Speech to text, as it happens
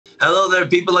Hello there,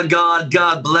 people of God.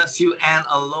 God bless you and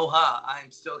aloha. I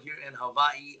am still here in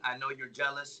Hawaii. I know you're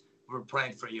jealous. We're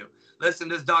praying for you. Listen,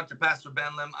 this is Dr. Pastor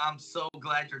Ben Lim. I'm so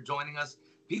glad you're joining us.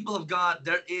 People of God,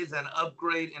 there is an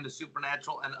upgrade in the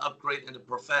supernatural and an upgrade in the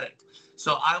prophetic.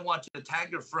 So I want you to tag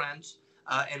your friends,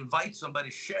 invite somebody,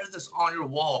 share this on your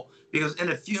wall, because in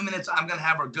a few minutes, I'm going to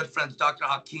have our good friends, Dr.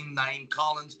 Hakeem and Naim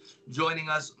Collins, joining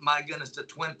us. My goodness, the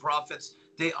twin prophets.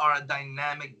 They are a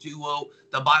dynamic duo.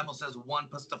 The Bible says one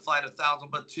puts to flight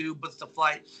 1,000, but two puts to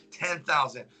flight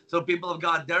 10,000. So people of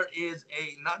God, there is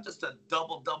not just a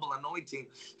double anointing.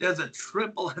 There's a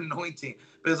triple anointing,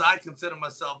 because I consider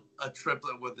myself a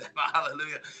triplet with them.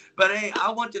 Hallelujah. But hey,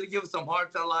 I want you to give us some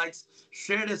hearts and likes.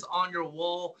 Share this on your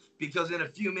wall, because in a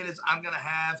few minutes, I'm going to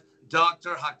have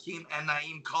Dr. Hakeem and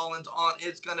Naim Collins on.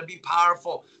 It's going to be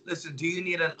powerful. Listen, do you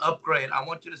need an upgrade? I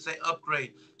want you to say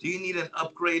upgrade. Do you need an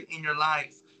upgrade in your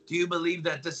life? Do you believe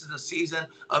that this is a season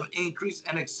of increase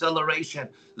and acceleration?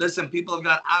 Listen, people of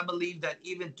God, I believe that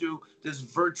even through this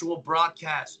virtual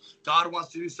broadcast, God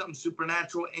wants to do something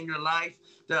supernatural in your life.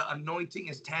 The anointing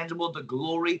is tangible. The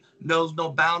glory knows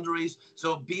no boundaries.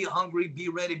 So be hungry, be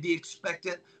ready, be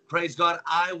expectant. Praise God.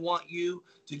 I want you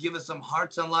to give us some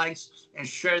hearts and likes and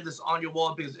share this on your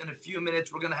wall, because in a few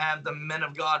minutes, we're going to have the men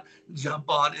of God jump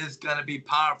on. It's going to be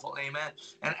powerful. Amen.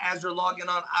 And as you're logging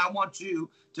on, I want you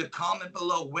to comment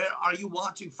below. Where are you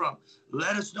watching from?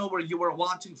 Let us know where you are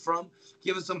watching from.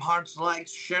 Give us some hearts,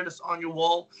 likes, share this on your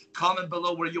wall. Comment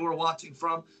below where you are watching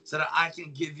from, so that I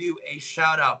can give you a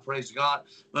shout out. Praise God.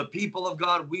 But people of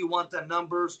God, we want the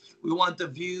numbers. We want the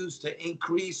views to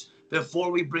increase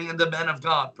before we bring in the men of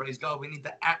God. Praise God. We need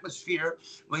the atmosphere.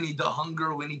 We need the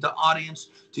hunger. We need the audience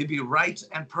to be right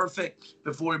and perfect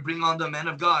before we bring on the men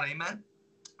of God. Amen.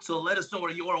 So let us know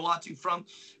where you are watching from,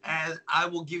 and I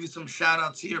will give you some shout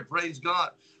outs here. Praise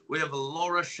God. We have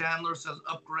Laura Chandler says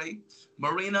upgrade.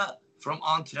 Marina from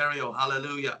Ontario.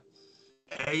 Hallelujah.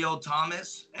 Ayo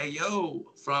Thomas. Ayo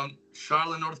from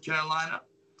Charlotte, North Carolina.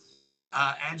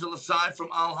 Angela Sai from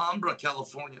Alhambra,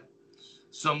 California.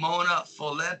 Simona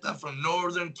Foletta from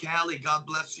Northern Cali. God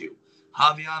bless you.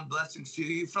 Javion, blessings to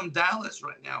you from Dallas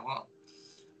right now, huh?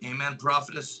 Amen.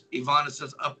 Prophetess Ivana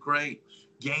says upgrade.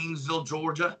 Gainesville,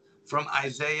 Georgia from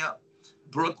Isaiah.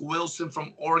 Brooke Wilson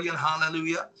from Oregon.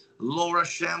 Hallelujah. Laura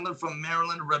Chandler from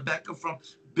Maryland. Rebecca from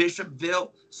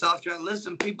Bishopville, South Carolina.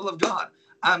 Listen, people of God,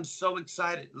 I'm so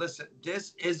excited. Listen,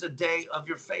 this is the day of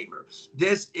your favor.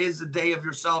 This is the day of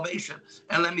your salvation.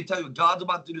 And let me tell you, God's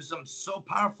about to do something so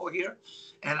powerful here.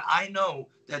 And I know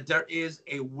that there is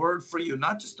a word for you,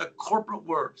 not just a corporate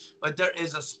word, but there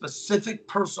is a specific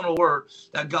personal word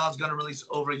that God's going to release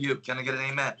over you. Can I get an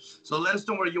amen? So let us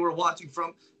know where you were watching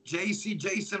from. JC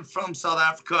Jason from South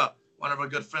Africa, one of our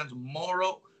good friends.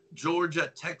 Moro,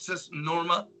 Georgia, Texas.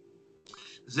 Norma.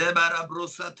 Zebara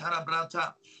Brusa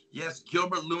Tarabrata. Yes,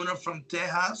 Gilbert Luna from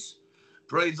Tejas.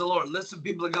 Praise the Lord. Listen,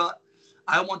 people of God,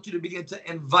 I want you to begin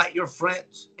to invite your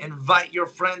friends, invite your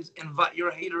friends, invite your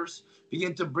haters.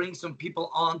 Begin to bring some people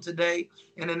on today.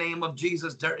 In the name of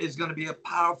Jesus, there is going to be a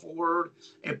powerful word,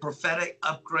 a prophetic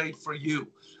upgrade for you.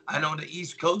 I know on the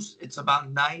East Coast, it's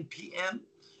about 9 p.m.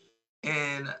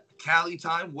 in Cali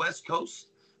time, West Coast.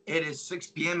 It is 6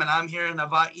 p.m. and I'm here in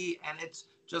Hawaii, and it's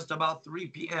just about 3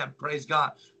 p.m. Praise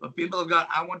God. But people of God,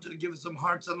 I want you to give us some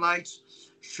hearts and likes.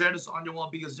 Share this on your wall,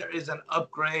 because there is an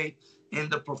upgrade in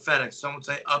the prophetic. Someone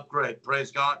say upgrade.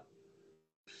 Praise God.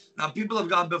 Now, people of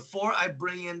God, before I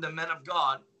bring in the men of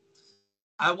God,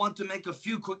 I want to make a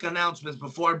few quick announcements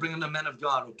before I bring in the men of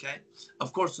God, okay?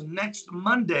 Of course, next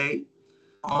Monday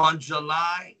on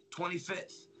July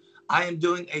 25th, I am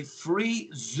doing a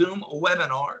free Zoom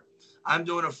webinar. I'm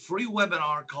doing a free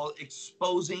webinar called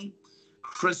Exposing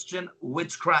Christian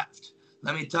Witchcraft.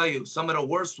 Let me tell you, some of the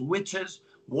worst witches,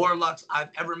 warlocks I've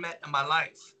ever met in my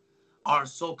life are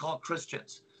so-called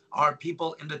Christians, are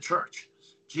people in the church.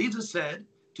 Jesus said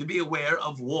to be aware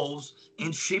of wolves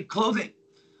in sheep clothing.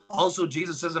 Also,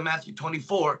 Jesus says in Matthew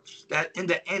 24 that in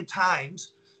the end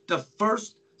times, the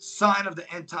first sign of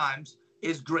the end times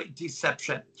is great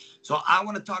deception. So I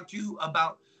want to talk to you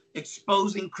about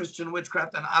exposing Christian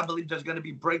witchcraft, and I believe there's going to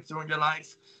be breakthrough in your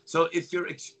life. So if you're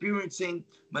experiencing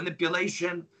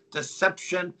manipulation,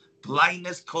 deception,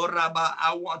 blindness, koraba,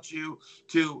 I want you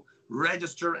to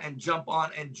register and jump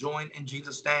on and join in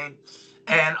Jesus' name.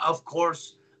 And of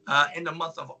course, in the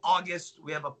month of August,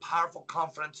 we have a powerful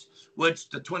conference, which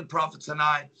the twin prophets and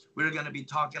we're going to be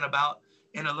talking about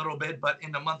in a little bit. But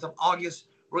in the month of August,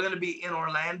 we're going to be in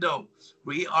Orlando.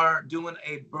 We are doing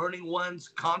a Burning Ones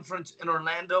conference in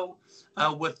Orlando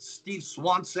with Steve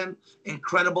Swanson,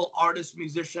 incredible artist,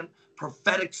 musician,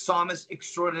 prophetic psalmist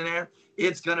extraordinaire.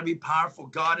 It's going to be powerful.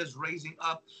 God is raising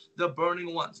up the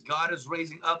burning ones. God is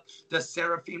raising up the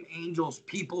seraphim angels,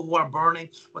 people who are burning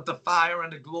with the fire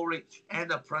and the glory and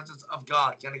the presence of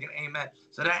God. Can I get an amen?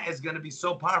 So that is going to be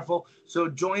so powerful. So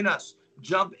join us.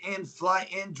 Jump in, fly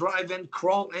in, drive in,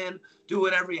 crawl in, do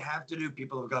whatever you have to do,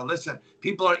 people of God. Listen,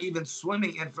 people are even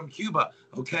swimming in from Cuba,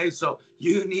 okay? So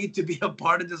you need to be a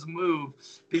part of this move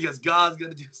because God's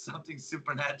going to do something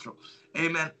supernatural.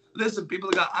 Amen. Listen, people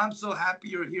of God, I'm so happy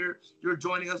you're here. You're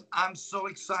joining us. I'm so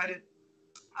excited.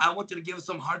 I want you to give us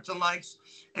some hearts and likes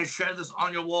and share this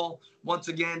on your wall. Once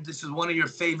again, this is one of your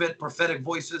favorite prophetic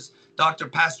voices, Dr.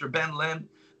 Pastor Ben Lim.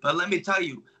 But let me tell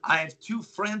you, I have two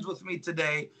friends with me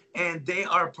today, and they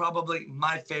are probably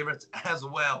my favorites as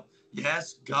well.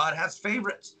 Yes, God has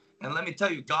favorites. And let me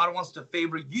tell you, God wants to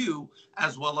favor you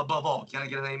as well above all. Can I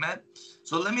get an amen?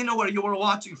 So let me know where you are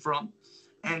watching from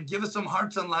and give us some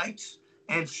hearts and likes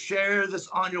and share this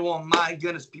on your wall. My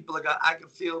goodness, people of God, I can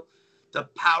feel the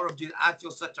power of Jesus. I feel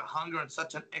such a hunger and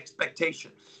such an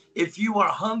expectation. If you are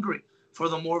hungry for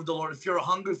the more of the Lord, if you're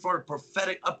hungry for a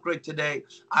prophetic upgrade today,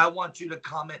 I want you to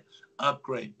comment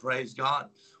upgrade. Praise God.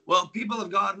 Well, people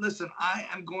of God, listen, I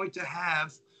am going to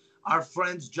have our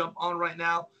friends jump on right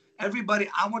now. Everybody,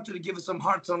 I want you to give us some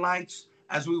hearts and likes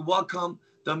as we welcome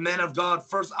the men of God.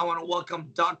 First, I want to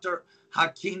welcome Dr.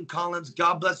 Hakeem Collins.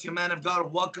 God bless you, man of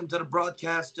God. Welcome to the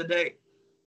broadcast today.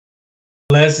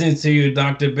 Blessings to you,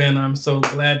 Dr. Ben. I'm so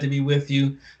glad to be with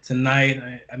you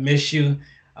tonight. I miss you.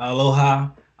 Aloha,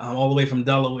 all the way from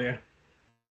Delaware.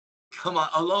 Come on,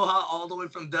 aloha all the way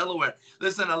from Delaware.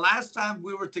 Listen, the last time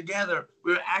we were together,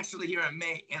 we were actually here in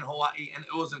May in Hawaii, and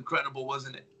it was incredible,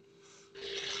 wasn't it?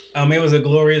 It was a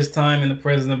glorious time in the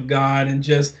presence of God, and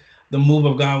just the move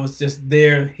of God was just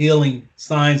there, healing,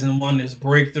 signs and wonders,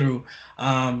 breakthrough.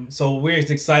 So we're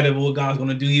excited what God's going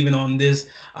to do even on this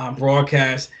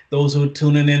broadcast. Those who are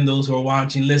tuning in, those who are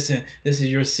watching, listen, this is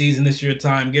your season, this is your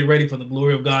time. Get ready for the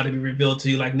glory of God to be revealed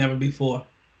to you like never before.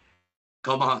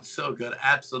 Come on, so good.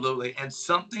 Absolutely. And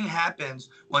something happens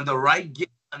when the right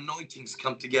gift anointings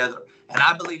come together. And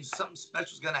I believe something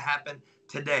special is going to happen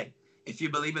today. If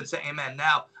you believe it, say amen.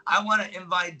 Now, I want to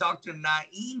invite Dr.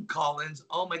 Naim Collins.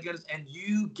 Oh, my goodness. And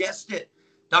you guessed it.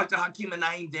 Dr. Hakeem and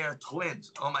Naim, they are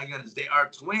twins. Oh, my goodness. They are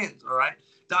twins. All right.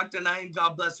 Dr. Naim,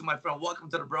 God bless you, my friend.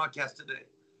 Welcome to the broadcast today.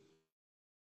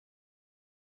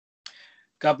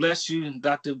 God bless you,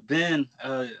 Dr. Ben.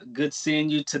 Good seeing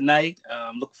you tonight.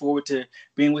 Look forward to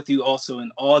being with you also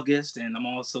in August. And I'm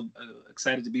also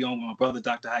excited to be on with my brother,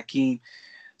 Dr. Hakeem.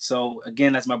 So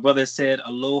again, as my brother said,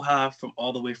 aloha from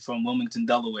all the way from Wilmington,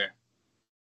 Delaware.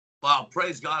 Wow,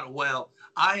 praise God. Well,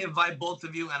 I invite both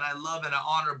of you, and I love and I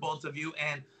honor both of you.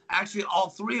 And actually, all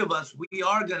three of us, we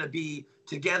are going to be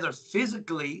together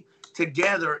physically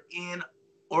together in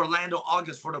Orlando,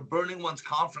 August for the Burning Ones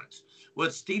Conference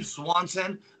with Steve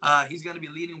Swanson. He's going to be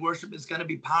leading worship. It's going to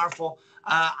be powerful.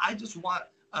 I just want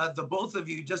the both of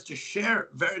you just to share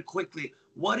very quickly,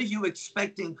 what are you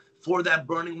expecting for that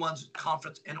Burning Ones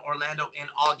Conference in Orlando in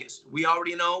August? We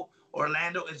already know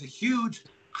Orlando is a huge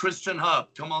Christian hub.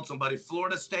 Come on, somebody.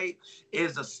 Florida State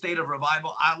is a state of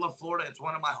revival. I love Florida. It's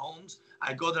one of my homes.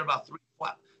 I go there about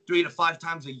three to five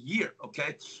times a year,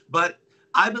 okay? But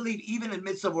I believe even in the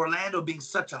midst of Orlando being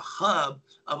such a hub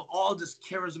of all this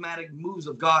charismatic moves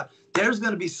of God, there's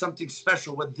going to be something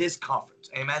special with this conference.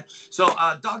 Amen. So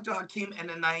Dr. Hakeem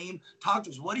and Naim, talk to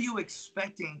us. What are you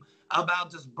expecting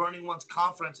about this Burning Ones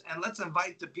Conference? And let's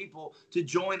invite the people to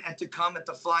join and to come and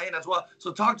to fly in as well.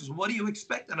 So talk to us. What are you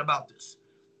expecting about this?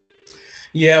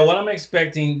 Yeah, what I'm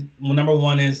expecting, well, number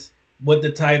one is what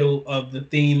the title of the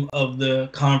theme of the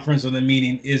conference or the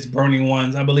meeting is, Burning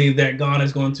Ones. I believe that God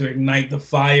is going to ignite the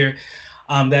fire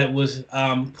that was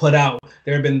put out.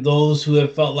 There have been those who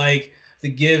have felt like the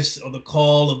gifts or the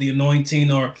call of the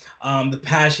anointing or the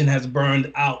passion has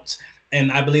burned out. And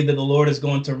I believe that the Lord is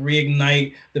going to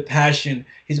reignite the passion.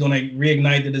 He's going to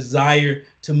reignite the desire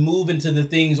to move into the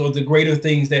things or the greater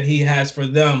things that he has for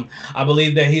them. I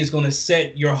believe that he is going to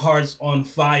set your hearts on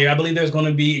fire. I believe there's going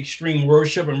to be extreme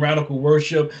worship and radical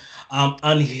worship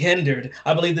unhindered.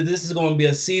 I believe that this is going to be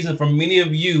a season for many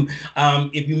of you.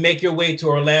 If you make your way to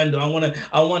Orlando, I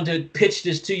want to pitch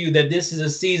this to you, that this is a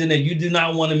season that you do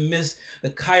not want to miss the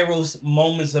Kairos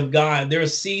moments of God. There are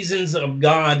seasons of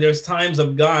God. There's times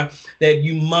of God that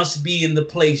you must be in the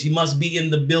place. You must be in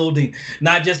the building,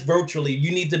 not just virtually.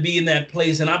 You need to be in that place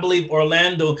place. And I believe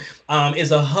Orlando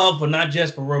is a hub for not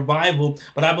just for revival,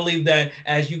 but I believe that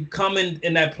as you come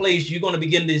in that place, you're going to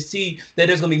begin to see that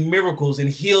there's going to be miracles and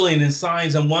healing and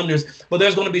signs and wonders. But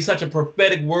there's going to be such a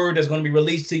prophetic word that's going to be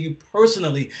released to you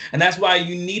personally. And that's why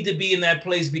you need to be in that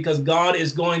place, because God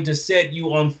is going to set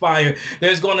you on fire.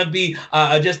 There's going to be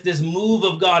just this move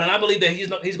of God. And I believe that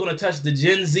he's going to touch the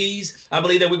Gen Zs. I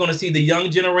believe that we're going to see the young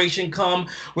generation come.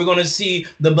 We're going to see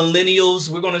the millennials.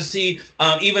 We're going to see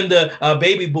even the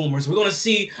baby boomers. We're going to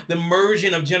see the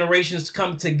merging of generations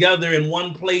come together in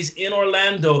one place in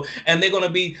Orlando. And they're going to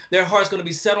be, their heart's going to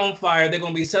be set on fire. They're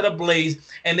going to be set ablaze,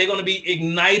 and they're going to be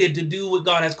ignited to do what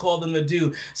God has called them to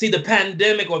do. See, the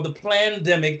pandemic or the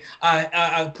plandemic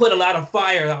put a lot of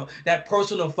fire out, that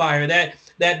personal fire,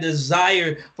 that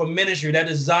desire for ministry, that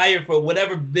desire for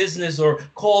whatever business or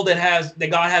call that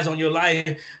God has on your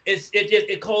life.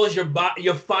 It calls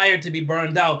your fire to be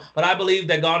burned out. But I believe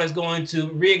that God is going to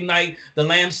reignite the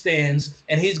lampstands,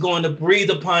 and he's going to breathe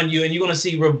upon you, and you're going to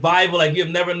see revival like you've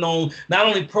never known. Not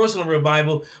only personal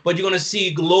revival, but you're going to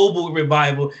see global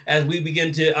revival as we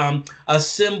begin to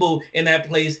assemble in that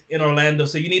place in Orlando.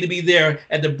 So you need to be there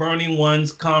at the Burning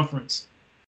Ones conference.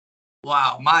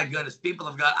 Wow, my goodness, people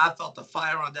of God, I felt the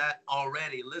fire on that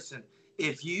already. Listen,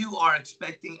 if you are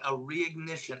expecting a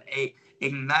reignition, a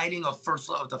igniting of first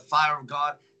love, of the fire of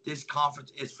God, this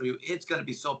conference is for you. It's going to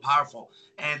be so powerful.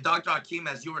 And Dr. Hakeem,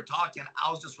 as you were talking,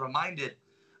 I was just reminded,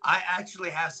 I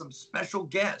actually have some special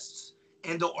guests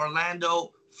in the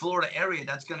Orlando, Florida area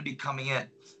that's going to be coming in.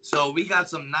 So we got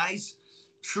some nice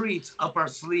treats up our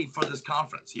sleeve for this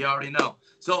conference. You already know.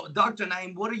 So Dr.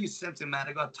 Naim, what are you sensing, man?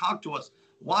 I got to talk to us.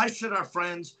 Why should our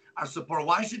friends, our support,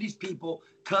 why should these people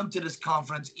come to this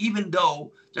conference, even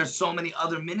though there's so many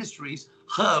other ministries,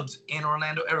 hubs in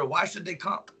Orlando area? Why should they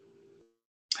come?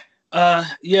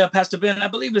 Yeah, Pastor Ben, I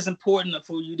believe it's important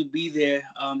for you to be there.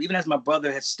 Even as my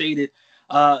brother has stated,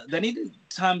 that any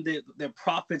time that the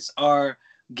prophets are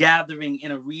gathering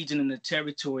in a region, in a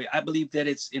territory, I believe that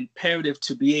it's imperative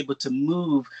to be able to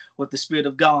move with the Spirit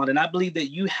of God. And I believe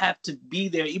that you have to be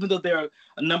there, even though there are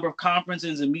a number of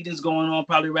conferences and meetings going on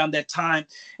probably around that time.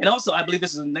 And also, I believe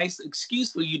this is a nice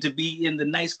excuse for you to be in the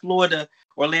nice Florida,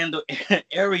 Orlando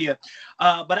area.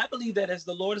 But I believe that as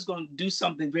the Lord is going to do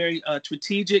something very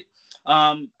strategic,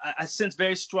 I sense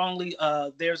very strongly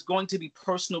there's going to be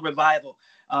personal revival.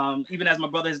 Even as my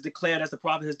brother has declared, as the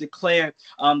prophet has declared,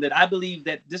 that I believe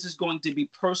that this is going to be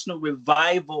personal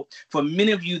revival for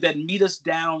many of you that meet us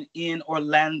down in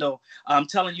Orlando. I'm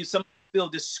telling you, some feel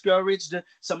discouraged,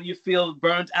 some of you feel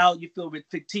burnt out, you feel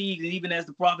fatigued, and even as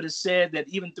the prophet has said, that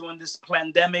even during this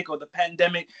pandemic or the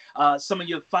pandemic, some of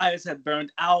your fires have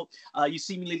burned out. You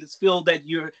seemingly feel that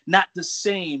you're not the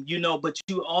same, but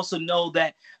you also know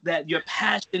that your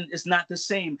passion is not the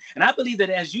same. And I believe that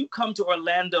as you come to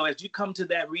Orlando, as you come to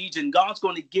that region, God's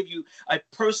going to give you a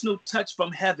personal touch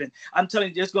from heaven. I'm telling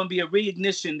you, there's going to be a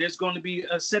reignition. There's going to be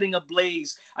a setting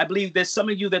ablaze. I believe there's some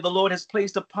of you that the Lord has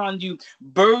placed upon you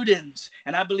burdens.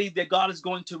 And I believe that God is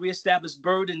going to reestablish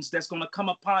burdens that's going to come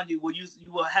upon you, where you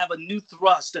will have a new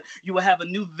thrust. You will have a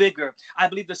new vigor. I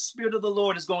believe the Spirit of the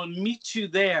Lord is going to meet you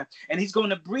there, and he's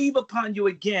going to breathe upon you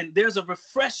again. There's a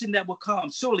refreshing that will come,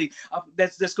 surely,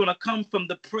 that's going to come from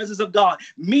the presence of God.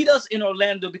 Meet us in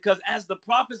Orlando, because as the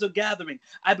prophets are gathering,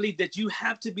 I believe that you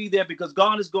have to be there, because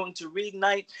God is going to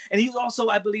reignite. And he's also,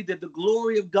 I believe that the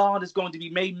glory of God is going to be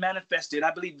made manifested.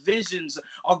 I believe visions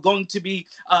are going to be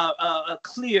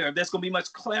clear. There's going to be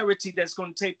much clarity that's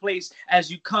going to take place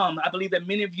as you come. I believe that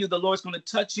many of you, the Lord's going to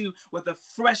touch you with the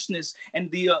freshness,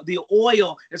 and the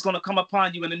oil is going to come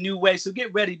upon you in a new way. So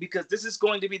get ready, because this is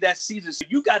going to be that season. So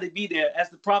you got to be there. As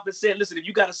the prophet said, listen, if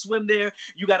you got to swim there,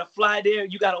 you got to fly there,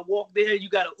 you got to walk there, you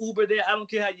got to Uber there. I don't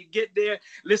care how you get there.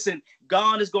 Listen,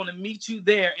 God is going to meet you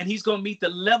there, and he's going to meet the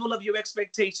level of your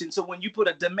expectation. So when you put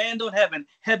a demand on heaven,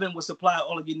 heaven will supply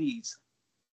all of your needs.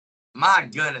 My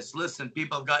goodness, listen,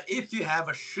 people of God, if you have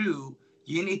a shoe,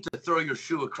 you need to throw your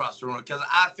shoe across the room, because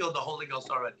I feel the Holy Ghost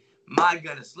already. My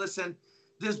goodness, listen,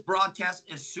 this broadcast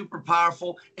is super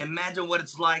powerful. Imagine what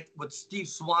it's like with Steve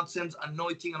Swanson's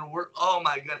anointing and word. Oh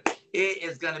my goodness, it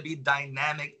is going to be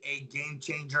dynamic, a game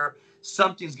changer.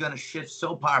 Something's going to shift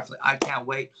so powerfully. I can't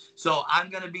wait. So I'm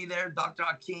going to be there. Dr.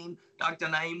 Hakeem, Dr.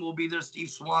 Naim will be there.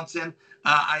 Steve Swanson.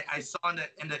 I saw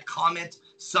in the comments,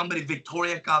 somebody,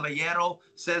 Victoria Caballero,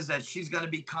 says that she's going to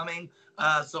be coming.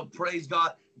 So praise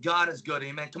God. God is good.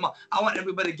 Amen. Come on. I want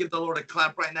everybody to give the Lord a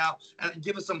clap right now and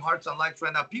give us some hearts and likes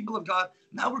right now. People of God,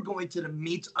 now we're going to the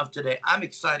meat of today. I'm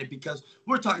excited because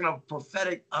we're talking about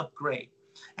prophetic upgrade.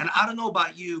 And I don't know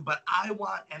about you, but I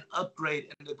want an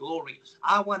upgrade in the glory.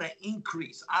 I want to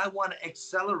increase. I want to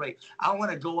accelerate. I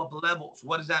want to go up levels.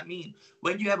 What does that mean?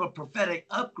 When you have a prophetic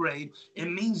upgrade, it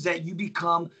means that you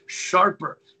become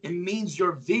sharper. It means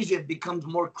your vision becomes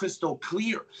more crystal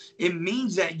clear. It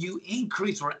means that you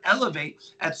increase or elevate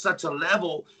at such a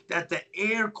level that the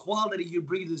air quality you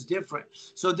breathe is different.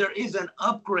 So there is an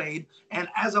upgrade. And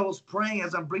as I was praying,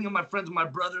 as I'm bringing my friends and my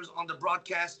brothers on the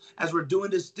broadcast, as we're doing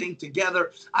this thing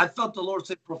together, I felt the Lord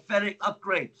say prophetic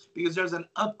upgrade, because there's an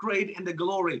upgrade in the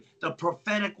glory. The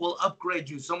prophetic will upgrade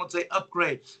you. Someone say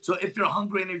upgrade. So if you're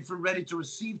hungry and if you're ready to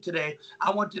receive today,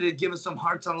 I want you to give us some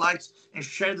hearts and likes and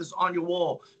share this on your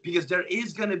wall, because there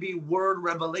is going to be word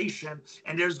revelation,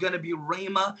 and there's going to be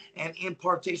rhema and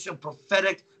impartation,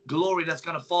 prophetic glory that's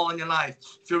going to fall in your life.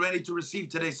 If you're ready to receive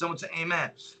today, someone say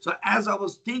amen. So as I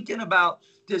was thinking about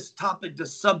this topic, the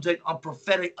subject on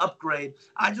prophetic upgrade,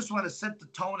 I just want to set the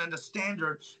tone and the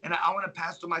standard, and I want to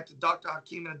pass the mic to Dr.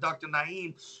 Hakeem and Dr.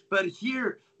 Naim. But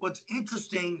here, what's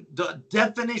interesting, the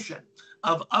definition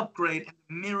of upgrade in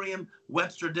the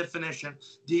Merriam-Webster definition,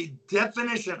 the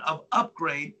definition of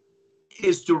upgrade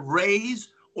is to raise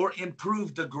or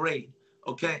improve the grade.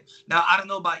 Okay. Now, I don't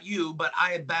know about you, but I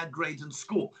had bad grades in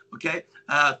school. Okay.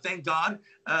 Thank God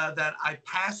that I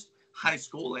passed high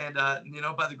school, and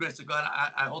by the grace of God,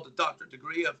 I hold a doctorate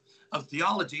degree of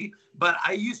theology. But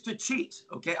I used to cheat.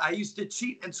 Okay. I used to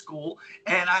cheat in school,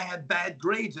 and I had bad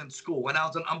grades in school when I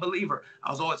was an unbeliever. I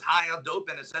was always high on dope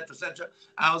and et cetera, et cetera.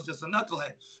 I was just a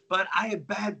knucklehead, but I had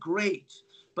bad grades.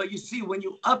 But you see, when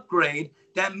you upgrade,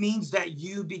 that means that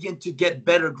you begin to get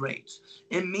better grades.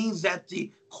 It means that the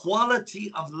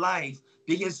quality of life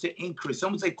begins to increase.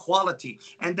 Someone say quality.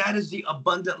 And that is the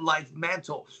abundant life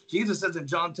mantle. Jesus says in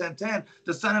John 10:10,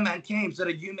 the Son of Man came so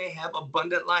that you may have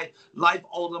abundant life, life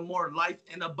all the more, life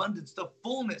in abundance, the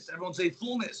fullness. Everyone say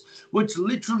fullness, which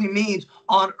literally means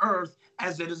on earth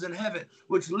as it is in heaven,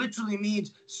 which literally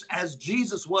means as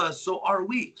Jesus was, so are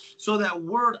we. So that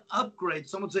word upgrade,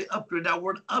 someone say upgrade, that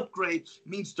word upgrade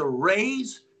means to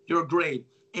raise your grade.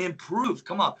 Improve.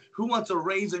 Come on. Who wants a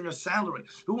raise in your salary?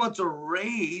 Who wants a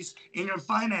raise in your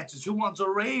finances? Who wants a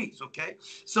raise? Okay.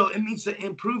 So it means to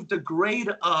improve the grade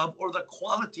of, or the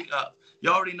quality of. You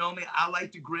already know me. I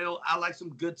like to grill. I like some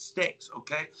good steaks.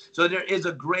 Okay. So there is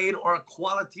a grade or a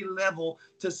quality level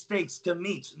to steaks, to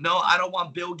meats. No, I don't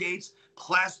want Bill Gates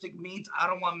plastic meat. I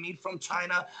don't want meat from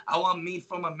China. I want meat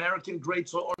from American grade,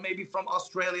 so, or maybe from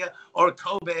Australia or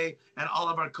Kobe. And all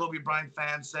of our Kobe Bryant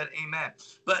fans said amen.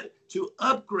 But to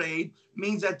upgrade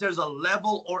means that there's a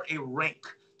level or a rank.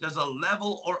 There's a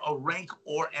level or a rank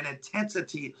or an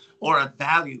intensity or a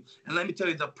value. And let me tell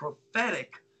you, the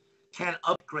prophetic can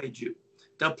upgrade you.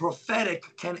 The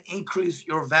prophetic can increase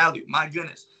your value. My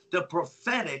goodness. The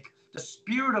prophetic, the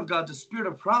Spirit of God, the Spirit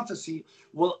of prophecy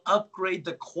will upgrade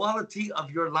the quality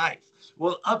of your life,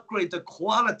 will upgrade the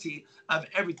quality of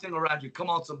everything around you. Come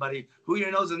on, somebody. Who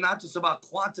here knows it's not just about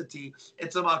quantity,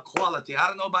 it's about quality. I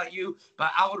don't know about you,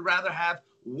 but I would rather have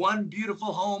one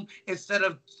beautiful home instead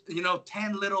of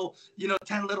 10 little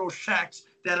shacks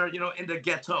that are in the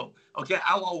ghetto. Okay,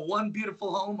 I want one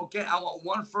beautiful home. Okay, I want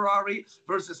one Ferrari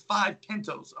versus 5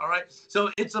 Pintos. All right,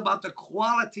 so it's about the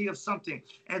quality of something,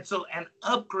 and so an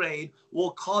upgrade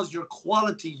will cause your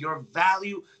quality, your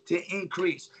value to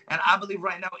increase. And I believe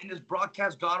right now in this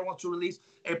broadcast, God wants to release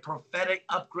a prophetic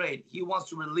upgrade. He wants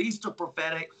to release the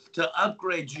prophetic to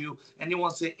upgrade you, and he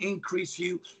wants to increase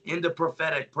you in the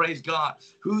prophetic. Praise God.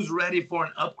 Who's ready for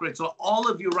an upgrade? So all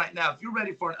of you right now, if you're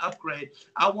ready for an upgrade,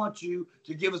 I want you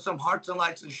to give us some hearts and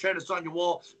likes and share this on your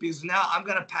wall, because now I'm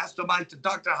going to pass the mic to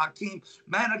Dr. Hakeem.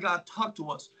 Man of God, talk to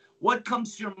us. What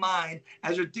comes to your mind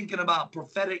as you're thinking about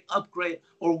prophetic upgrade,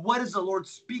 or what is the Lord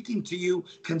speaking to you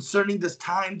concerning this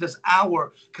time, this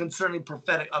hour, concerning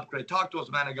prophetic upgrade? Talk to us,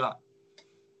 man of God.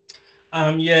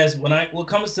 Yes, what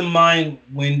comes to mind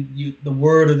when the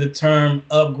word or the term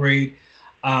upgrade,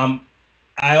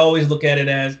 I always look at it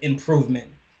as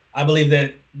improvement. I believe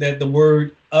that the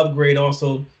word upgrade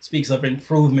also speaks of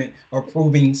improvement, or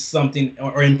proving something,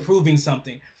 or improving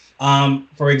something.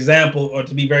 For example, or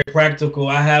to be very practical,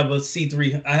 I have a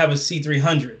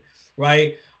C300,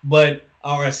 right?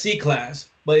 Or a C class.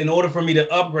 But in order for me to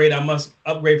upgrade, I must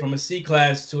upgrade from a C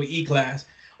class to an E class,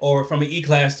 or from an E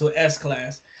class to an S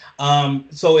class.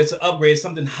 So it's an upgrade,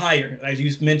 something higher, as you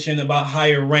mentioned about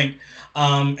higher rank.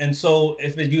 And so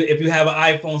if you have an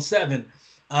iPhone 7,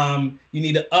 you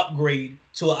need to upgrade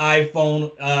to an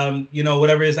iPhone, you know,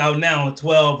 whatever is out now,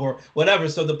 12 or whatever.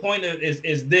 So the point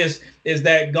is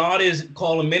that God is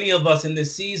calling many of us in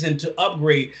this season to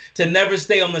upgrade, to never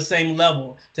stay on the same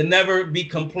level, to never be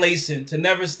complacent, to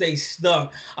never stay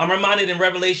stuck. I'm reminded in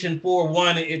Revelation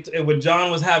 4:1, when John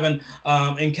was having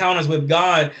encounters with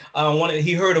God,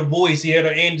 he heard a voice, he heard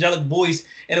an angelic voice,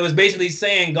 and it was basically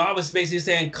saying, God was basically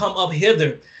saying, come up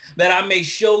hither, that I may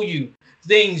show you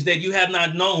things that you have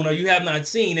not known or you have not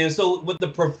seen. And so with the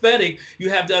prophetic, you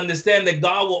have to understand that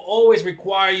God will always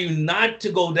require you not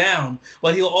to go down,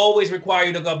 but he'll always require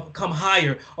you to come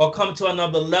higher or come to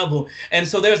another level. And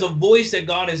so there's a voice that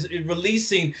God is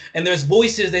releasing, and there's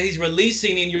voices that he's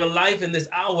releasing in your life in this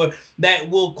hour that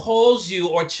will cause you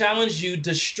or challenge you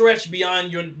to stretch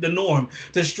beyond the norm,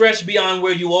 to stretch beyond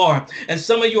where you are. And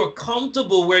some of you are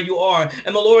comfortable where you are.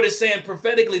 And the Lord is saying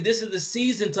prophetically, this is the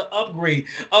season to upgrade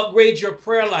your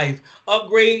prayer life,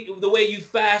 upgrade the way you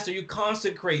fast or you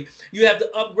consecrate. You have to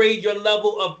upgrade your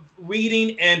level of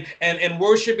reading and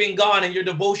worshiping God in your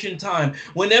devotion time.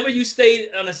 Whenever you stay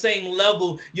on the same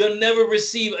level, you'll never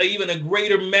receive even a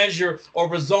greater measure or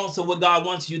results of what God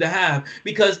wants you to have.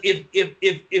 Because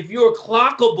if you're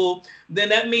clockable, then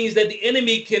that means that the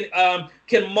enemy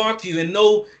can mark you and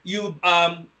know you.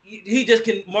 He just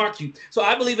can mark you. So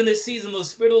I believe in this season, the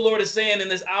Spirit of the Lord is saying in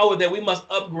this hour that we must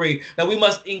upgrade, that we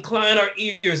must incline our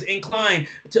ears. Incline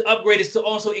to upgrade is to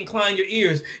also incline your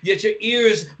ears. Yet your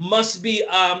ears must be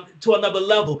to another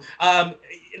level.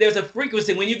 There's a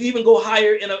frequency when you even go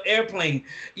higher in an airplane.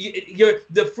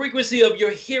 The frequency of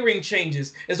your hearing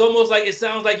changes. It's almost like it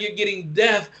sounds like you're getting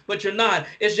deaf, but you're not.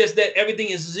 It's just that everything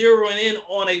is zeroing in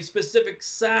on a specific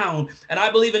sound. And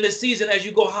I believe in this season, as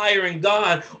you go higher in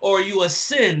God or you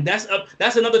ascend,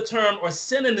 that's another term or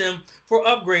synonym for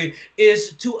upgrade,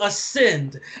 is to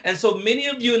ascend. And so many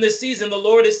of you in this season, the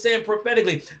Lord is saying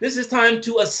prophetically, this is time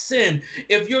to ascend.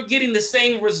 If you're getting the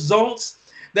same results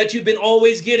that you've been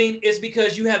always getting, is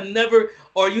because you have never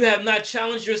or you have not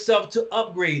challenged yourself to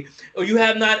upgrade, or you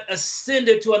have not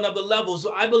ascended to another level.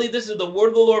 So I believe this is the word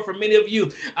of the Lord for many of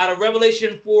you out of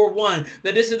Revelation 4:1,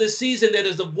 that this is the season that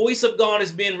is the voice of God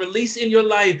is being released in your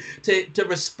life to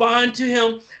respond to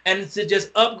him and to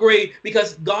just upgrade,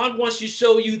 because God wants to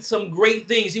show you some great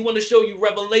things. He wants to show you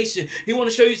revelation. He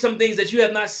wants to show you some things that you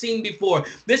have not seen before.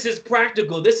 This is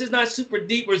practical. This is not super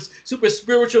deep or super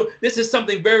spiritual. This is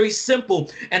something very simple.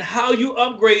 And how you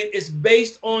upgrade is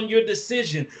based on your decision.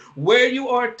 Where you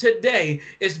are today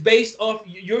is based off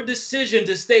your decision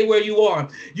to stay where you are.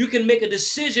 You can make a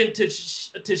decision to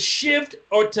shift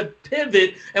or to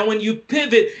pivot, and when you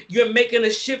pivot, you're making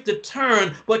a shift to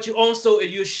turn, but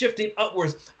you're shifting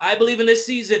upwards. I believe in this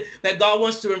season that God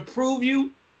wants to improve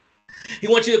you. He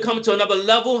wants you to come to another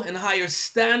level and higher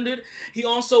standard. He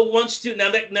also wants to, now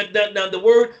the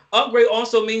word upgrade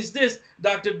also means this,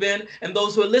 Dr. Ben, and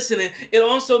those who are listening, it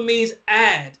also means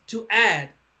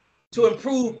to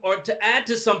improve or to add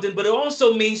to something, but it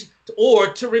also means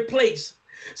to replace.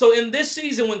 So in this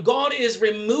season, when God is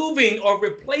removing or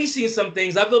replacing some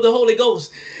things, I feel the Holy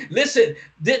Ghost. Listen,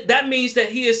 that means that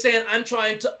he is saying, I'm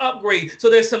trying to upgrade. So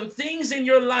there's some things in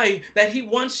your life that he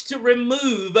wants to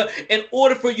remove in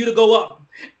order for you to go up.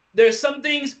 There's some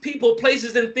things, people,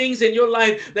 places, and things in your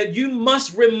life that you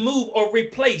must remove or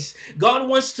replace. God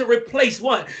wants to replace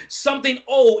what? Something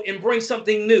old and bring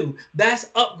something new.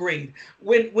 That's upgrade.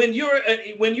 When you're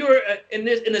in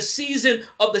a season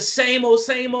of the same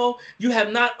old, you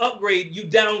have not upgraded, you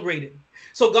downgraded.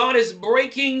 So God is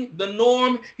breaking the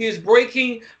norm. He is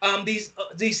breaking these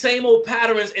same old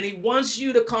patterns, and he wants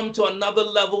you to come to another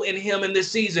level in him in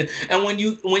this season. And when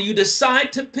you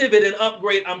decide to pivot and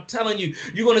upgrade, I'm telling you,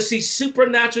 you're going to see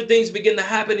supernatural things begin to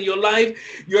happen in your life.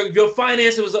 Your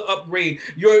finances will upgrade.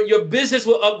 Your business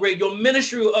will upgrade. Your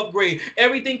ministry will upgrade.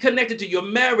 Everything connected to your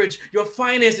marriage, your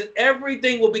finances,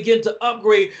 everything will begin to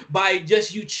upgrade by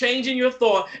just you changing your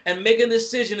thought and making a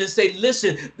decision and say,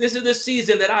 listen, this is the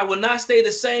season that I will not stay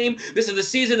the same. This is the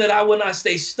season that I will not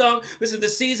stay stuck. This is the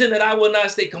season that I will not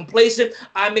stay complacent.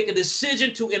 I make a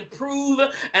decision to improve,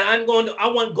 and I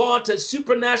want God to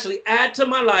supernaturally add to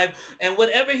my life, and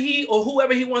whatever he or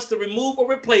whoever he wants to remove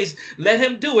or replace, let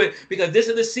him do it, because this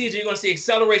is the season you're going to see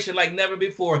acceleration like never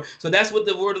before. So that's what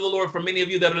the word of the Lord for many of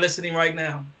you that are listening right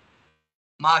now.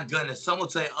 My goodness, some would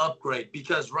say upgrade,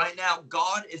 because right now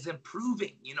God is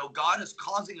improving. God is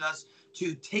causing us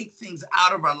to take things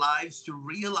out of our lives, to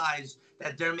realize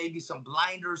that there may be some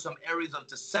blinders, some areas of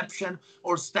deception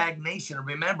or stagnation.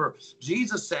 Remember,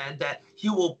 Jesus said that he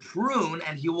will prune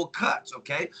and he will cut,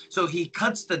 okay? So he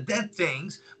cuts the dead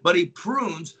things, but he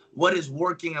prunes what is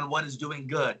working and what is doing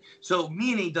good. So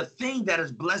meaning the thing that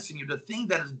is blessing you, the thing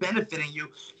that is benefiting you,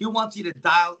 he wants you to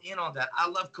dial in on that. I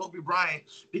love Kobe Bryant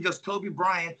because Kobe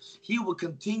Bryant, he will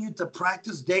continue to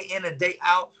practice day in and day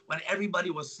out when everybody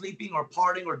was sleeping or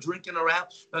partying or drinking around.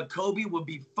 But Kobe would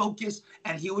be focused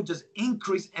and he would just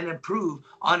increase and improve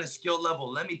on a skill level.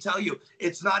 Let me tell you,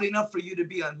 it's not enough for you to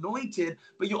be anointed,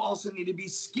 but you also need to be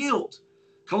skilled.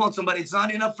 Come on, somebody. It's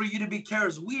not enough for you to be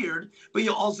weird, but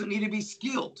you also need to be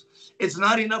skilled. It's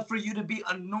not enough for you to be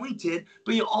anointed,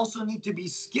 but you also need to be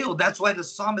skilled. That's why the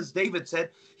psalmist David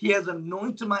said, he has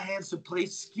anointed my hands to play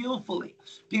skillfully,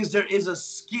 because there is a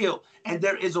skill and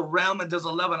there is a realm and there's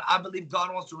a level. And I believe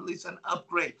God wants to release an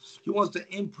upgrade. He wants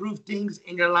to improve things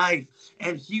in your life,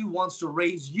 and he wants to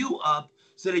raise you up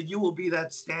so that you will be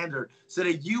that standard, so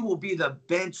that you will be the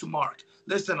benchmark.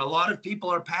 Listen, a lot of people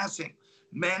are passing.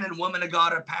 Men and women of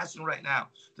God are passing right now.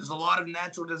 There's a lot of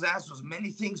natural disasters. Many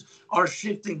things are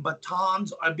shifting.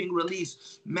 Batons are being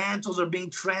released. Mantles are being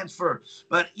transferred.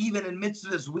 But even in midst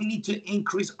of this, we need to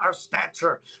increase our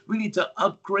stature. We need to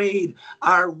upgrade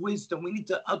our wisdom. We need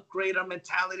to upgrade our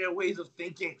mentality, our ways of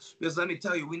thinking. Because let me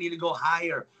tell you, we need to go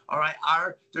higher. All right,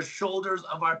 the shoulders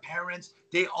of our parents,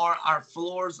 they are our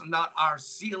floors, not our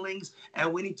ceilings.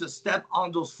 And we need to step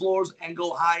on those floors and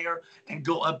go higher and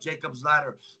go up Jacob's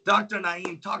ladder. Dr.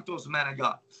 Naim, talk to us, man of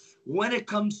God. When it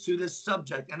comes to this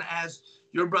subject, and as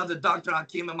your brother, Dr.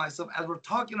 Hakeem, and myself, as we're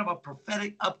talking about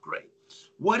prophetic upgrade,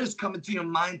 what is coming to your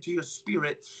mind, to your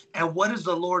spirit, and what has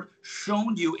the Lord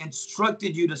shown you,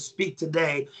 instructed you to speak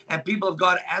today? And people of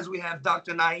God, as we have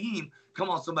Dr. Naim, come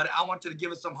on, somebody, I want you to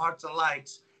give us some hearts and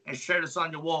likes and share this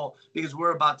on your wall, because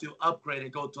we're about to upgrade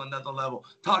and go to another level.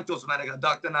 Talk to us, man.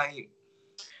 Dr. Naim.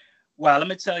 Wow, let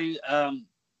me tell you,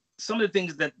 some of the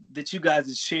things that you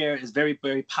guys share is very,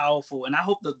 very powerful. And I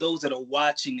hope that those that are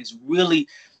watching is really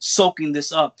soaking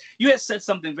this up. You had said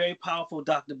something very powerful,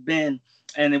 Dr. Ben,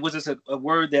 and it was just a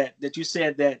word that you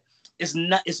said that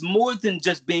it's more than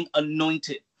just being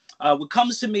anointed. What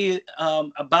comes to me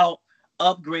about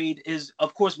upgrade is,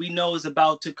 of course, we know is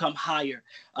about to come higher,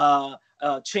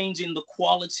 changing the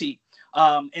quality.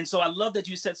 And so I love that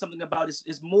you said something about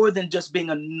it's more than just being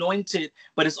anointed,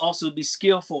 but it's also to be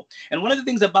skillful. And one of the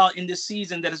things about in this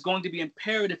season that is going to be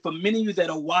imperative for many of you that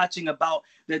are watching about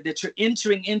that you're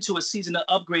entering into a season of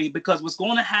upgrade, because what's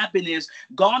going to happen is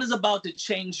God is about to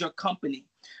change your company.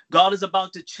 God is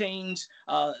about to change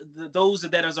those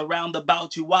that are around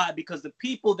about you. Why? Because the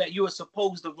people that you are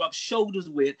supposed to rub shoulders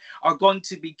with are going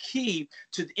to be key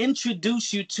to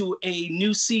introduce you to a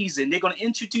new season. They're going to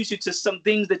introduce you to some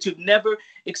things that you've never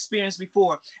experienced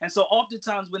before. And so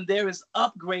oftentimes when there is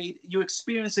upgrade, you're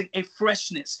experiencing a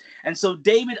freshness. And so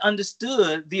David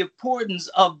understood the importance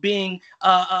of being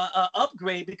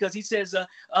upgrade, because he says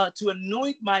to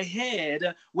anoint my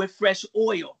head with fresh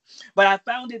oil. But I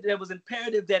found it was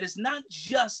imperative that it's not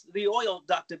just the oil,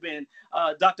 Dr. Ben,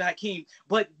 Dr. Hakeem,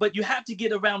 but you have to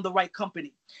get around the right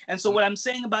company. And so what I'm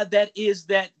saying about that is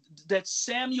that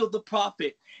Samuel the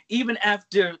prophet, even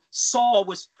after Saul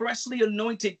was freshly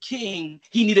anointed king,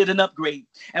 he needed an upgrade.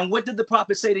 And what did the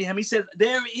prophet say to him? He said,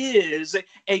 there is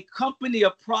a company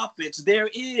of prophets. There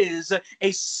is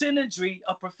a synergy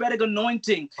of prophetic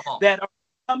anointing that are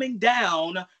coming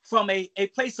down from a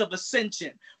place of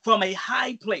ascension, from a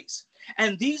high place.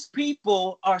 And these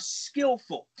people are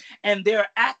skillful, and they're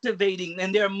activating,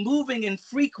 and they're moving in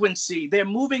frequency. They're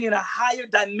moving in a higher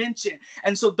dimension.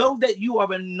 And so though that you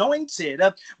are anointed,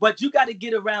 but you got to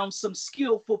get around some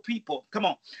skillful people. Come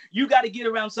on. You got to get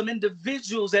around some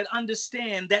individuals that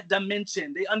understand that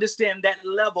dimension. They understand that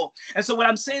level. And so what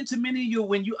I'm saying to many of you,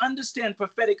 when you understand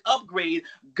prophetic upgrade,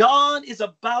 God is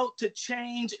about to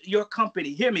change your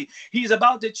company. Hear me. He's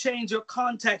about to change your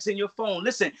contacts in your phone.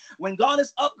 Listen, when God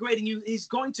is upgrading you, he's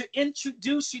going to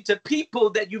introduce you to people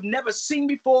that you've never seen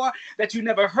before, that you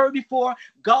never heard before.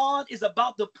 God is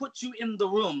about to put you in the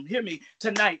room. Hear me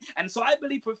tonight. And so I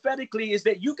believe prophetically is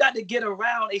that you got to get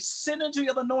around a synergy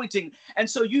of anointing. And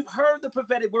so you've heard the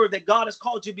prophetic word that God has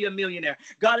called you to be a millionaire.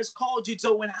 God has called you.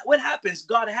 So what happens?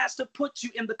 God has to put you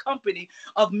in the company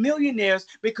of millionaires,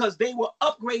 because they will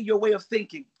upgrade your way of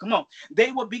thinking. Come on.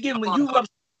 They will begin when you rub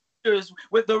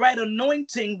with the right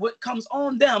anointing, what comes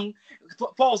on them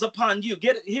falls upon you.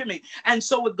 Hear me. And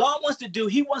so what God wants to do,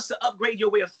 he wants to upgrade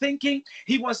your way of thinking.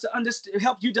 He wants to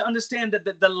help you to understand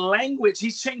that the language,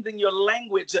 he's changing your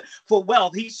language for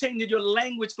wealth. He's changing your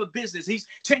language for business. He's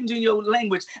changing your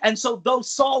language. And so though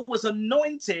Saul was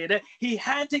anointed, he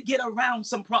had to get around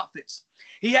some prophets.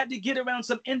 He had to get around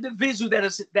some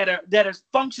individuals that are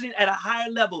functioning at a higher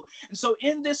level. And so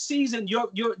in this season, your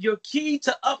key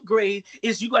to upgrade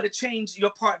is you got to change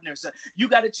your partners. You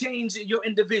got to change your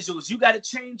individuals. You got to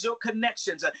change your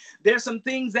connections. There's some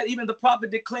things that even the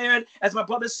prophet declared, as my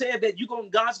brother said, that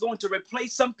God's going to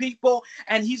replace some people,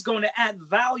 and he's going to add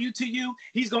value to you.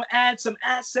 He's going to add some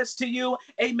assets to you.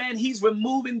 Amen. He's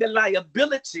removing the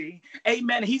liability.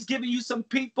 Amen. He's giving you some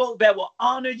people that will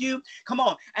honor you. Come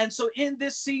on. And so in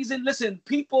this season, listen,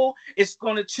 people, it's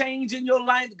going to change in your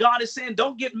life. God is saying,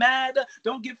 don't get mad.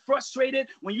 Don't get frustrated.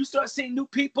 When you start seeing new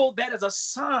people, that is a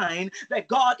sign that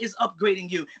God is upgrading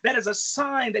you. That is a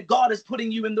sign that God is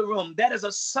putting you in the room. That is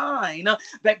a sign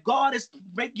that God is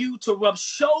making you to rub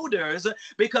shoulders,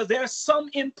 because there's some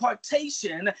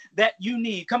impartation that you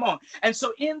need. Come on. And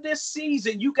so in this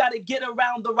season, you got to get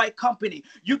around the right company.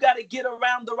 You got to get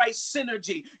around the right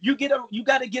synergy. You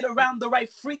got to get around the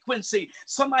right frequency.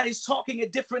 Somebody's talking a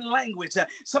different language.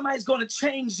 Somebody's going to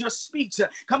change your speech.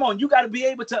 Come on. You got to be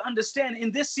able to understand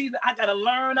in this season, I got to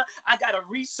learn. I got to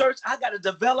research. I got to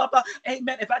develop.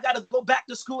 Amen. If I got to go back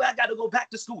to school, I got to go back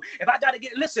to school. If I got to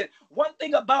listen, one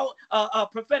thing about a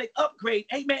prophetic upgrade,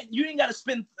 amen, you ain't got to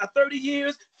spend 30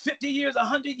 years, 50 years,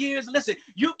 100 years. Listen,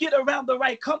 you get around the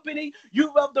right company,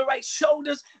 you rub the right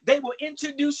shoulders, they will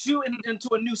introduce you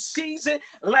into a new season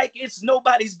like it's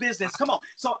nobody's business. Come on.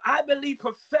 So I believe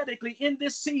prophetically in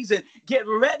this season, get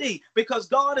ready, because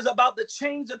God is about to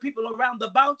change the people around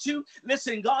about you.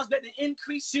 Listen, God's going to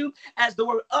increase you, as the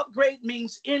word upgrade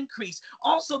means increase.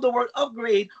 Also, the word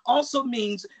upgrade also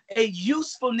means a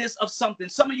usefulness of something.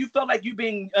 Some of you feel like you're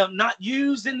being not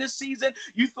used in this season.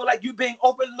 You feel like you're being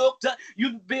overlooked.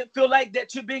 Feel like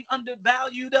that you're being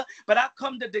undervalued. But I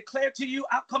come to declare to you,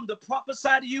 I come to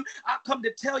prophesy to you, I come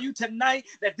to tell you tonight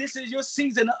that this is your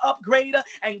season to upgrade.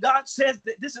 And God says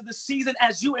that this is the season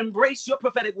as you embrace your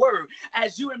prophetic word,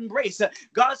 as you embrace.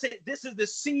 God said this is the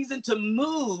season to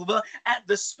move at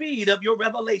the speed of your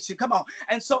revelation. Come on.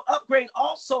 And so upgrade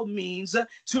also means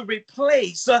to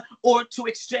replace or to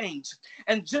exchange.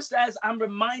 And just as I'm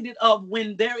reminded of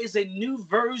when there is a new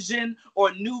version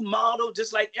or new model,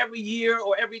 just like every year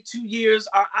or every 2 years,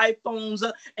 our iPhones,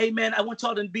 amen, I want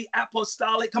y'all to be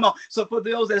apostolic. Come on. So for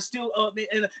those that are still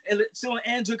still on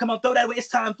Android, come on, throw that away. It's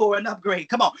time for an upgrade.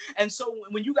 Come on. And so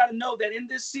when you got to know that in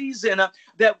this season,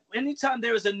 that anytime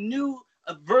there is a new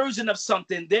version of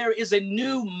something, there is a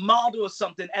new model of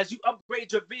something, as you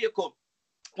upgrade your vehicle,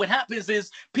 what happens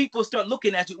is people start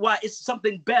looking at you. Why? It's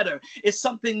something better. It's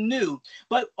something new.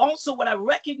 But also what I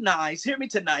recognize, hear me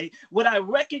tonight, what I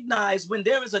recognize when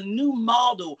there is a new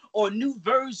model or new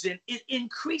version, it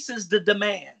increases the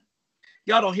demand.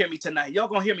 Y'all don't hear me tonight. Y'all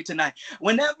gonna hear me tonight.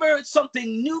 Whenever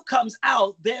something new comes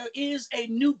out, there is a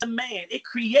new demand. It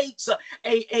creates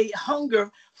a hunger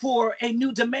for a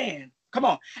new demand. Come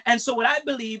on. And so what I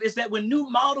believe is that when new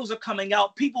models are coming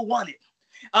out, people want it.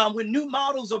 When new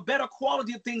models or better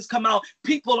quality of things come out,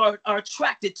 people are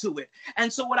attracted to it.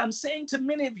 And so what I'm saying to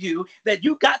many of you, that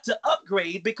you got to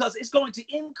upgrade, because it's going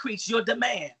to increase your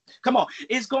demand. Come on.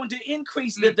 It's going to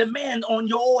increase the demand on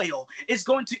your oil. It's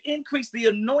going to increase the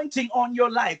anointing on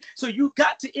your life. So you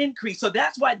got to increase. So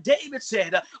that's why David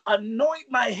said, anoint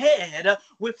my head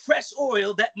with fresh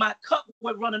oil, that my cup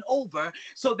would run over,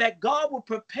 so that God will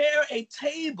prepare a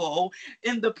table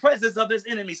in the presence of his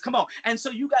enemies. Come on. And so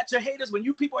you got your haters. When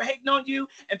you people are hating on you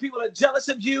and people are jealous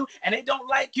of you and they don't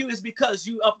like you, is because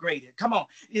you upgraded. Come on.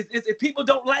 If people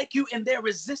don't like you and they're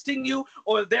resisting you,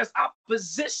 or there's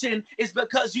opposition, it's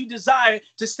because you desire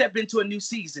to step into a new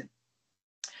season.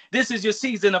 This is your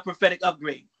season of prophetic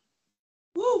upgrade.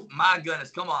 Woo, my goodness.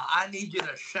 Come on. I need you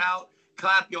to shout,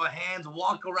 clap your hands,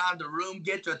 walk around the room,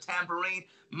 get your tambourine.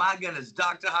 My goodness,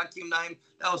 Dr. Hakeem Naim,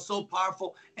 that was so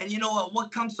powerful. And you know what?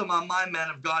 What comes to my mind, man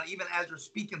of God, even as you're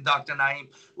speaking, Dr. Naim,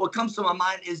 what comes to my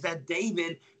mind is that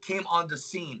David came on the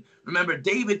scene. Remember,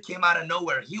 David came out of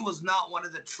nowhere. He was not one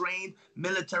of the trained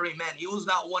military men. He was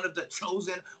not one of the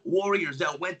chosen warriors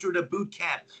that went through the boot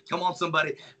camp. Come on,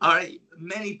 somebody. All right.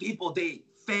 Many people, they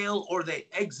fail or they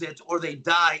exit or they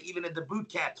die even in the boot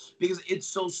camp, because it's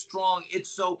so strong. It's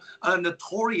so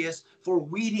notorious for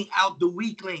weeding out the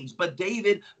weaklings. But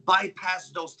David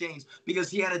bypassed those things because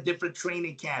he had a different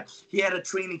training camp. He had a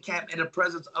training camp in the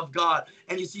presence of God.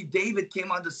 And you see, David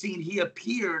came on the scene. He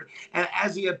appeared. And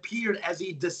as he appeared, as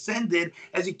he descended,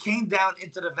 as he came down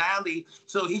into the valley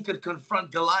so he could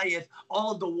confront Goliath,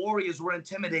 all of the warriors were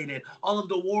intimidated. All of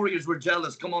the warriors were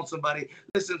jealous. Come on, somebody.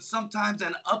 Listen, sometimes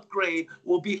an upgrade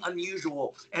will be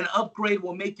unusual. An upgrade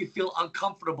will make you feel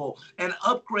uncomfortable. An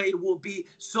upgrade will be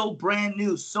so brand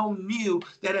new, so new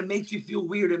that it makes you feel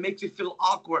weird. It makes you feel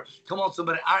awkward. Come on,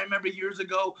 somebody. I remember years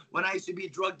ago when I used to be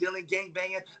drug dealing, gang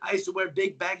banging, I used to wear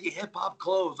big baggy hip hop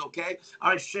clothes, okay?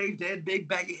 I shaved head, big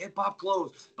baggy hip hop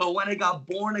clothes. But when I got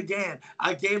born again,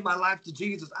 I gave my life to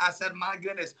Jesus. I said, my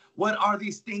goodness, what are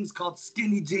these things called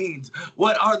skinny jeans?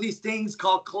 What are these things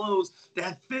called clothes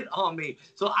that fit on me?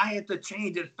 So I had to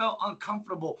change. It felt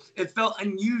uncomfortable. It felt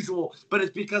unusual, but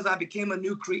it's because I became a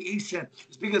new creation.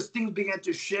 It's because things began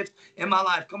to shift in my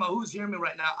life. Come on, who's hearing me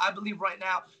right now? I believe right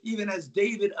now, even as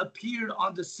David appeared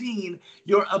on the scene,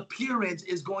 your appearance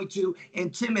is going to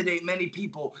intimidate many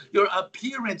people. Your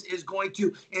appearance is going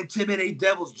to intimidate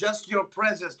devils. Just your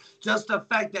presence, just the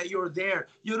fact that you're there.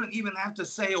 You don't even have to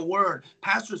say a word.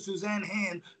 Pastor Suzanne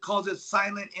Hand calls it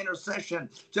silent intercession.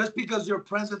 Just because your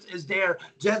presence is there,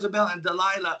 Jezebel and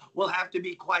Delilah will have to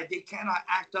be quiet. They cannot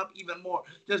act up even more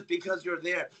just because you're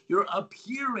there. Your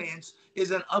appearance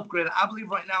is an upgrade. I believe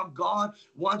right now God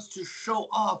wants to show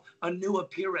off a new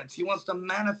appearance. He wants to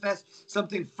manifest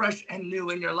something fresh and new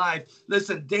in your life.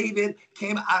 Listen, David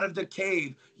came out of the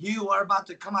cave. You are about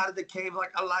to come out of the cave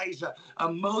like Elijah.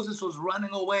 Moses was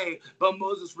running away, but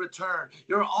Moses returned.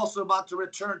 You're also about to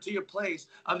return to your place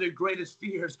of your greatest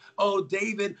fears. Oh,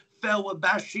 David fell with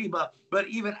Bathsheba, but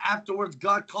even afterwards,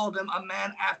 God called him a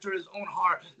man after his own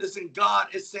heart. Listen, God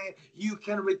is saying you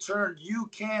can return. You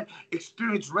can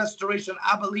experience restoration.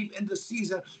 I believe in the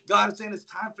season, God is saying it's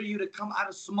time for you to come out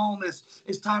of smallness.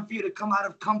 It's time for you to come out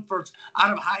of comforts,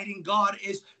 out of hiding. God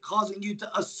is causing you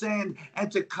to ascend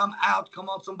and to come out. Come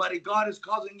on, somebody. God is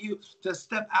causing you to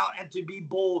step out and to be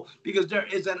bold because there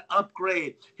is an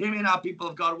upgrade. Hear me now, people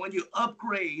of God. When you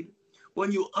upgrade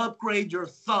your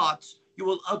thoughts, you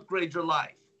will upgrade your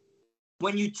life.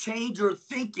 When you change your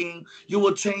thinking, you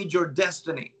will change your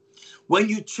destiny. When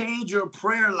you change your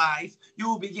prayer life, you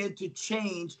will begin to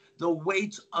change the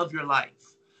weight of your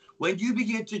life. When you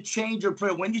begin to change your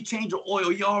prayer, when you change your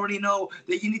oil, you already know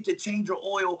that you need to change your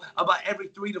oil about every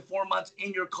 3 to 4 months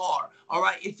in your car. All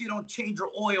right. If you don't change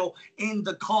your oil in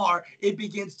the car, it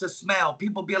begins to smell.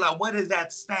 People be like, what is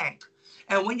that stank?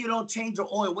 And when you don't change your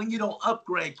oil, when you don't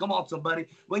upgrade, come on, somebody,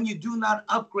 when you do not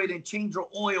upgrade and change your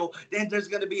oil, then there's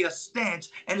going to be a stench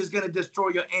and it's going to destroy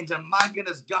your engine. My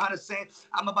goodness, God is saying,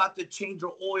 I'm about to change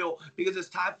your oil because it's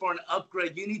time for an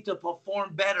upgrade. You need to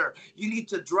perform better. You need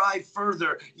to drive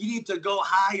further. You need to go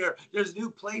higher. There's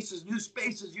new places, new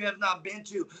spaces you have not been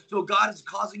to. So God is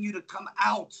causing you to come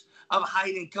out of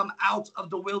hiding, come out of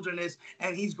the wilderness,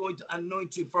 and he's going to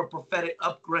anoint you for a prophetic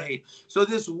upgrade. So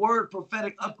this word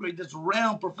prophetic upgrade, this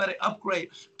realm prophetic upgrade,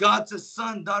 God says,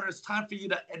 son, daughter, it's time for you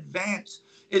to advance.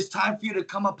 It's time for you to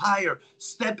come up higher,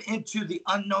 step into the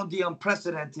unknown, the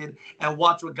unprecedented, and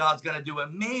watch what God's going to do.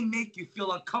 It may make you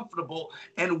feel uncomfortable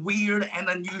and weird and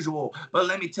unusual, but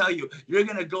let me tell you, you're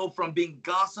going to go from being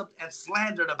gossiped and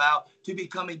slandered about to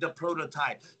becoming the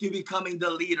prototype, to becoming the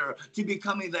leader, to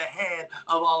becoming the head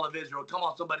of all of Israel. Come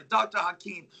on, somebody. Dr.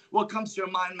 Hakeem, what comes to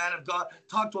your mind, man of God?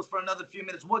 Talk to us for another few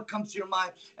minutes. What comes to your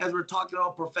mind as we're talking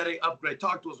about prophetic upgrade?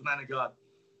 Talk to us, man of God.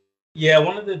 Yeah,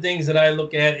 one of the things that I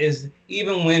look at is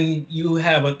even when you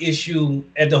have an issue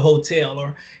at the hotel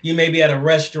or you may be at a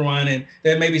restaurant and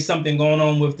there may be something going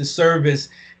on with the service.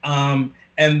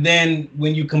 And then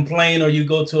when you complain or you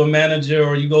go to a manager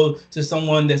or you go to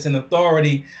someone that's in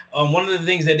authority, one of the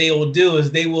things that they will do is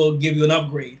they will give you an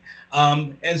upgrade.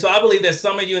 And so I believe that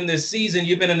some of you in this season,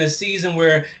 you've been in a season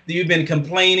where you've been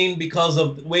complaining because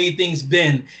of the way things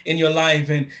been in your life.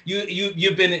 And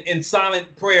you've been in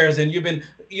silent prayers and you've been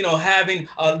having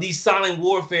these silent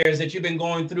warfares that you've been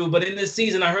going through. But in this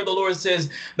season, I heard the Lord says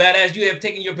that as you have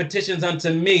taken your petitions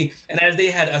unto me, and as they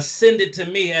had ascended to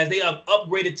me, as they have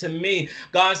upgraded to me,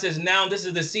 God says, now this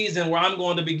is the season where I'm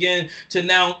going to begin to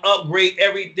now upgrade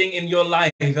everything in your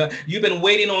life. You've been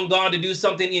waiting on God to do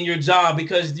something in your job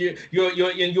because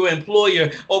your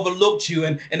employer overlooked you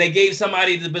and they gave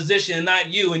somebody the position and not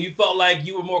you, and you felt like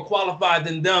you were more qualified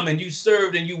than them, and you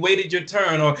served and you waited your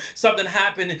turn, or something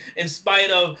happened in spite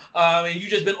of and you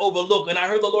just been overlooked. And I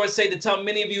heard the Lord say to tell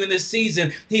many of you in this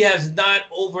season, he has not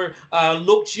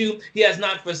overlooked you. He has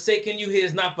not forsaken you. He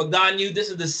has not forgotten you. This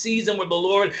is the season where the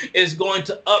Lord is going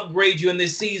to upgrade you in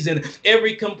this season.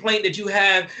 Every complaint that you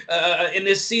have in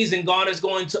this season, God is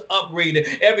going to upgrade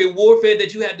it. Every warfare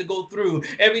that you had to go through,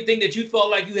 everything everything that you felt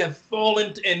like you have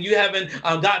fallen and you haven't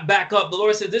got back up, the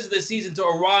Lord says this is the season to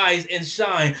arise and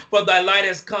shine, for thy light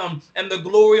has come, and the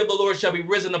glory of the Lord shall be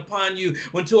risen upon you.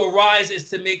 When to arise is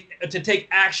to take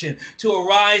action. To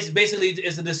arise basically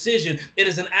is a decision. It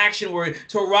is an action word.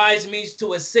 To arise means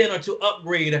to ascend or to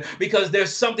upgrade, because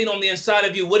there's something on the inside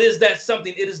of you. What is that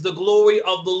something? It is the glory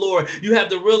of the Lord. You have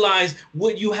to realize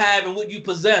what you have and what you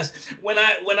possess. When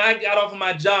I got off of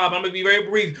my job, I'm gonna be very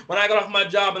brief. When I got off my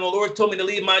job and the Lord told me to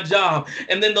leave my job,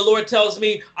 and then the Lord tells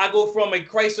me I go from a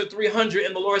Chrysler 300,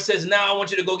 and the Lord says, now I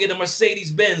want you to go get a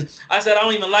Mercedes Benz. I said, I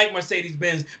don't even like Mercedes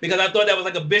Benz, because I thought that was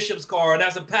like a bishop's car, or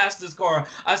that's a pastor's car.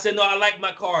 I said, no, I like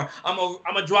my car. I'm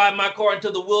gonna drive my car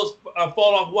until the wheels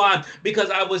fall off. Why? Because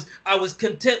I was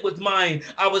content with mine.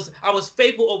 I was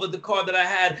faithful over the car that I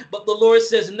had. But the Lord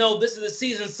says, no, this is the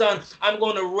season, son. I'm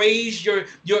going to raise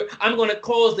I'm going to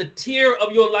cause the tier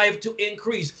of your life to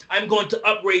increase. I'm going to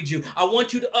upgrade you. I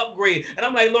want you to upgrade. And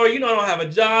I'm like, Lord, you know I don't have a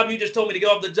job. You just told me to get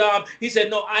off the job. He said,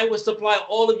 no, I will supply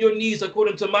all of your needs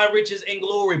according to my riches and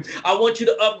glory. I want you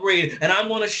to upgrade, and I'm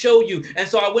going to show you. And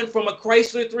so I went from a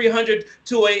Chrysler 300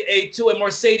 to a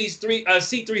Mercedes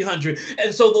C300.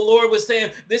 And so the Lord was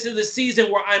saying, this is the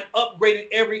season where I'm upgrading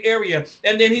every area.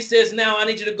 And then he says, now I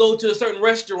need you to go to a certain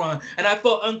restaurant. And I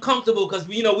felt uncomfortable because,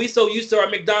 you know, we so used to our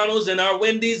McDonald's and our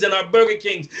Wendy's and our Burger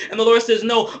Kings. And the Lord says,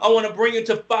 no, I want to bring you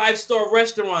to 5-star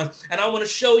restaurants, and I want to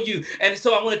show you. And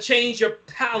so I want to change your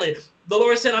palate. The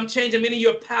Lord said, I'm changing many of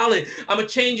your palate. I'm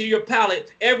changing your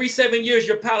palate. Every 7 years,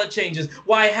 your palate changes.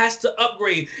 Why? It has to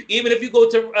upgrade. Even if you go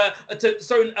to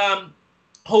certain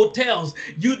hotels,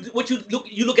 you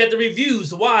look at the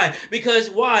reviews. Why? Because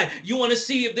you want to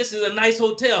see if this is a nice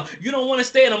hotel. You don't want to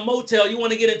stay in a motel. You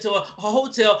want to get into a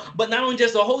hotel. But not only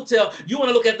just a hotel, you want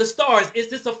to look at the stars. Is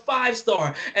this a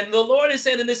 5-star? And the Lord is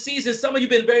saying in this season, some of you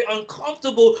have been very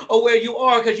uncomfortable of where you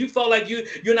are, because you felt like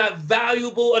you're not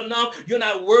valuable enough, you're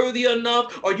not worthy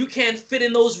enough, or you can't fit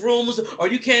in those rooms, or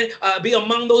you can't be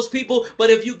among those people. But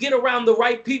if you get around the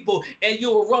right people and you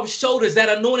will rub shoulders,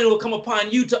 that anointing will come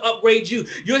upon you to upgrade you.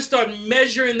 You'll start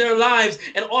measuring their lives,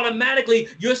 and automatically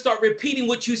you'll start repeating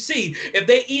what you see. If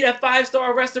they eat at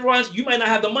 5-star restaurants, you might not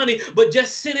have the money, but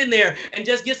just sit in there and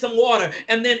just get some water,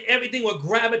 and then everything will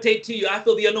gravitate to you. I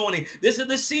feel the anointing. This is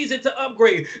the season to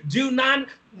upgrade. Do not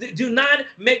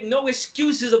make no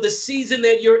excuses of the season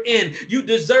that you're in. You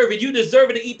deserve it. You deserve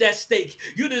it to eat that steak.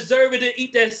 You deserve it to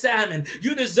eat that salmon.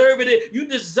 You deserve it. You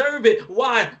deserve it.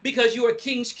 Why? Because you're a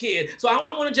king's kid. So I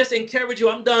want to just encourage you.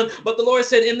 I'm done. But the Lord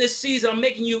said, in this season, I'm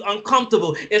making you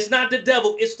uncomfortable. It's not the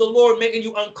devil. It's the Lord making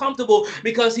you uncomfortable,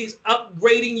 because he's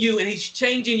upgrading you, and he's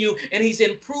changing you, and he's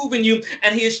improving you,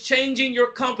 and he is changing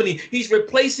your company. He's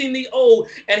replacing the old,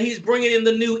 and he's bringing in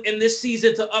the new in this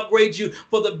season to upgrade you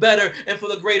for the better and for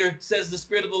the greater, says the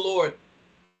Spirit of the Lord.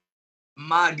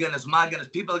 My goodness, my goodness.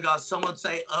 People of God, someone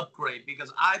say upgrade,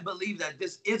 because I believe that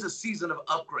this is a season of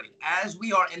upgrade. As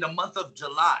we are in the month of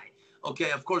July, okay,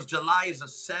 of course, July is the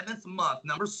 7th month,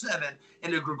 number 7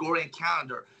 in the Gregorian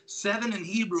calendar. 7 in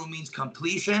Hebrew means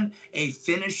completion, a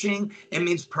finishing. It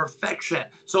means perfection.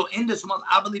 So in this month,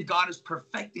 I believe God is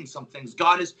perfecting some things.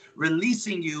 God is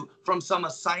releasing you from some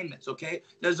assignments, okay?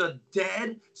 There's a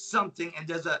dead something, and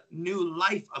there's a new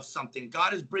life of something.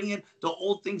 God is bringing the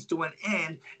old things to an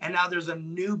end, and now there's a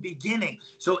new beginning.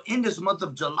 So in this month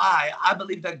of July, I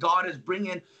believe that God is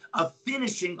bringing a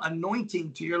finishing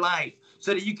anointing to your life,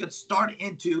 so that you could start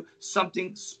into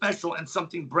something special and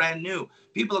something brand new.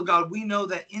 People of God, we know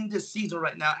that in this season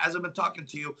right now, as I've been talking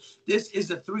to you, this is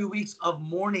the 3 weeks of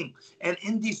mourning. And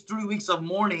in these 3 weeks of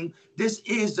mourning, this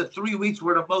is the 3 weeks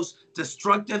where the most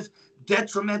destructive,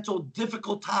 detrimental,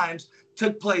 difficult times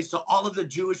took place to all of the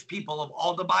Jewish people of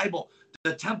all the Bible.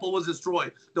 The temple was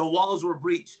destroyed. The walls were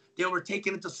breached. They were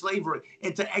taken into slavery,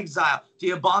 into exile.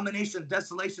 The abomination,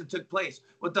 desolation took place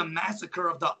with the massacre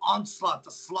of the onslaught,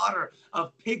 the slaughter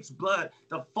of pig's blood,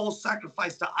 the false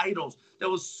sacrifice to idols. There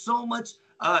was so much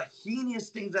heinous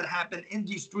things that happened in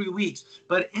these 3 weeks.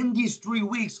 But in these 3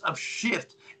 weeks of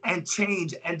shift and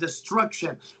change and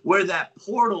destruction, where that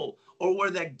portal or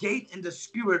where that gate in the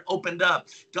spirit opened up,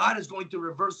 God is going to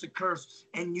reverse the curse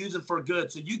and use it for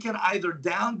good. So you can either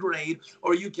downgrade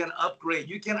or you can upgrade.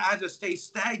 You can either stay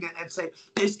stagnant and say,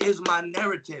 this is my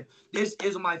narrative. This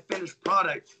is my finished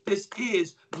product. This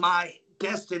is my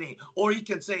destiny, or you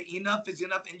can say enough is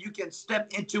enough, and you can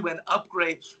step into an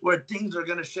upgrade where things are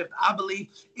going to shift. I believe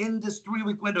in this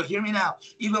 3-week window, hear me now,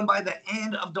 even by the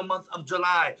end of the month of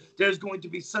July, there's going to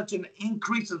be such an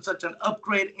increase and such an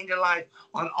upgrade in your life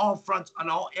on all fronts, on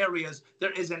all areas.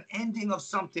 There is an ending of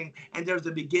something, and there's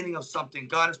the beginning of something.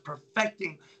 God is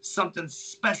perfecting something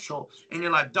special in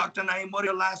your life. Dr. Naim, what are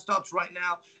your last thoughts right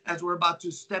now as we're about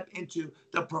to step into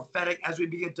the prophetic, as we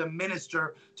begin to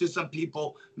minister to some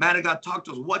people? Man of God, talk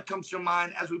to us. What comes to your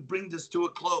mind as we bring this to a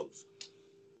close?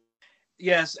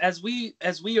 Yes, as we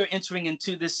are entering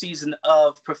into this season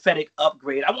of prophetic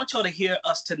upgrade, I want y'all to hear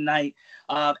us tonight,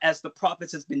 as the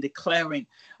prophets has been declaring.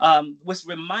 What's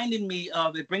reminding me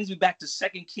of, it brings me back to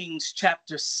 2 Kings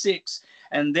chapter 6,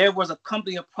 and there was a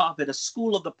company of prophets, a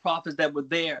school of the prophets that were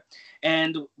there.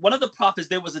 And one of the prophets,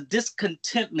 there was a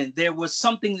discontentment. There was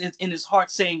something in his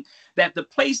heart saying that the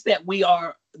place that we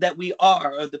are,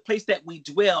 or the place that we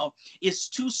dwell, is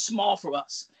too small for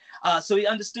us. So he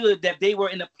understood that they were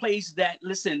in a place that,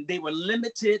 listen, they were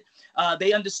limited.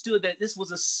 They understood that this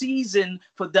was a season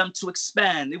for them to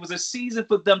expand. It was a season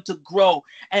for them to grow.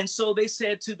 And so they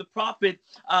said to the prophet,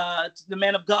 the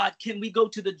man of God, can we go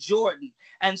to the Jordan?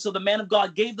 And so the man of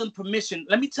God gave them permission.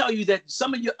 Let me tell you that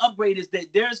some of your upgrade is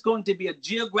that there's going to be a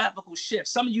geographical shift.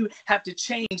 Some of you have to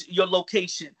change your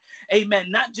location. Amen.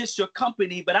 Not just your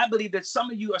company, but I believe that some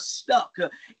of you are stuck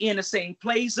in the same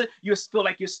place. You feel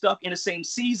like you're stuck in the same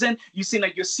season. You seem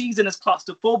like your season is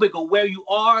claustrophobic, or where you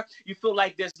are, you feel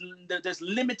like there's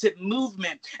limited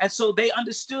movement. And so they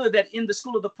understood that in the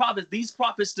school of the prophets, these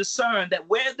prophets discerned that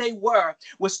where they were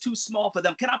was too small for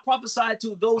them. Can I prophesy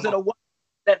to those that are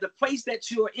that the place that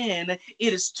you're in, it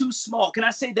is too small? Can I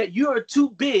say that you're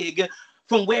too big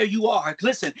from where you are?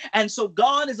 Listen, and so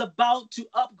God is about to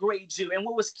upgrade you. And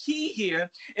what was key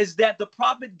here is that the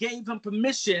prophet gave them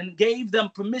permission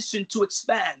to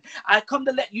expand. I come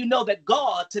to let you know that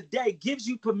God today gives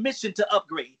you permission to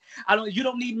upgrade. You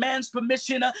don't need man's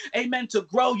permission, amen, to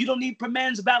grow. You don't need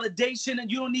man's validation, and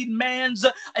you don't need man's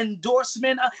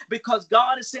endorsement, because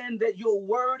God is saying that your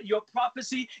word, your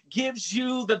prophecy gives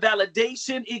you the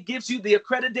validation. It gives you the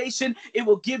accreditation. It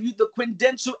will give you the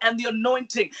credential and the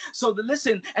anointing. So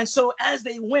listen, and so as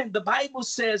they went, the Bible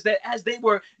says that as they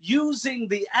were using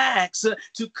the axe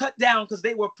to cut down, because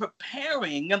they were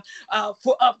preparing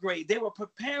for upgrade, they were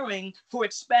preparing for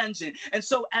expansion. And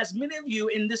so as many of you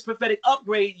in this prophetic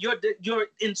upgrade, your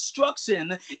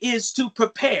instruction is to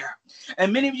prepare.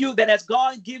 And many of you, that as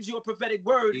God gives you a prophetic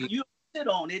word, you sit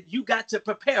on it, you got to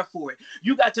prepare for it.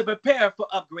 You got to prepare for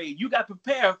upgrade. You got to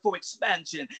prepare for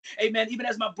expansion. Amen. Even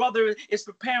as my brother is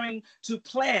preparing to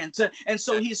plant, and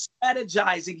so he's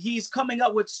strategizing, he's coming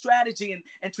up with strategy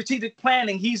and strategic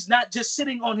planning. He's not just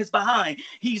sitting on his behind.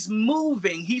 He's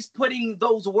moving. He's putting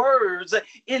those words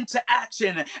into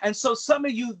action. And so some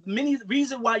of you, many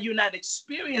reasons why you're not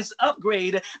experiencing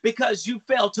upgrade, because you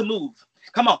failed to move.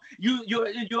 Come on,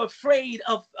 you're afraid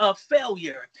of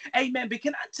failure. Amen. But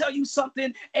can I tell you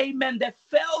something? Amen. That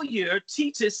failure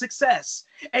teaches success.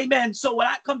 Amen. So what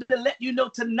I come to let you know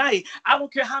tonight, I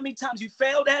don't care how many times you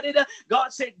failed at it.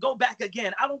 God said, go back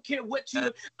again. I don't care what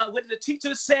the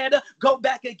teacher said, go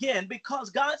back again, because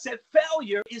God said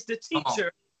failure is the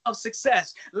teacher of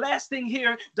success. Last thing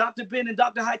here, Dr. Ben and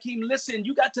Dr. Hakeem, listen,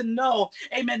 you got to know,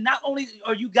 amen, not only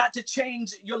are you got to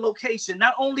change your location,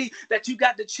 not only that you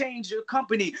got to change your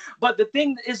company, but the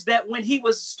thing is that when he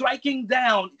was striking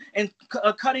down and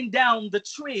cutting down the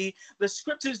tree, the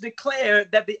scriptures declare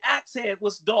that the axe head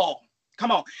was dull. Come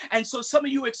on. And so some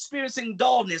of you are experiencing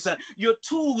dullness. Your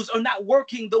tools are not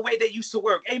working the way they used to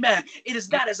work. Amen. It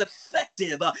is not as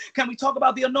effective. Can we talk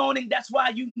about the anointing? That's why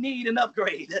you need an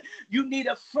upgrade. You need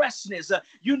a freshness.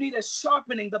 You need a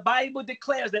sharpening. The Bible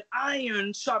declares that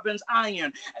iron sharpens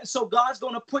iron. And so God's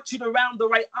going to put you around the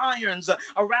right irons,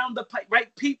 around the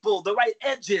right people, the right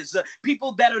edges,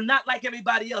 people that are not like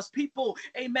everybody else, people,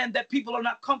 amen, that people are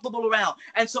not comfortable around.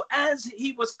 And so as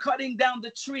he was cutting down the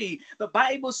tree, the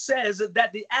Bible says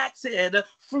that the axe head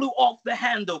flew off the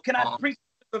handle. Can I preach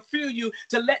a few of you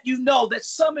to let you know that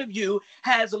some of you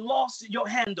has lost your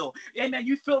handle? Amen.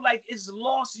 You feel like it's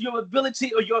lost your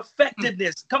ability or your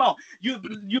effectiveness. Come on. You've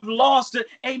lost,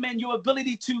 amen, your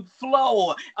ability to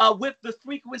flow with the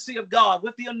frequency of God,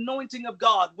 with the anointing of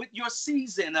God, with your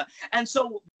season. And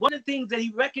so one of the things that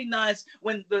he recognized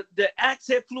when the axe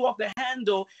head flew off the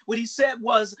handle, what he said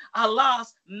was,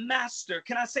 Allah's master.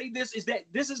 Can I say this? Is that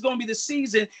this is going to be the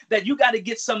season that you got to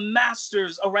get some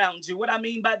masters around you. What I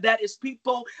mean by that is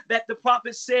people people that the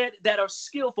prophet said that are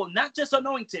skillful, not just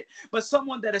anointed, but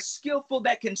someone that is skillful,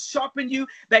 that can sharpen you,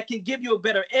 that can give you a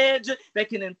better edge, that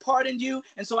can impart in you.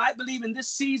 And so I believe in this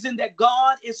season that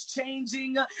God is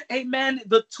changing, amen,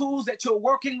 the tools that you're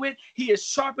working with. He is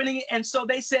sharpening it. And so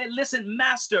they said, listen,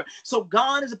 master. So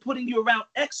God is putting you around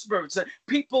experts,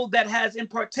 people that has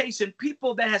impartation,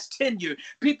 people that has tenure,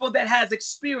 people that has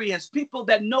experience, people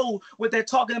that know what they're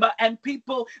talking about, and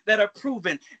people that are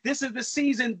proven. This is the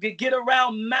season to get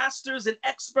around masters and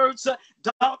experts,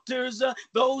 doctors,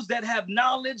 those that have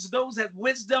knowledge, those that have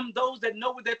wisdom, those that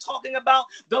know what they're talking about,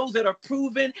 those that are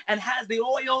proven and has the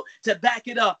oil to back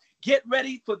it up. Get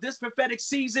ready for this prophetic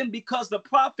season, because the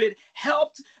prophet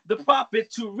helped the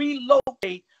prophet to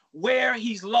relocate where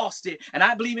he's lost it. And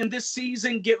I believe in this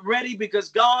season, get ready, because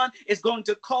God is going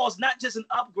to cause not just an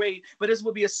upgrade, but this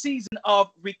will be a season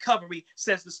of recovery,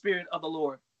 says the Spirit of the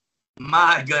Lord.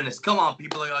 My goodness. Come on,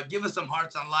 people. Give us some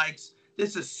hearts and likes.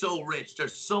 This is so rich.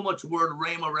 There's so much word,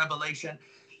 rhema, revelation.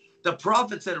 The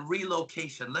prophet said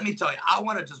relocation. Let me tell you, I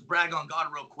want to just brag on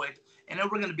God real quick, and then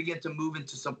we're going to begin to move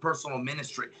into some personal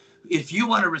ministry. If you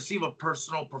want to receive a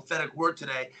personal prophetic word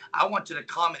today, I want you to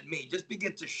comment me. Just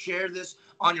begin to share this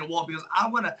on your wall, because I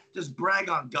want to just brag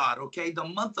on God, okay? The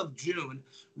month of June,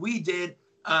 we did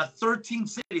 13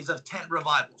 cities of tent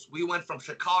revivals. We went from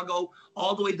Chicago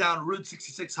all the way down Route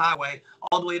 66 Highway,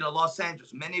 all the way to Los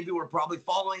Angeles. Many of you were probably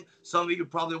following. Some of you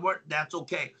probably weren't. That's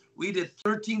okay. We did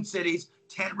 13 cities,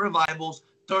 tent revivals,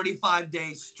 35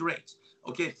 days straight.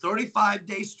 Okay, 35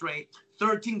 days straight,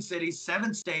 13 cities,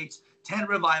 7 states, 10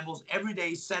 revivals, every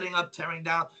day, setting up, tearing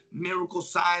down,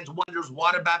 miracles, signs, wonders,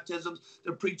 water baptisms,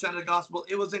 the preaching of the gospel.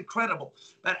 It was incredible.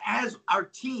 But as our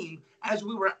team, as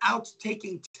we were out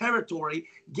taking territory,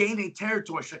 gaining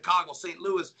territory, Chicago, St.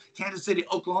 Louis, Kansas City,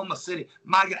 Oklahoma City,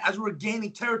 my God, as we were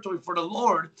gaining territory for the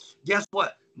Lord, guess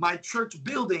what? My church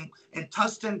building in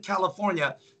Tustin,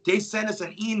 California, they sent us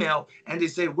an email and they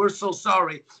say, we're so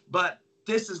sorry, but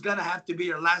this is going to have to be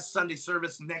your last Sunday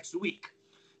service next week.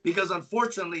 Because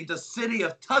unfortunately, the city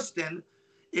of Tustin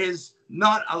is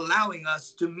not allowing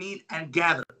us to meet and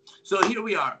gather. So here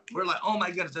we are. We're like, oh my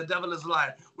goodness, the devil is a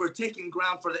liar. We're taking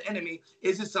ground for the enemy.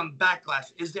 Is there some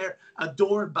backlash? Is there a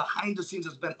door behind the scenes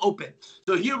that's been opened?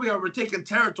 So here we are. We're taking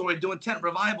territory, doing tent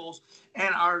revivals,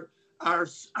 and our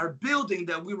building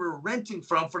that we were renting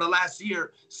from for the last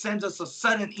year sends us a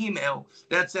sudden email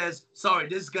that says, sorry,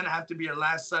 this is going to have to be your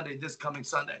last Sunday, this coming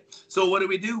Sunday. So what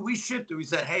do? We shifted. We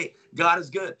said, hey, God is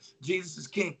good. Jesus is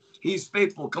king. He's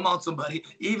faithful. Come on, somebody.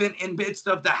 Even in midst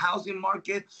of the housing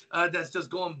market that's just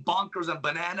going bonkers and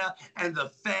banana, and the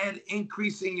Fed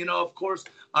increasing, of course,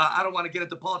 I don't want to get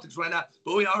into politics right now,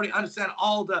 but we already understand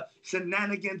all the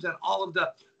shenanigans and all of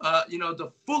the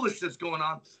the foolishness going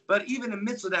on. But even in the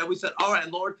midst of that, we said, all right,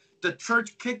 Lord, the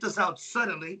church kicked us out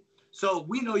suddenly. So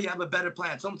we know you have a better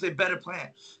plan. Someone say better plan.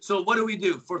 So what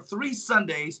do? For 3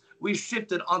 Sundays, we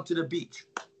shifted onto the beach.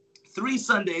 3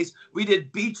 Sundays, we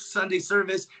did beach Sunday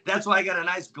service. That's why I got a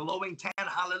nice glowing tan.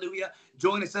 Hallelujah.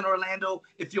 Join us in Orlando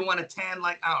if you want a tan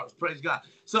like ours. Praise God.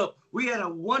 So we had a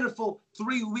wonderful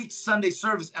 3-week Sunday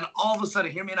service. And all of a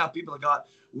sudden, hear me now, people of God,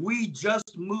 we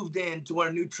just moved into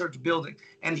our new church building.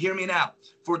 And hear me now,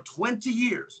 for 20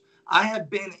 years, I have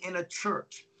been in a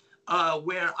church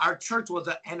where our church was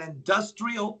an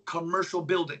industrial commercial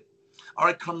building, or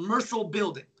a commercial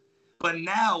building. But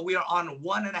now we are on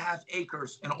 1.5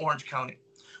 acres in Orange County.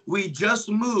 We just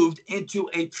moved into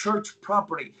a church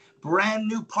property, brand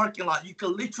new parking lot. You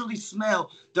could literally smell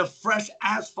the fresh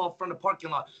asphalt from the parking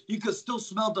lot. You could still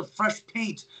smell the fresh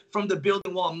paint from the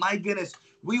building wall. My goodness,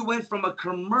 we went from a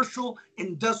commercial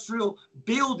industrial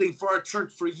building for our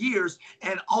church for years,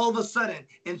 and all of a sudden,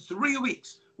 in 3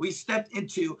 weeks, we stepped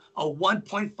into a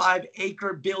 1.5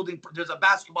 acre building. There's a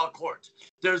basketball court.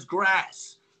 There's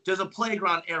grass. There's a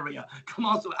playground area. Come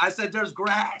on. So I said there's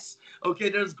grass. Okay,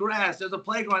 there's grass. There's a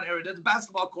playground area. There's a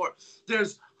basketball court.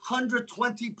 There's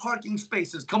 120 parking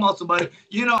spaces. Come on, somebody.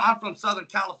 I'm from Southern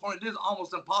California. This is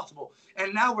almost impossible.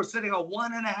 And now we're sitting on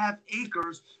 1.5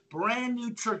 acres, brand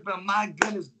new church. But my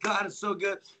goodness, God is so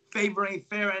good. Favor ain't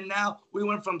fair. And now we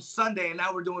went from Sunday, and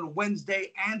now we're doing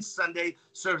Wednesday and Sunday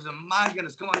service. And my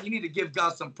goodness, come on. You need to give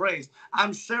God some praise.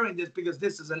 I'm sharing this because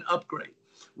this is an upgrade.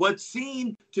 What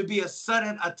seemed to be a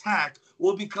sudden attack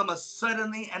will become a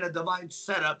suddenly and a divine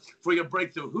setup for your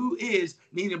breakthrough. Who is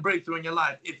needing breakthrough in your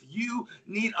life? If you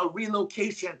need a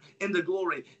relocation in the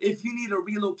glory, if you need a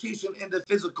relocation in the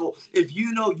physical, if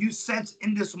you know you sense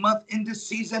in this month, in this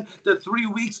season, the 3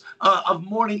 weeks of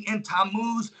mourning in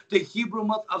Tammuz, the Hebrew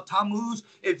month of Tammuz,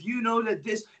 if you know that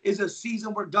this is a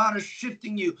season where God is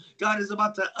shifting you, God is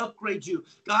about to upgrade you,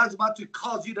 God is about to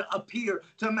cause you to appear,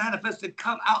 to manifest, and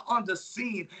come out on the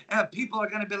scene, and people are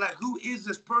going to be like, who is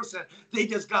this person? They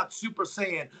just got super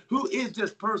saiyan. Who is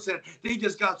this person? They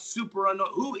just got super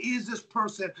anointed. Who is this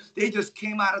person? They just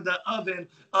came out of the oven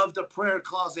of the prayer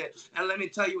closet. And let me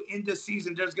tell you, in this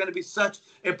season, there's going to be such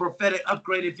a prophetic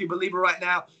upgrade. If you believe it right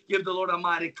now, give the Lord a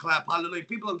mighty clap. Hallelujah.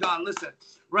 People of God, listen.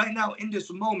 Right now, in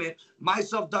this moment,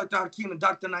 myself, Dr. Hakeem, and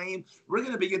Dr. Naim, we're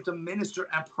going to begin to minister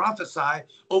and prophesy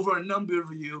over a number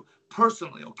of you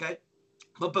personally, okay?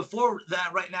 But before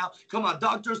that, right now, come on,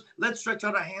 doctors, let's stretch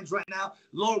out our hands right now.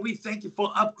 Lord, we thank you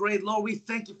for upgrade. Lord, we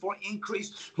thank you for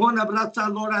increase. Lord,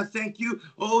 I thank you.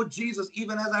 Oh, Jesus,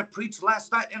 even as I preached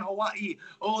last night in Hawaii,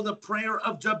 oh, the prayer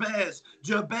of Jabez.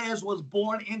 Jabez was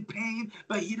born in pain,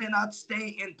 but he did not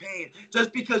stay in pain.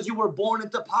 Just because you were born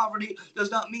into poverty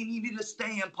does not mean you need to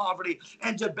stay in poverty.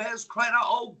 And Jabez cried out,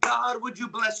 oh, God, would you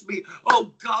bless me?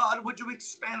 Oh, God, would you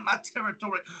expand my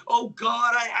territory? Oh,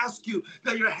 God, I ask you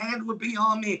that your hand would be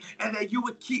on me and that you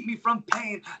would keep me from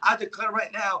pain. I declare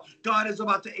right now, God is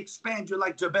about to expand you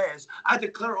like Jabez. I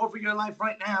declare over your life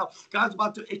right now, God's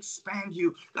about to expand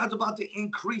you. God's about to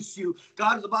increase you.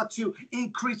 God is about to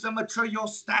increase and mature your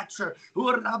stature.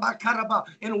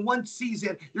 In one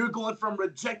season, you're going from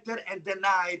rejected and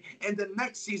denied. In the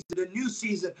next season, the new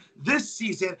season, this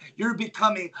season, you're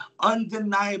becoming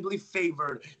undeniably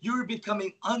favored. You're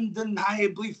becoming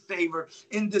undeniably favored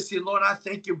in this season. Lord, I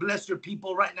thank you. Bless your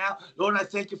people right now. Lord, I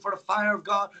thank you for the fire of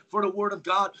God, for the word of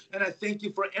God, and I thank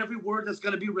you for every word that's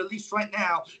going to be released right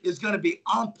now is going to be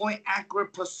on point,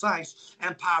 accurate, precise,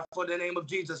 and powerful in the name of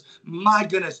Jesus. My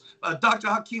goodness. Dr.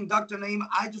 Hakeem, Dr. Naim,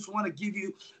 I just want to give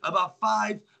you about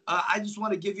I just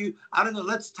want to give you, I don't know,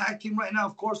 let's tag team right now,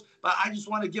 of course, but I just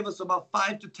want to give us about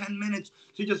 5 to 10 minutes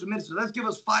to just minister. Let's give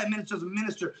us 5 minutes as a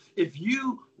minister. If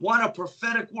you want a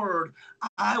prophetic word,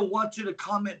 I want you to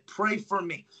comment, pray for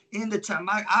me in the chat.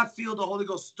 I feel the Holy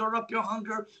Ghost stir up your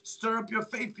hunger, stir up your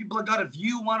faith, people of God. If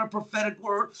you want a prophetic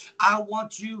word, I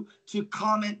want you to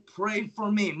comment, pray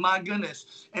for me. My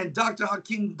goodness. And Dr.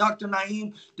 Hakeem, Dr.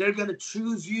 Naim, they're going to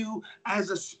choose you as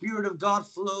the Spirit of God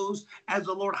flows, as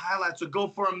the Lord highlights. So go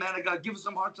for a man of God. Give us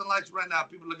some hearts and lights right now,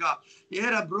 people of God.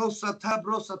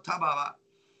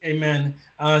 Amen.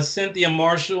 Cynthia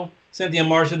Marshall,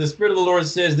 the Spirit of the Lord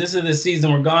says this is the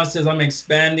season where God says, I'm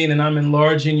expanding and I'm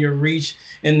enlarging your reach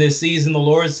in this season. The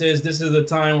Lord says this is the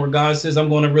time where God says, I'm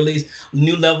going to release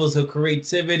new levels of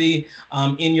creativity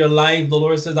in your life. The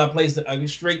Lord says, I placed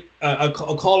a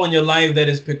call on your life that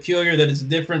is peculiar, that is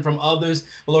different from others.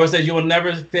 The Lord says you will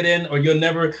never fit in or you'll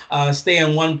never stay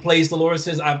in one place. The Lord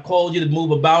says, I've called you to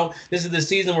move about. This is the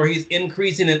season where he's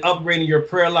increasing and upgrading your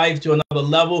prayer life to another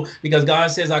level, because God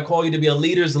says, I call you to be a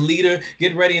leader's leader.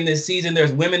 Get ready in this season.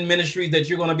 There's women ministries that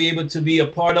you're going to be able to be a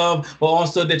part of, but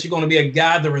also that you're going to be a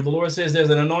gatherer. The Lord says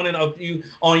there's an anointing of you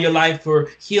on your life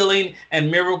for healing and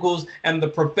miracles and the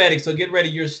prophetic. So get ready.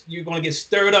 You're going to get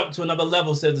stirred up to another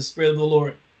level, says the Spirit of the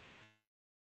Lord.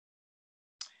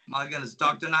 My goodness,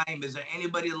 Dr. Naim, is there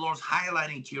anybody the Lord's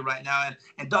highlighting to you right now?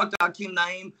 And Dr. Hakeem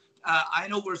Naim, I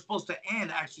know we're supposed to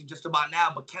end actually just about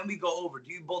now, but can we go over?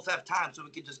 Do you both have time so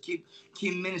we can just keep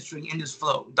ministering in this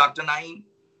flow? Dr. Naim?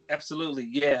 Absolutely.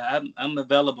 Yeah, I'm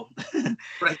available.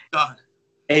 Praise God.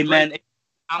 Amen.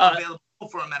 I'm available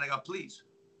for a man of God, please.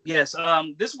 Yes,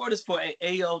 this word is for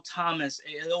A.O. Thomas.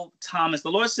 A.O. Thomas. The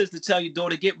Lord says to tell you,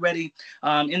 daughter, get ready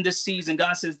in this season.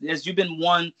 God says, as you've been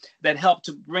one that helped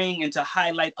to bring and to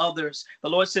highlight others, the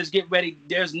Lord says, get ready.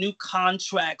 There's new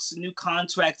contracts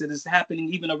that is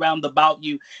happening even around about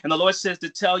you. And the Lord says to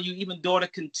tell you, even daughter,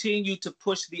 continue to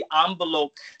push the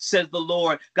envelope, says the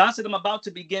Lord. God said, I'm about to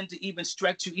begin to even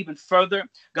stretch you even further.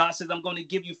 God says, I'm going to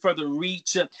give you further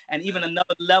reach and even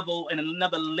another level and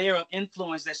another layer of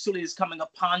influence that surely is coming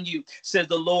upon you, says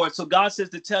the Lord. So God says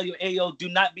to tell you, Ayo, do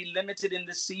not be limited in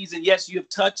this season. Yes, you have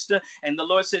touched and the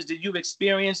Lord says that you've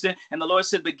experienced it. And the Lord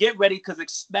said, but get ready, because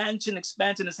expansion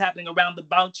is happening around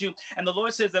about you. And the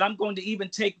Lord says that I'm going to even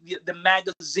take the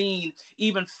magazine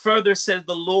even further, says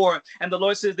the Lord. And the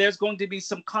Lord says there's going to be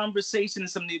some conversation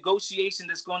and some negotiation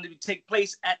that's going to take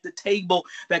place at the table,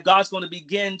 that God's going to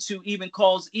begin to even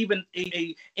cause even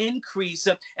a increase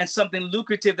and something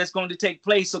lucrative that's going to take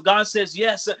place. So God says,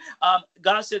 yes,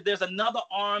 God God said there's another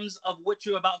arms of what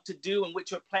you're about to do and what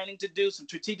you're planning to do, some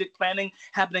strategic planning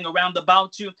happening around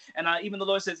about you. And even the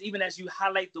Lord says, even as you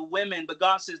highlight the women, but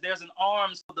God says there's an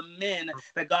arms for the men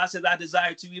that God says I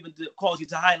desire to even cause you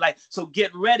to highlight. So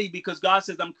get ready, because God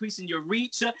says I'm increasing your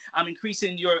reach, I'm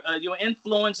increasing your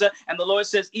influence, and the Lord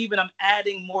says even I'm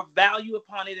adding more value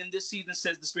upon it in this season,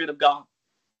 says the Spirit of God.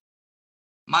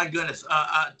 My goodness,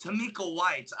 Tamika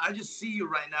White, I just see you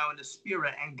right now in the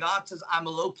spirit, and God says, I'm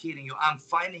locating you, I'm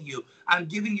finding you, I'm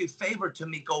giving you favor,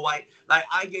 Tamika White, like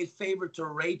I gave favor to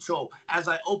Rachel as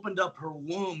I opened up her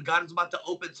womb. God is about to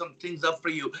open some things up for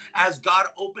you. As God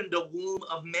opened the womb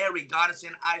of Mary, God is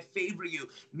saying, I favor you.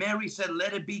 Mary said,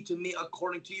 let it be to me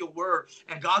according to your word,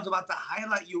 and God's about to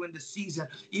highlight you in the season,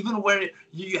 even where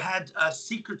you had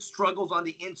secret struggles on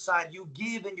the inside. You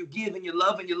give and you give and you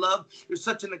love and you love. You're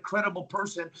such an incredible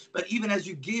person. But even as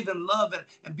you give and love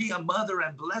and be a mother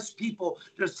and bless people,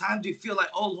 there's times you feel like,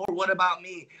 oh Lord, what about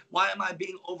me? Why am I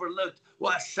being overlooked?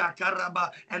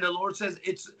 And the Lord says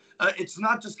it's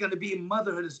not just going to be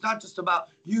motherhood. It's not just about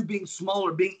you being small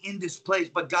or being in this place,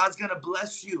 but God's going to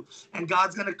bless you, and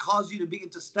God's going to cause you to begin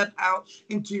to step out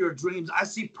into your dreams. I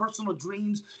see personal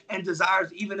dreams and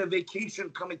desires, even a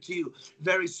vacation coming to you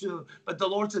very soon. But the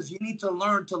Lord says you need to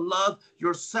learn to love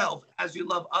yourself as you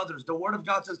love others. The word of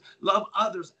God says love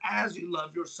others as you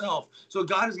love yourself. So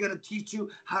God is going to teach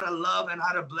you how to love and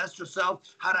how to bless yourself,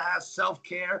 how to have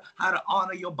self-care, how to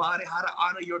honor your body, how to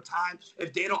honor your time.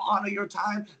 If they don't honor your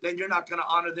time, then you're not going to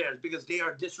honor theirs, because they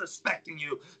are disrespecting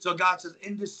you. So God says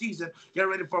in this season, get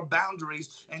ready for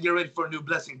boundaries and get ready for a new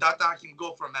blessing. Dr. Hakeem,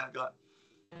 go for a man of God.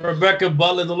 Rebecca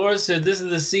Butler, the Lord said this is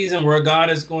the season where God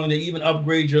is going to even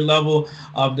upgrade your level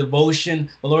of devotion.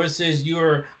 The Lord says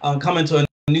you're coming to a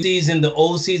new season. The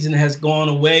old season has gone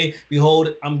away.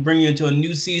 Behold, I'm bringing you into a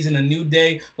new season, a new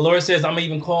day. The Lord says I'm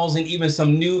even causing even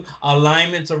some new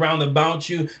alignments around about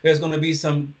you. There's going to be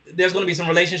some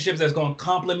relationships that's going to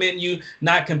complement you,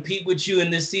 not compete with you in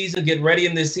this season. Get ready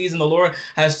in this season. The Lord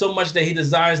has so much that he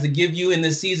desires to give you in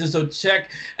this season. So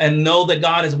check and know that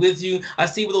God is with you. I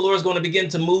see where the Lord is going to begin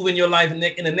to move in your life in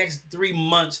the next 3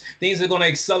 months. Things are going to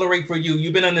accelerate for you.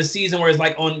 You've been in a season where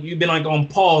you've been on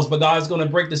pause, but God's going to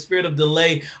break the spirit of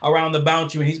delay around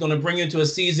about you, and he's going to bring you into a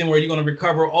season where you're going to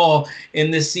recover all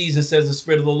in this season, says the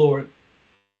Spirit of the Lord.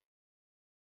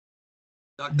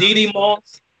 D.D.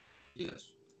 Moss. Yes.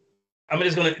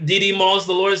 D.D. Moss,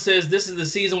 the Lord says this is the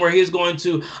season where he's going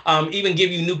to even give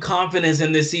you new confidence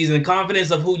in this season,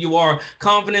 confidence of who you are,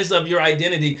 confidence of your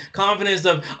identity, confidence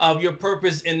of your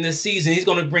purpose in this season. He's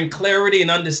going to bring clarity and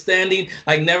understanding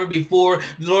like never before.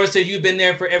 The Lord says you've been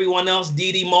there for everyone else,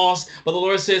 D.D. Moss, but the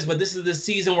Lord says, but this is the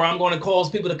season where I'm going to cause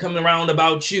people to come around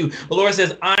about you. The Lord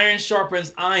says iron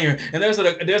sharpens iron, and there's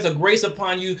a grace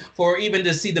upon you for even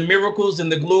to see the miracles and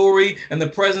the glory and the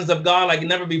presence of God like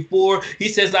never before. He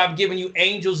says, I've given you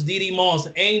angels, D.D. Moss,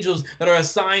 angels that are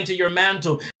assigned to your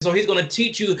mantle. So he's going to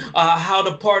teach you how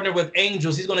to partner with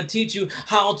angels. He's going to teach you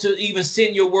how to even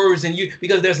send your words, and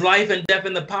because there's life and death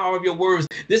in the power of your words.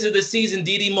 This is the season,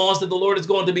 D.D. Moss, that the Lord is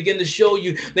going to begin to show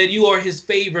you that you are his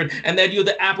favorite and that you're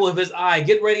the apple of his eye.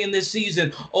 Get ready in this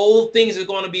season. Old things are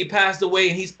going to be passed away,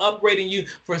 and he's upgrading you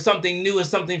for something new and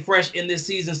something fresh in this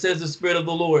season, says the Spirit of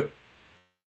the Lord.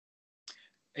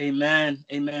 Amen.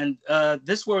 Amen.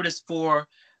 This word is for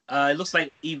it looks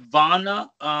like Ivana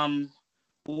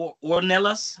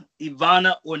Ornelas.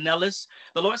 Ivana Ornelas.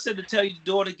 The Lord said to tell you,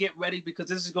 daughter, get ready, because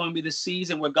this is going to be the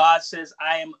season where God says,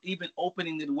 I am even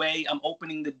opening the way. I'm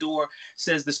opening the door,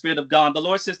 says the Spirit of God. The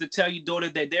Lord says to tell you, daughter,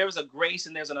 that there is a grace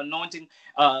and there's an anointing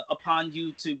upon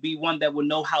you to be one that will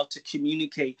know how to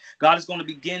communicate. God is going to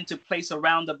begin to place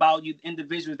around about you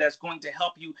individuals that's going to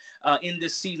help you in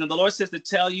this season. The Lord says to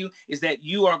tell you is that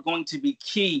you are going to be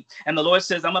key. And the Lord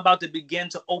says, I'm about to begin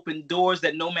to open doors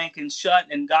that no man can shut,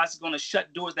 and God's going to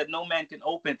shut doors that no man can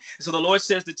open. So the Lord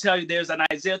says to tell you there's an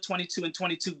Isaiah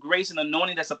 22:22 grace and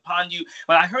anointing that's upon you.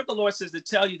 But I heard the Lord says to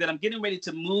tell you that I'm getting ready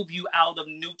to move you out of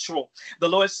neutral. The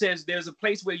Lord says there's a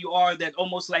place where you are that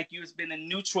almost like you've been in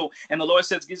neutral. And the Lord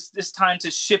says it's this time to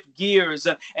shift gears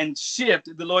and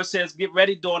shift. The Lord says, get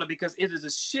ready, daughter, because it is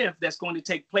a shift that's going to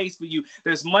take place for you.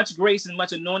 There's much grace and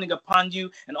much anointing upon you.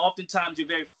 And oftentimes you're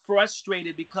very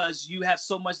frustrated because you have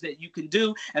so much that you can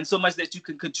do and so much that you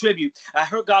can contribute. I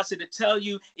heard God say to tell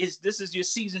you this is your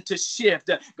season to shift.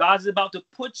 God is about to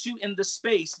put you in the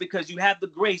space because you have the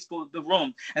grace for the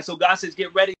room. And so God says,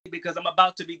 get ready, because I'm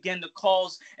about to begin to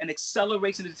cause an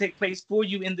acceleration to take place for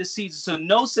you in this season. So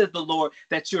know, says the Lord,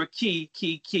 that you're key,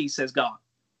 says God.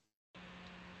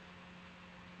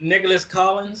 Nicholas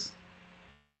Collins.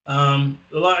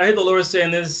 I heard the Lord say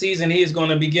in this season He is going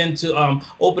to begin to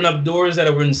open up doors that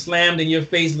have been slammed in your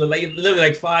face literally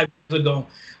like 5 years ago.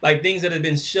 Like things that have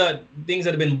been shut, things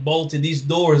that have been bolted, these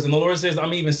doors. And the Lord says,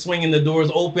 I'm even swinging the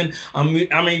doors open. I'm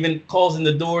even causing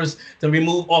the doors to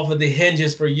remove off of the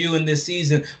hinges for you in this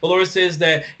season. The Lord says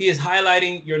that He is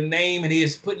highlighting your name and He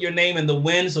has put your name in the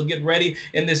wind. So get ready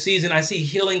in this season. I see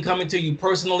healing coming to you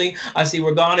personally. I see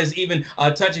where God is even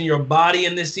touching your body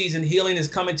in this season. Healing is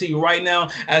coming to you right now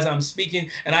as I'm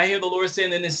speaking. And I hear the Lord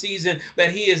saying in this season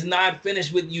that He is not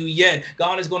finished with you yet.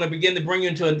 God is going to begin to bring you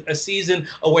into a season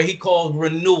where He called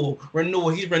renewal.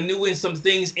 He's renewing some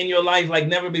things in your life like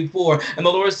never before. And the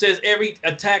Lord says every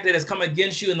attack that has come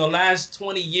against you in the last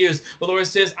 20 years, the Lord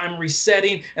says, I'm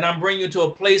resetting and I'm bringing you to a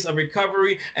place of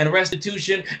recovery and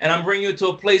restitution, and I'm bringing you to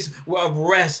a place of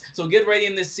rest. So get ready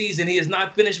in this season. He is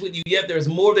not finished with you yet. There's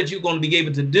more that you're going to be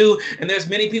able to do, and there's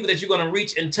many people that you're going to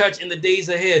reach and touch in the days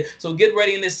ahead. So get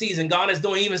ready in this season. God is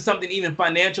doing even something even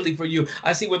financially for you.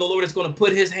 I see where the Lord is going to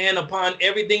put His hand upon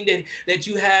everything that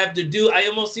you have to do. I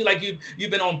almost see like you've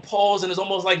been on pause, and it's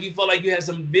almost like you felt like you had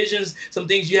some visions, some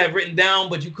things you have written down,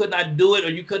 but you could not do it or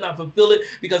you could not fulfill it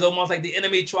because almost like the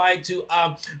enemy tried to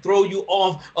throw you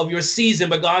off of your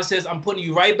season. But God says, I'm putting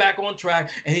you right back on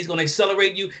track, and He's going to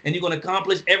accelerate you, and you're going to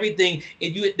accomplish everything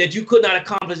that you could not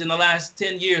accomplish in the last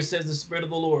 10 years, says the Spirit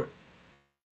of the Lord.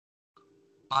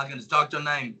 My goodness, Dr.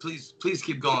 Naim, please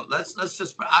keep going. Let's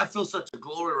just, I feel such a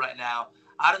glory right now.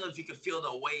 I don't know if you can feel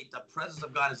the weight. The presence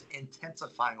of God is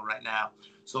intensifying right now.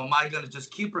 So am I going to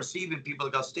just keep receiving people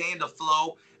to go, stay in the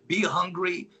flow, be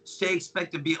hungry, stay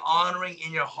expected, be honoring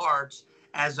in your hearts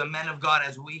as a man of God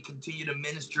as we continue to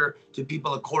minister to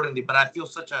people accordingly. But I feel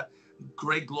such a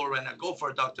great glory right now. Go for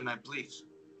it, Dr. Man, please.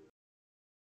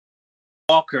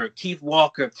 Keith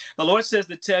Walker. The Lord says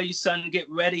to tell you, son, get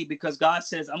ready, because God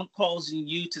says, I'm causing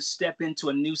you to step into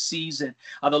a new season.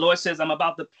 The Lord says, I'm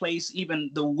about to place even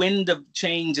the wind of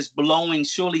change is blowing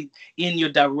surely in your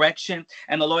direction.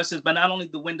 And the Lord says, but not only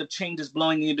the wind of change is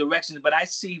blowing in your direction, but I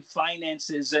see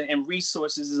finances and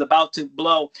resources is about to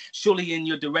blow surely in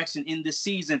your direction in this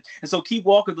season. And so Keith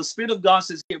Walker, the Spirit of God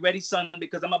says, get ready, son,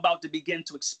 because I'm about to begin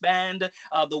to expand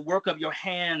the work of your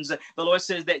hands. The Lord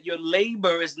says that your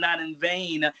labor is not in vain,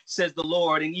 says the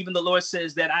Lord. And even the Lord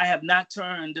says that I have not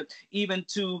turned even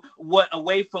to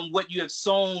away from what you have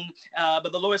sown.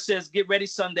 But the Lord says, get ready,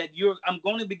 son, that I'm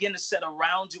going to begin to set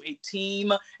around you a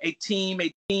team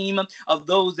of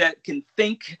those that can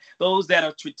think, those that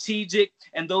are strategic,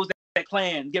 and those that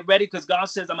plan. Get ready, because God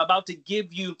says, I'm about to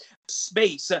give you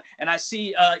space. And I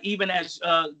see even as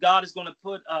God is going to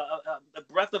put the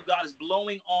breath of God is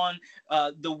blowing on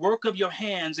the work of your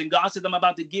hands. And God says, I'm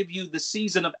about to give you the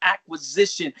season of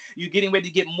acquisition. You're getting ready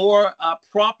to get more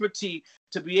property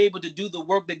to be able to do the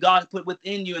work that God put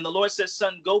within you. And the Lord says,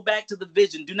 son, go back to the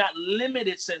vision. Do not limit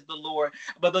it, says the Lord.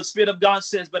 But the Spirit of God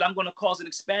says, but I'm going to cause an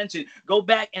expansion. Go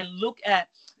back and look at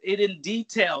it in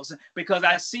details, because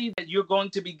I see that you're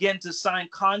going to begin to sign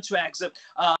contracts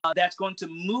that's going to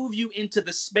move you into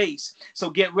the space. So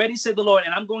get ready, said the Lord,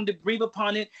 and I'm going to breathe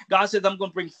upon it. God says, I'm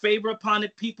going to bring favor upon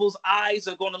it. People's eyes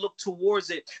are going to look towards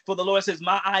it. For the Lord says,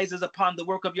 my eyes is upon the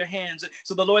work of your hands.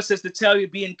 So the Lord says to tell you,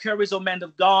 be encouraged, O man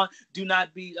of God. Do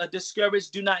not be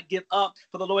discouraged. Do not give up.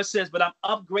 For the Lord says, but I'm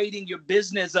upgrading your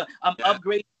business. I'm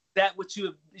upgrading that which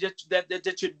you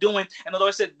that you're doing. And the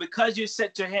Lord said, because you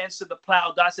set your hands to the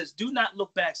plow, God says, do not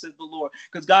look back, says the Lord,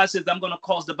 because God says, I'm going to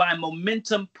cause divine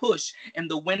momentum push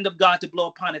and the wind of God to blow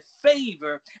upon it.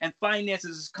 Favor and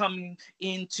finances is coming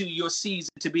into your season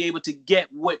to be able to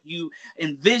get what you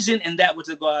envision and that which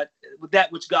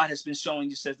God has been showing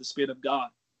you, says the Spirit of God.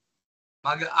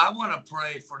 I want to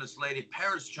pray for this lady,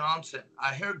 Paris Johnson.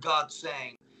 I hear God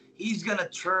saying He's going to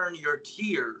turn your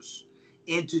tears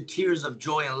into tears of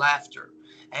joy and laughter.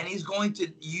 And He's going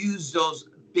to use those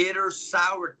bitter,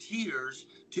 sour tears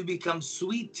to become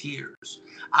sweet tears.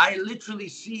 I literally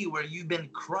see where you've been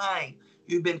crying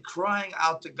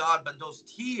out to God, but those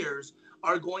tears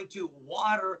are going to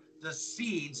water the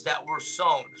seeds that were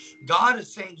sown. God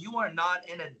is saying you are not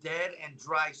in a dead and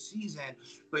dry season,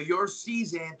 but your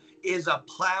season is a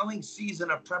plowing season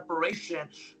of preparation.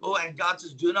 Oh, and God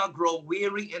says, do not grow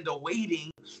weary in the waiting.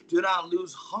 Do not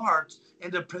lose heart in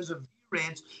the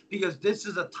perseverance, because this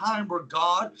is a time where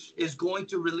God is going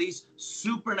to release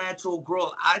supernatural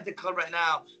growth. I declare right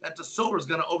now that the sower is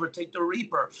going to overtake the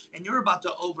reaper, and you're about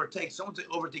to overtake. Someone to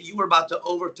overtake. You are about to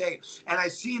overtake. And I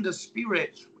see in the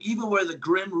spirit, even where the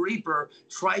grim reaper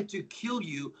tried to kill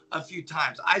you a few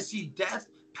times, I see death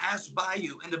pass by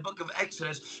you. In the book of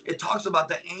Exodus, it talks about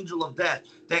the angel of death.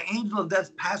 The angel of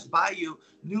death passed by you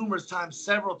numerous times,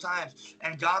 several times.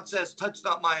 And God says, touch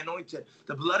not my anointed.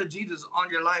 The blood of Jesus on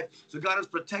your life. So God is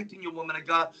protecting you, woman of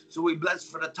God. So we bless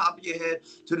from the top of your head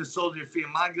to the soles of your feet.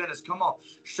 My goodness, come on.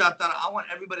 Shout that. I want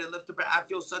everybody to lift up. I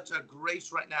feel such a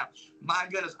grace right now. My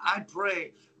goodness, I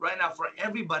pray right now for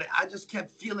everybody. I just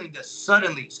kept feeling this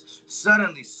suddenlies.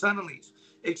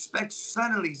 Expect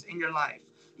suddenlies in your life.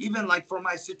 Even like for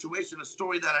my situation, a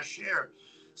story that I share,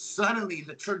 suddenly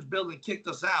the church building kicked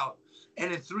us out.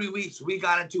 And in 3 weeks, we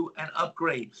got into an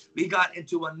upgrade. We got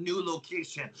into a new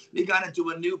location. We got into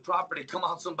a new property. Come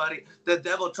on, somebody. The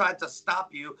devil tried to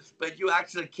stop you, but you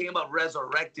actually came up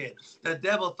resurrected. The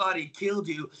devil thought he killed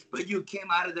you, but you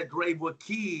came out of the grave with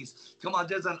keys. Come on,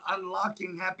 there's an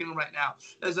unlocking happening right now.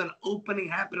 There's an opening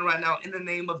happening right now in the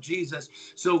name of Jesus.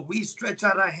 So we stretch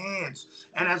out our hands,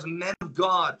 and as men of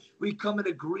God, we come in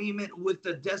agreement with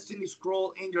the destiny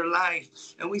scroll in your life.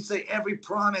 And we say every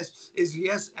promise is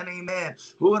yes and amen.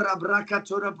 Fire of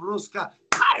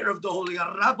the Holy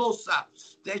Rabosa.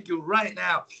 Thank you. Right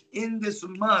now, in this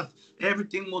month,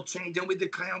 everything will change. And we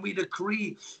declare and we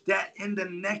decree that in the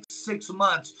next 6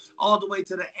 months, all the way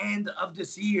to the end of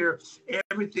this year,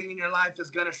 everything in your life is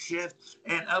going to shift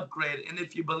and upgrade. And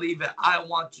if you believe it, I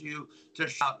want you to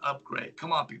shout upgrade.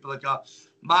 Come on, people of God.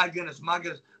 My goodness, my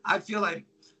goodness. I feel like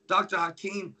Dr.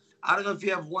 Hakeem, I don't know if you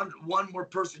have one more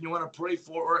person you want to pray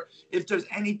for, or if there's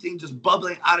anything just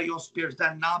bubbling out of your spirits,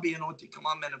 that Nabi anointing. Come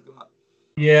on, men of God.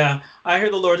 Yeah, I hear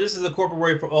the Lord. This is a corporate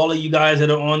word for all of you guys that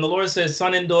are on. The Lord says,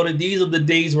 son and daughter, these are the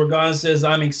days where God says,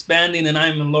 I'm expanding and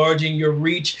I'm enlarging your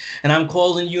reach. And I'm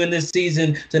calling you in this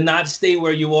season to not stay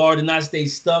where you are, to not stay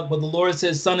stuck. But the Lord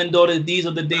says, son and daughter, these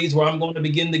are the days where I'm going to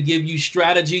begin to give you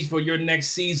strategies for your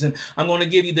next season. I'm going to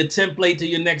give you the template to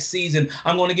your next season.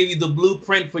 I'm going to give you the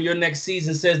blueprint for your next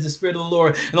season, says the Spirit of the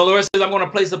Lord. And the Lord says, I'm going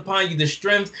to place upon you the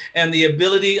strength and the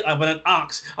ability of an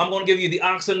ox. I'm going to give you the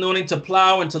ox anointing to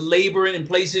plow and to labor in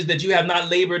places that you have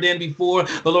not labored in before.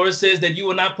 The Lord says that you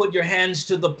will not put your hands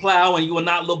to the plow and you will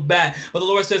not look back. But the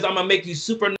Lord says, I'm going to make you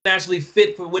supernaturally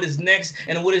fit for what is next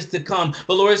and what is to come.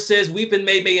 The Lord says, weeping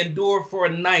may endure for a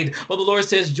night. But the Lord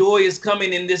says, joy is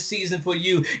coming in this season for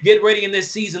you. Get ready in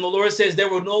this season. The Lord says, there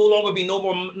will no longer be no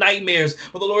more nightmares.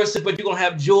 But the Lord says, but you're going to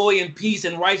have joy and peace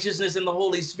and righteousness in the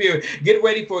Holy Spirit. Get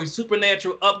ready for a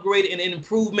supernatural upgrade and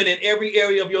improvement in every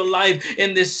area of your life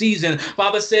in this season.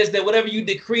 Father says that whatever you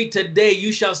decree today,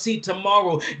 you shall see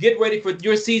tomorrow. Get ready for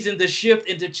your season to shift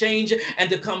and to change and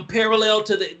to come parallel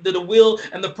to the will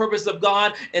and the purpose of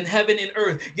God in heaven and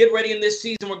earth. Get ready in this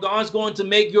season where God's going to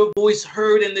make your voice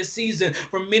heard in this season.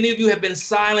 For many of you have been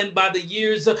silent by the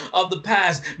years of the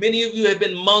past. Many of you have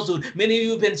been muzzled. Many of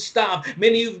you have been stopped.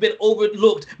 Many of you have been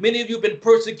overlooked. Many of you have been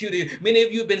persecuted. Many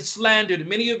of you have been slandered.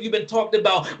 Many of you have been talked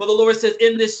about. But the Lord says,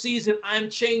 in this season, I'm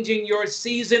changing your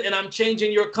season and I'm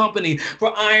changing your company.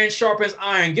 For iron sharpens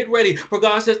iron. Get ready. For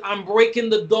God says, I'm breaking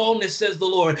the dullness, says the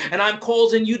Lord, and I'm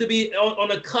causing you to be on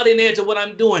the cutting edge of what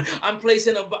I'm doing. I'm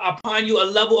placing upon you a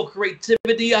level of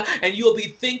creativity, and you'll be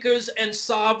thinkers and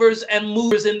solvers and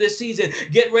movers in this season.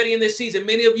 Get ready in this season.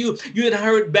 Many of you had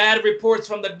heard bad reports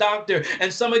from the doctor,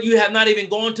 and some of you have not even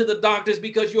gone to the doctors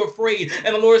because you're afraid.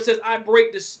 And the Lord says, I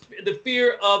break the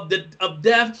fear of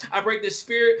death. I break the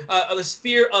spirit of the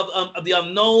fear of the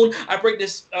unknown. I break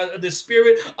the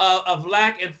spirit of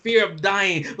lack and fear of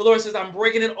dying. The Lord says, I'm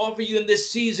breaking it off of you in this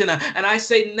season. And I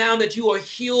say now that you are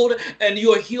healed and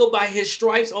you are healed by his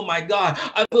stripes. Oh my God,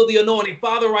 I feel the anointing.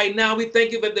 Father, right now, we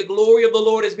thank you that the glory of the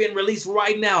Lord is being released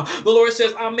right now. The Lord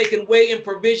says, I'm making way and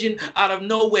provision out of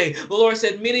no way. The Lord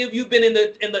said, many of you have been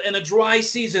in a dry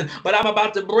season, but I'm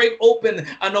about to break open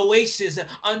an oasis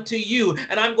unto you.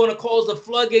 And I'm going to cause the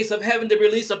floodgates of heaven to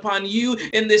release upon you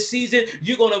in this season.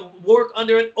 You're going to work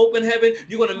under an open heaven.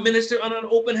 You're going to minister under an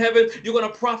open heaven. You're going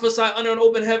to prophesy under an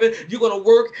open heaven. You're going to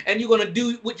work and you're going to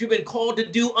do what you've been called to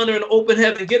do under an open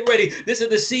heaven. Get ready. This is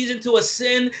the season to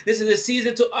ascend. This is the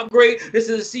season to upgrade. This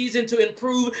is the season to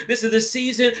improve. This is the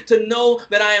season to know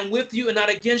that I am with you and not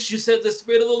against you, says the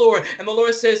Spirit of the Lord. And the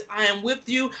Lord says, I am with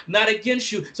you, not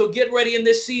against you. So get ready in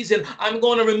this season. I'm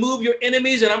going to remove your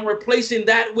enemies and I'm replacing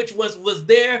that which was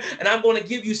there, and I'm going to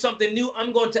give you something new.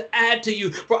 I'm going to add to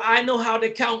you, for I know how to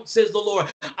count, says the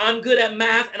Lord. I'm good at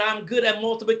math and I'm good at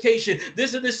multiplication.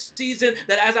 This is the season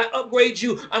that as I upgrade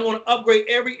you, I'm going to upgrade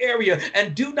every area.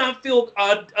 And do not feel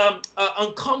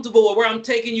uncomfortable where I'm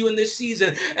taking you in this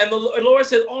season. And the Lord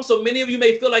says also, many of you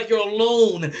may feel like you're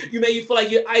alone. You may feel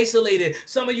like you're isolated.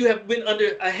 Some of you have been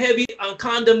under a heavy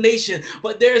condemnation,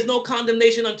 but there is no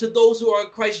condemnation unto those who are in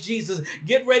Christ Jesus.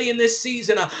 Get ready in this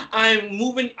season. I'm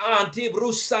moving on.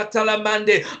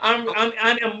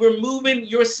 I'm removing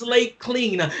your slate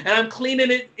clean, and I'm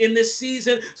cleaning it in this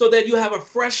season so that you have a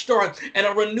fresh start and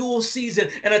a renewal season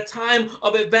and a time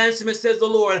of advancement, says the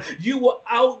Lord. You will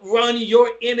outrun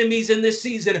your enemies in this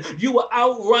season. You will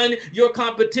outrun your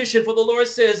competition, for the Lord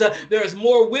says there is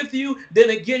more with you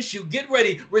than against you. Get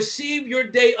ready. Receive your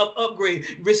day of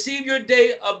upgrade. Receive your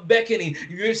day of beckoning.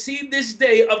 Receive this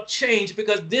day of change,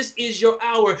 because this is your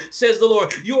hour, says the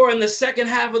Lord. You are in the second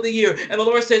half of the year, and the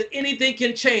Lord says anything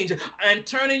can change. I'm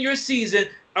turning your season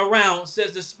around,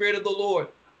 says the Spirit of the Lord.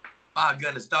 My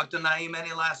goodness. Dr. Naim,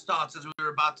 any last thoughts as we're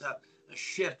about to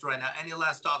shift right now? Any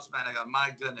last thoughts, man? I got,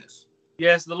 my goodness.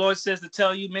 Yes, the Lord says to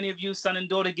tell you, many of you, son and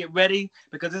daughter, get ready,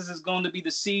 because this is going to be the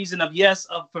season of, yes,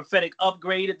 of prophetic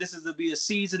upgrade. This is to be a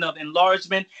season of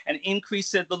enlargement and increase,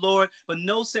 said the Lord. But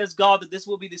know, says God, that this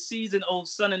will be the season, oh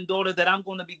son and daughter, that I'm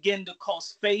going to begin to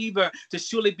cause favor to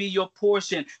surely be your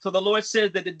portion. So the Lord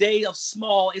says that the day of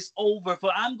small is over,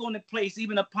 for I'm going to place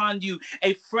even upon you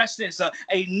a freshness,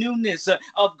 a newness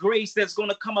of grace that's going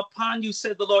to come upon you,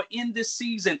 said the Lord, in this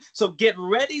season. So get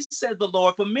ready, said the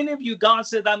Lord. For many of you, God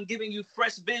said, I'm giving you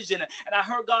fresh vision. And I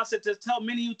heard God said to tell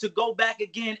many of you to go back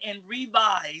again and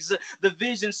revise the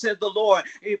vision, said the Lord.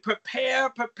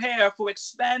 Prepare for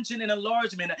expansion and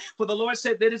enlargement. For the Lord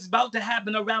said that it's about to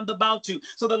happen around about you.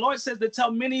 So the Lord says to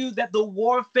tell many of you that the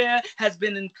warfare has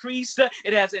been increased.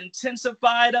 It has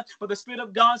intensified. But the Spirit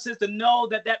of God says to know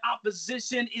that that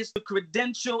opposition is to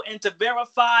credential and to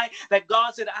verify that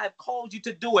God said, I have called you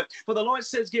to do it. For the Lord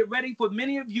says, get ready, for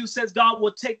many of you, says God,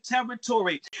 will take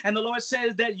territory. And the Lord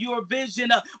says that your vision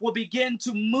will begin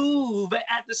to move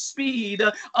at the speed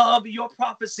of your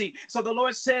prophecy. So the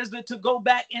Lord says that to go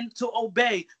back and to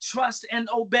obey, trust and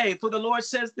obey. For the Lord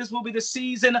says this will be the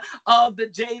season of the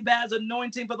Jabez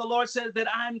anointing. For the Lord says that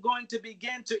I'm going to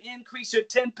begin to increase your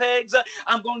tent pegs.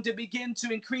 I'm going to begin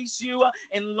to increase you,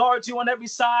 enlarge you on every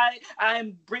side.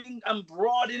 I'm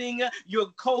broadening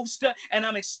your coast, and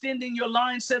I'm extending your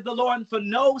line, said the Lord. And for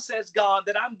know, says God,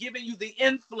 that I'm giving you the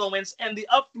influence and the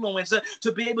affluence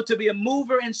to be able to be a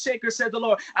mover and shaker, said the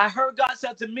Lord. I heard God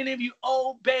said to many of you,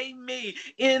 obey me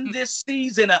in this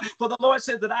season. For the Lord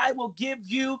said that I will give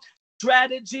you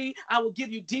strategy. I will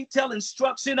give you detailed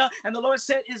instruction. And the Lord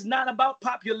said it's not about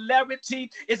popularity.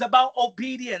 It's about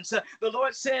obedience. The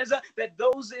Lord says that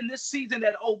those in this season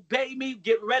that obey me,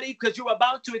 get ready, because you're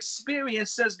about to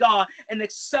experience, says God, an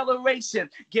acceleration.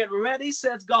 Get ready,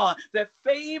 says God, that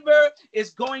favor is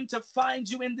going to find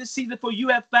you in this season, for you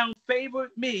have found favor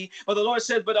with me. But the Lord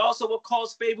says, but also will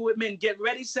cause favor with men. Get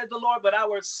ready, said the Lord, but I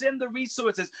will send the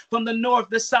resources from the north,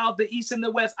 the south, the east, and the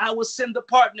west. I will send the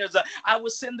partners. I will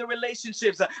send the relationships.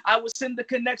 I will send the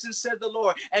connections, said the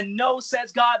Lord. And know,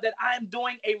 says God, that I'm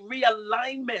doing a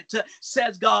realignment,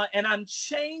 says God, and I'm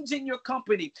changing your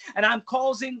company, and I'm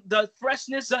causing the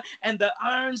freshness and the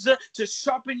irons to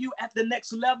sharpen you at the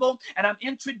next level. And I'm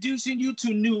introducing you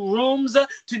to new rooms,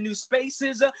 to new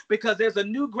spaces, because there's a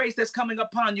new grace that's coming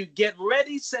upon you. Get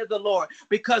ready, said the Lord,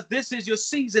 because this is your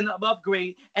season of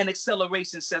upgrade and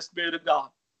acceleration, says Spirit of God.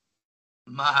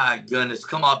 My goodness.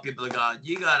 Come on, people of God.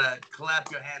 You got to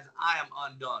clap your hands. I am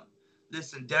undone.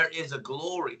 Listen, there is a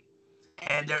glory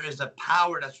and there is a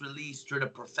power that's released through the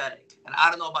prophetic. And I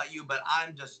don't know about you, but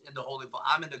I'm just in the Holy Ghost.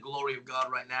 I'm in the glory of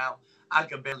God right now. I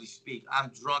can barely speak. I'm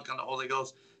drunk on the Holy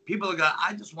Ghost. People of God,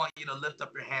 I just want you to lift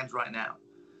up your hands right now.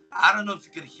 I don't know if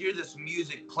you could hear this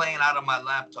music playing out of my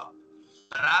laptop,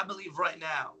 but I believe right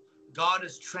now, God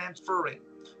is transferring.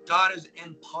 God is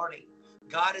imparting.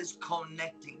 God is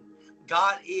connecting.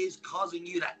 God is causing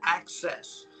you to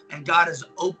access, and God is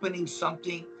opening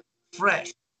something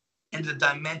fresh in the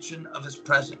dimension of his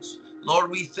presence. Lord,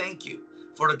 we thank you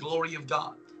for the glory of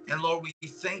God. And Lord, we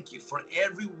thank you for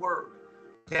every word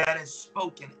that is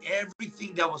spoken,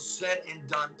 everything that was said and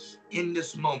done in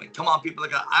this moment. Come on, people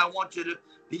of God. I want you to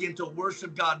begin to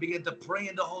worship God. Begin to pray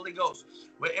in the Holy Ghost.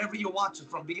 Wherever you're watching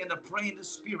from, begin to pray in the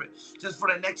Spirit. Just for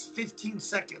the next 15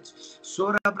 seconds.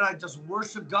 Just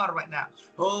worship God right now.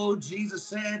 Oh, Jesus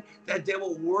said that they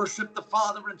will worship the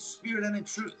Father in spirit and in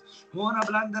truth.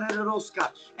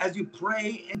 As you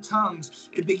pray in tongues,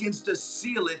 it begins to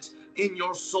seal it in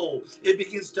your soul. It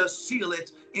begins to seal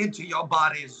it into your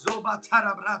body. Lord,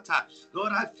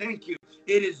 I thank you.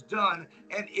 It is done,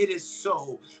 and it is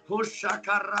so. In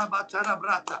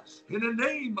the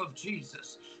name of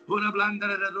Jesus.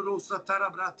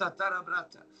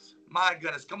 My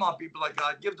goodness. Come on, people of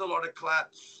God. Give the Lord a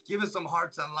clap. Give us some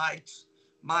hearts and lights.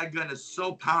 My goodness.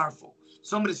 So powerful.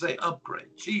 Somebody say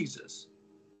upgrade. Jesus.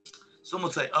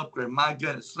 Someone say upgrade. My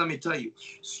goodness. Let me tell you.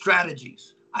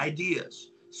 Strategies,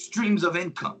 ideas, streams of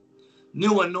income,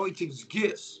 new anointings,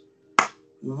 gifts.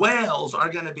 Wells are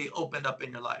going to be opened up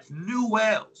in your life. New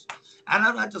wells. And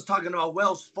I'm not just talking about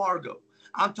Wells Fargo.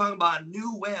 I'm talking about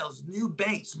new wells, new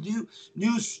banks,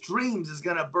 new streams is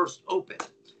going to burst open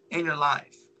in your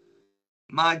life.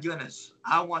 My goodness.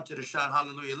 I want you to shout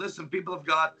hallelujah. Listen, people of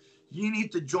God, you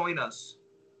need to join us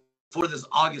for this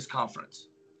August conference.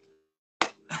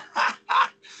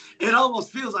 It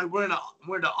almost feels like we're in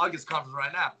the August conference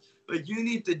right now. But you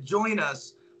need to join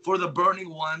us for the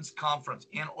Burning Ones conference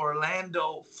in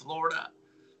Orlando, Florida.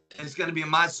 It's going to be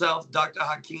myself, Dr.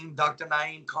 Hakeem, Dr.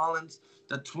 Naim Collins,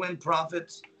 the twin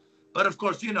prophets. But of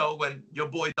course, you know, when your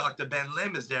boy Dr. Ben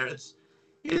Lim is there,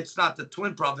 it's not the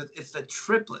twin prophets, it's the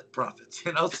triplet prophets,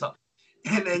 you know. So,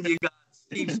 and then you got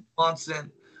Steve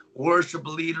Swanson, worship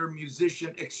leader,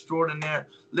 musician extraordinaire.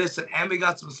 Listen, and we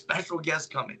got some special guests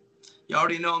coming. You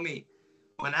already know me.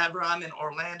 Whenever I'm in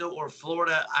Orlando or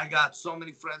Florida, I got so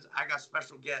many friends. I got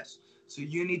special guests. So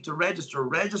you need to register.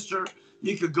 Register.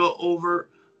 You could go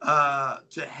over to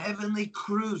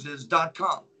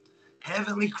heavenlycruises.com.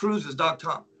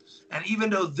 Heavenlycruises.com. And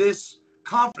even though this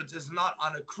conference is not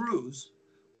on a cruise,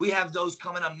 we have those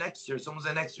coming up next year. Someone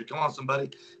say next year. Come on,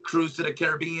 somebody. Cruise to the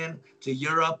Caribbean, to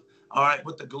Europe. All right,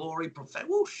 with the glory prophet.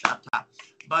 Woo, shut up.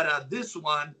 But this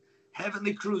one,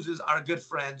 Heavenly Cruises, our good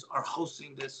friends, are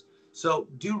hosting this. So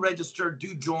do register,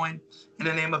 do join in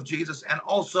the name of Jesus. And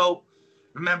also,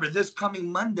 remember, this coming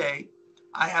Monday,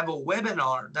 I have a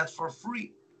webinar that's for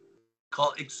free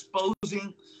called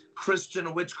Exposing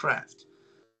Christian Witchcraft.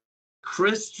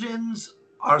 Christians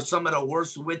are some of the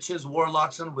worst witches,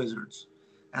 warlocks, and wizards.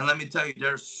 And let me tell you,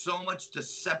 there's so much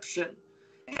deception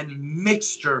and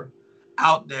mixture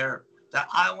out there that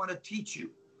I want to teach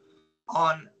you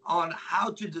on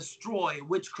how to destroy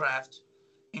witchcraft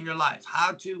in your life,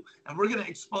 and we're going to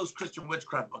expose Christian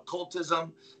witchcraft,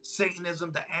 occultism,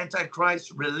 Satanism, the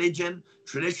Antichrist, religion,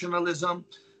 traditionalism,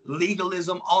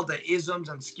 legalism, all the isms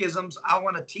and schisms. I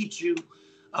want to teach you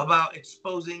about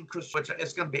exposing Christian witchcraft.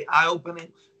 It's going to be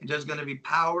eye-opening, and there's going to be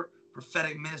power,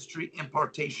 prophetic ministry,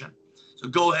 impartation. So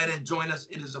go ahead and join us.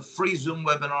 It is a free Zoom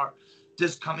webinar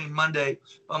this coming Monday.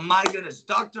 But my goodness,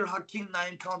 Dr. Hakeem and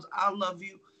Naim Collins, I love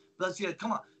you. Bless you.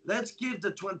 Come on. Let's give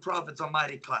the twin prophets a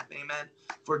mighty clap. Amen.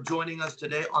 For joining us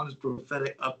today on this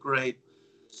prophetic upgrade.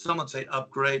 Someone say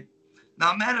upgrade.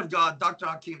 Now, man of God, Dr.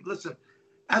 Hakeem, listen,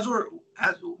 as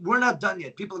we're not done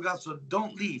yet. People of God, so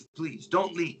don't leave, please.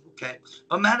 Don't leave, okay?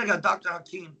 But man of God, Dr.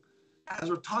 Hakeem, as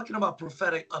we're talking about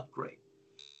prophetic upgrade,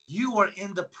 you are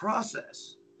in the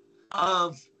process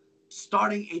of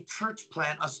starting a church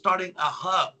plan, of starting a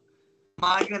hub.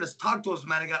 My goodness, talk to us,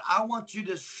 man of God. I want you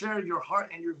to share your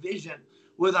heart and your vision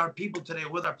with our people today,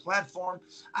 with our platform.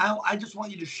 I just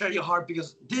want you to share your heart,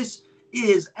 because this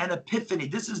is an epiphany.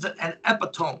 This is an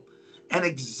epitome, an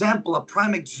example, a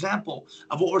prime example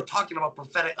of what we're talking about,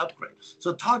 prophetic upgrade.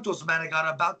 So talk to us, man of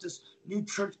God, about this new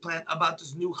church plant, about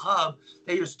this new hub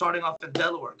that you're starting off in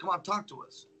Delaware. Come on, talk to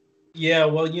us. Yeah,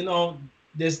 well, you know,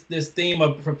 this theme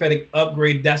of prophetic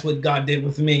upgrade, that's what God did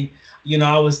with me. You know,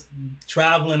 I was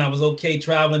traveling, I was okay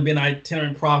traveling, being an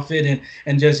itinerant prophet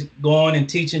and just going and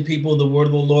teaching people the word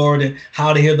of the Lord and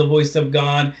how to hear the voice of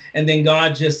God. And then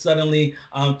God just suddenly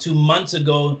 2 months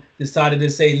ago decided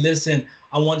to say, listen,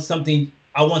 I want something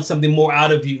more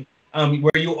out of you.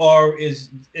 Where you are is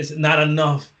not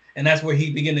enough. And that's where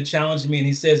he began to challenge me. And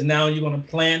he says, now you're going to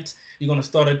plant, you're going to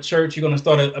start a church, you're going to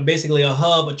start basically a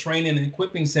hub, a training and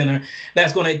equipping center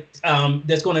that's going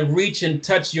to reach and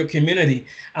touch your community.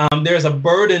 There's a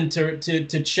burden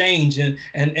to change, and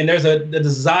there's the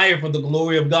desire for the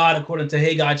glory of God, according to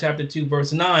Haggai chapter 2,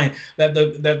 verse 9, that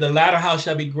the latter house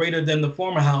shall be greater than the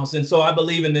former house. And so I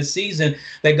believe in this season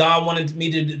that God wanted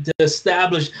me to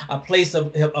establish a place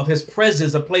of his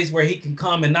presence, a place where he can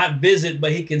come and not visit,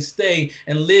 but he can stay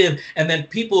and live. And then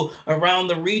people around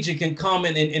the region can come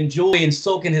and enjoy and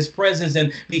soak in his presence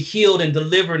and be healed and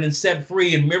delivered and set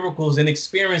free in miracles and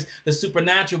experience the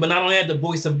supernatural, but not only at the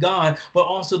voice of God, but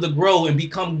also to grow and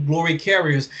become glory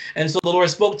carriers. And so the Lord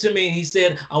spoke to me and he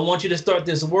said, I want you to start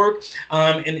this work.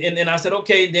 And I said,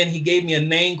 okay. Then he gave me a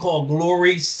name called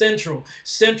Glory Central.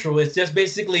 Central, it's just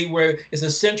basically where it's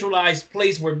a centralized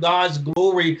place where God's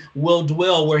glory will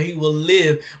dwell, where he will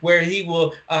live, where he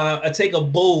will take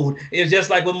abode. It's just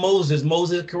like of Moses.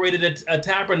 Moses created a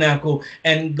tabernacle,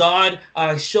 and God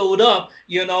showed up,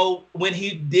 you know, when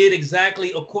he did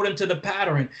exactly according to the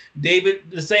pattern.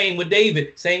 David, the same with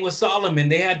David, same with Solomon.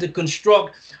 They had to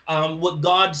construct what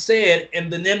God said,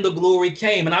 and then the glory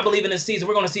came. And I believe in this season,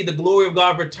 we're going to see the glory of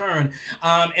God return.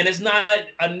 And it's not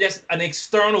an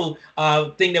external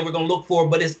thing that we're going to look for,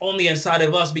 but it's only inside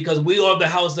of us, because we are the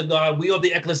house of God. We are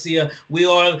the ecclesia. We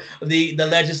are the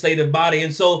legislative body.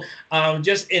 And so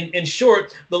just in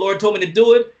short, the Lord told me to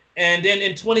do it. And then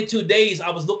in 22 days, I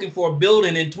was looking for a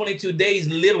building. In 22 days,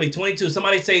 literally 22.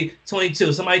 Somebody say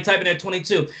 22. Somebody type in there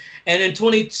 22. And in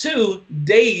 22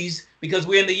 days, because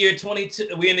we're in the year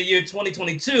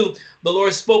 2022, the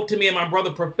Lord spoke to me and my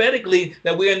brother prophetically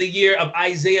that we're in the year of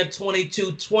Isaiah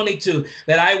 22:22,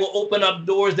 that I will open up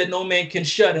doors that no man can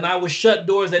shut, and I will shut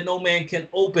doors that no man can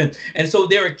open. And so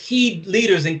there are key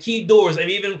leaders and key doors. And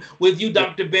even with you,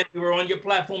 Dr. Ben, we were on your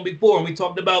platform before, and we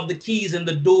talked about the keys and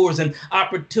the doors and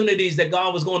opportunities that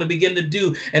God was going to begin to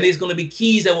do. And there's going to be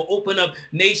keys that will open up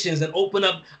nations and open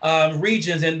up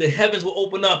regions, and the heavens will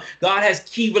open up. God has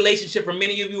key relationship for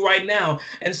many of you right now.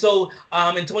 And so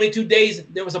in 22 days,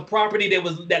 there was a property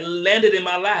that landed in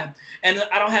my lap. And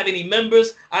I don't have any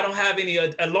members. I don't have any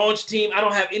a launch team. I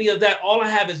don't have any of that. All I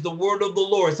have is the word of the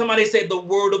Lord. Somebody say the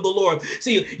word of the Lord.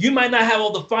 See, you might not have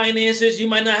all the finances. You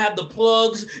might not have the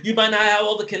plugs. You might not have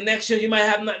all the connections. You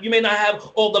may not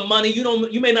have all the money.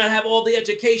 You may not have all the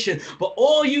education. But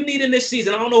all you need in this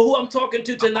season, I don't know who I'm talking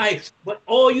to tonight, but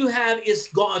all you have is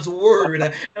God's word.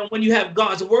 And when you have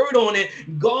God's word on it,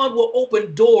 God will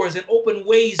open doors and open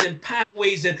ways and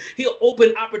pathways, and he'll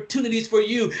open opportunities for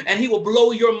you, and he will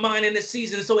blow your mind in this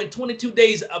season. So in 22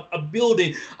 days, a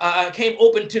building came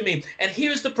open to me. And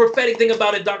here's the prophetic thing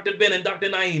about it, Dr. Ben and Dr.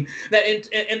 Naim,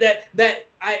 that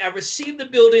I received the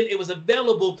building. It was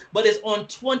available, but it's on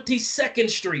 22nd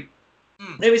Street.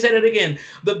 Let me say that again.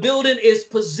 The building is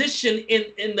positioned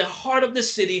in the heart of the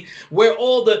city, where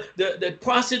all the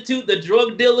prostitute, the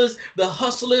drug dealers, the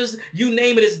hustlers, you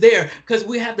name it, is there, because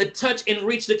we have to touch and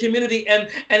reach the community. And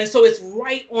so it's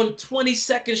right on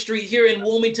 22nd Street here in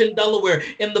Wilmington, Delaware,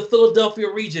 in the Philadelphia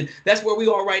region. That's where we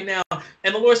are right now.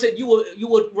 And the Lord said you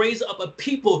will raise up a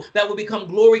people that will become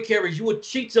glory carriers. You will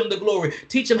teach them the glory.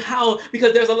 Teach them how,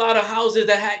 because there's a lot of houses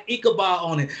that had Ichabod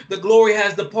on it. The glory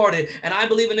has departed. And I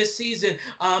believe in this season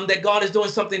that God is doing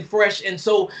something fresh. And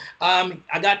so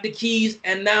I got the keys,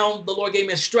 and now the Lord gave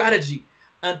me a strategy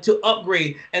to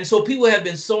upgrade. And so people have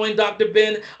been sowing, Dr.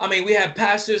 Ben. I mean, we have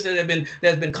pastors that have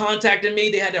been contacting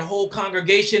me. They had their whole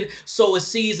congregation sow a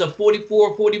seeds of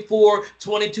 $44,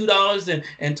 $22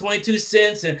 and 22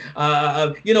 cents. And,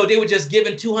 you know, they were just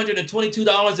giving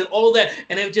 $222 and all that.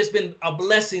 And it's just been a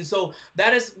blessing. So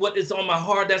that is what is on my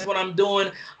heart. That's what I'm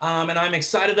doing. And I'm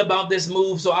excited about this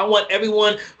move. So I want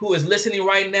everyone who is listening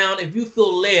right now, if you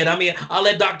feel led, I mean, I'll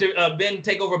let Dr. Ben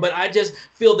take over, but I just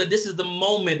feel that this is the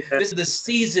moment. This is the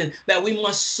season that we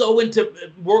must sow into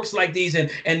works like these and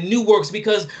new works,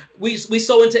 because we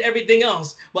sow into everything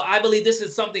else. But I believe this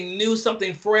is something new,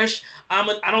 something fresh. I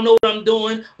don't know what I'm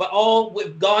doing, but all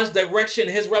with God's direction,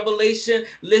 his revelation.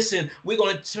 Listen, we're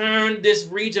going to turn this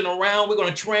region around. We're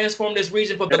going to transform this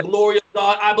region for the glory of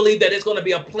God. I believe that it's going to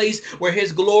be a place where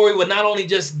his glory will not only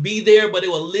just be there, but it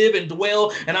will live and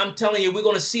dwell. And I'm telling you, we're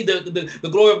going to see the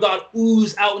glory of God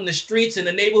ooze out in the streets, in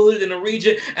the neighborhood, in the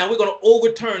region, and we're going to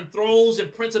overturn thrones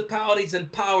and principalities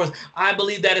and powers. I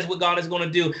believe that is what God is going to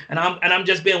do. And I'm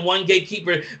just being one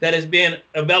gatekeeper that has been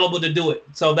available to do it.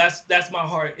 So that's my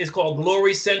heart. It's called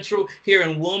Glory Central here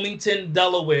in Wilmington,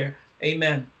 Delaware.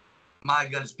 Amen. My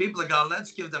goodness, people of God,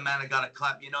 let's give the man of God a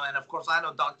clap. You know, and of course, I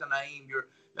know Dr. Naim,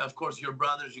 of course, your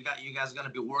brothers, you guys are going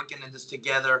to be working in this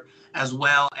together as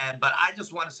well. But I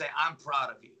just want to say I'm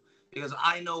proud of you, because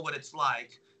I know what it's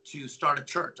like to start a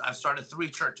church. I've started 3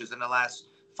 churches in the last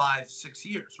 5-6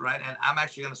 years, right? And I'm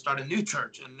actually going to start a new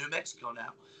church in New Mexico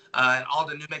now. And all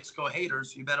the New Mexico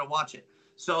haters, you better watch it.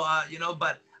 So, you know,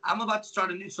 but I'm about to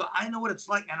start a new, so I know what it's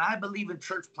like, and I believe in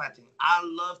church planting. I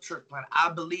love church planting.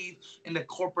 I believe in the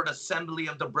corporate assembly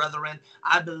of the brethren.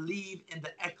 I believe in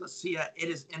the ecclesia. It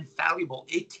is infallible.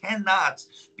 It cannot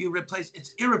be replaced.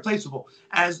 It's irreplaceable.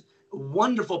 As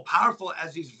wonderful, powerful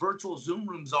as these virtual Zoom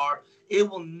rooms are, it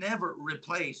will never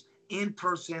replace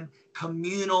in-person,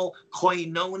 communal,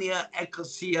 koinonia,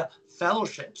 ecclesia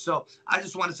fellowship. So I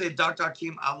just want to say, Dr.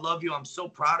 Hakeem, I love you. I'm so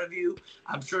proud of you.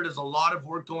 I'm sure there's a lot of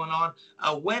work going on.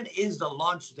 When is the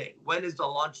launch date? When is the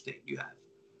launch date you have?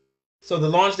 So the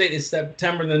launch date is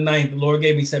September the 9th. The Lord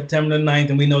gave me September the 9th,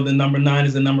 and we know the number 9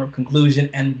 is the number of conclusion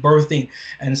and birthing.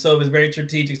 And so it's very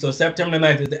strategic. So September the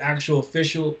 9th is the actual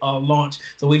official launch.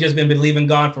 So we just been believing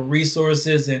God for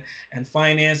resources and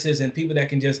finances and people that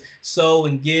can just sow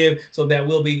and give, so that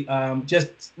we'll be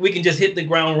we can just hit the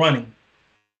ground running.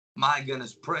 My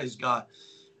goodness, praise God.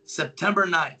 September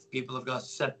 9th, people of God,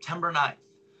 September 9th.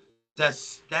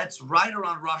 That's right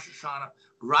around Rosh Hashanah,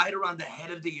 right around the head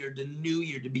of the year, the new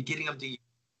year, the beginning of the year.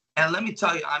 And let me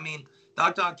tell you, I mean,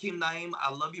 Dr. Hakeem, Naim,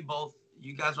 I love you both.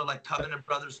 You guys are like covenant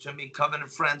brothers to me,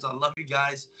 covenant friends. I love you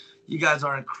guys. You guys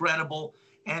are incredible.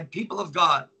 And people of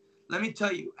God, let me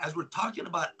tell you, as we're talking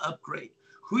about upgrade,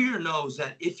 who here knows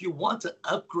that if you want to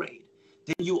upgrade,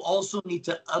 then you also need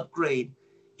to upgrade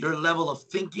your level of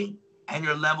thinking and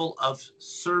your level of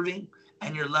serving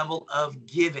and your level of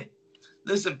giving.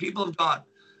 Listen, people of God,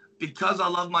 because I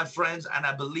love my friends and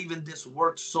I believe in this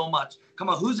work so much. Come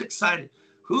on, who's excited?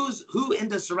 Who in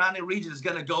the surrounding region is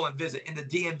going to go and visit in the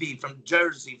DMV, from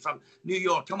Jersey, from New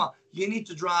York? Come on, you need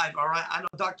to drive, all right? I know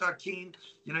Dr. Hakeem,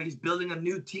 you know, he's building a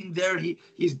new team there.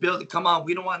 He's building, come on,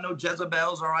 we don't want no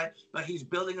Jezebels, all right? But he's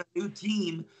building a new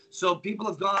team. So people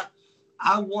of God,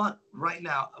 I want right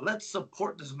now, let's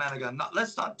support this man of God.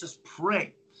 Let's not just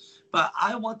pray, but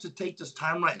I want to take this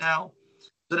time right now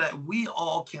so that we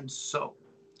all can sow.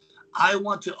 I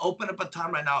want to open up a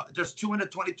time right now. There's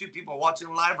 222 people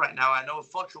watching live right now. I know it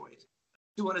fluctuates.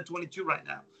 222 right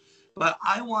now. But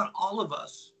I want all of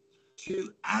us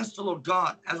to ask the Lord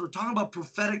God, as we're talking about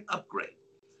prophetic upgrade,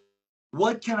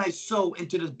 what can I sow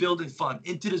into this building fund,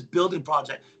 into this building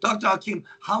project? Dr. Hakeem,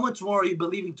 how much more are you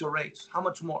believing to raise? How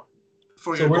much more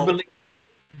for your goal?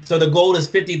 So the goal is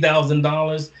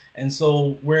 $50,000, and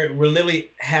so we're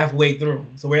literally halfway through.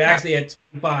 So we're actually at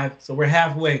 25. So we're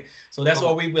halfway. So that's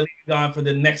what we believe God for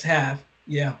the next half.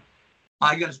 Yeah.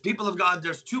 My goodness, people of God,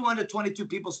 there's 222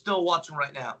 people still watching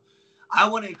right now. I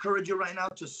want to encourage you right now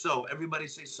to sow. Everybody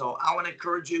say sow. I want to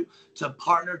encourage you to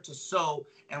partner to sow.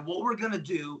 And what we're going to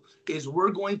do is we're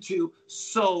going to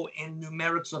sow in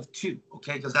numerics of 2,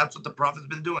 okay? Because that's what the prophet's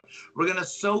been doing. We're going to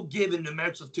sow give in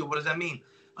numerics of 2. What does that mean?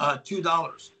 $2,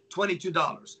 $22,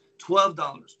 $12,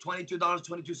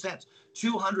 $22.22,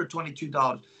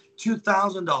 $222,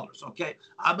 $2,000, okay?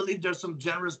 I believe there's some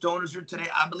generous donors here today.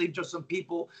 I believe there's some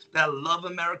people that love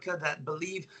America, that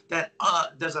believe that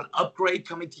there's an upgrade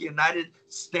coming to the United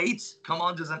States. Come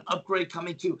on, there's an upgrade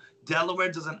coming to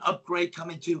Delaware. There's an upgrade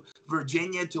coming to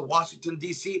Virginia, to Washington,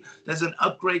 D.C. There's an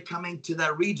upgrade coming to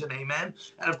that region, amen?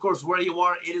 And of course, where you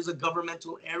are, it is a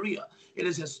governmental area. It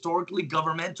is historically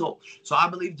governmental. So I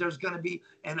believe there's going to be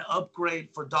an upgrade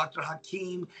for Dr.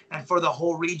 Hakeem and for the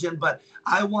whole region. But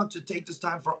I want to take this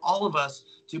time for all of us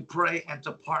to pray and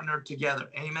to partner together.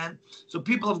 Amen. So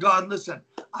people of God, listen,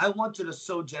 I want you to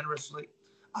sow generously.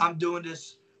 I'm doing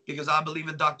this because I believe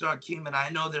in Dr. Hakeem, and I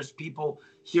know there's people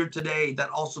here today that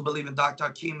also believe in Dr.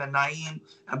 Hakeem and Naim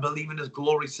and believe in this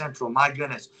Glory Central. My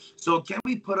goodness. So can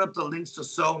we put up the links to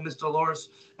sow, Mr. Loris?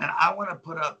 And I want to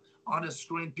put up on the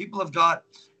screen, people of God,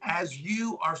 as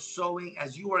you are sowing,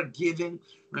 as you are giving,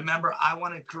 remember, I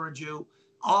want to encourage you.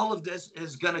 All of this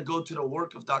is going to go to the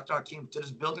work of Dr. Hakeem, to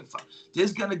this building fund. This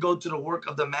is going to go to the work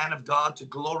of the man of God, to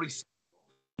Glory.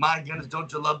 My goodness,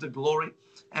 don't you love the glory?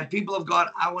 And people of God,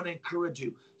 I want to encourage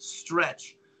you,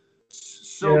 stretch.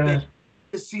 So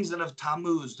this season of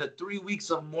Tammuz, the 3 weeks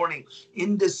of mourning,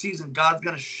 in this season, God's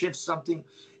going to shift something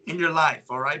in your life,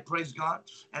 all right? Praise God.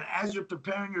 And as you're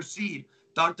preparing your seed,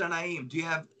 Dr. Naim, do you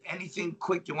have anything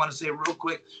quick you want to say real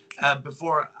quick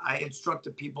before I instruct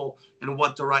the people in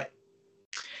what to write?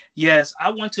 Yes, I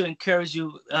want to encourage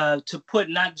you to put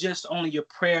not just only your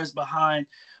prayers behind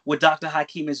what Dr.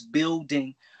 Hakeem is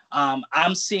building.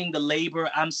 I'm seeing the labor.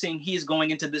 I'm seeing he's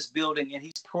going into this building and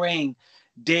he's praying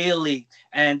daily.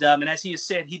 And as he has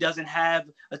said, he doesn't have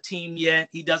a team yet.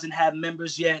 He doesn't have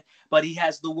members yet, but he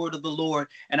has the word of the Lord.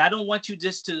 And I don't want you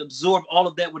just to absorb all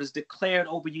of that, what is declared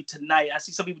over you tonight. I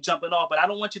see some people jumping off, but I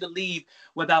don't want you to leave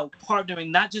without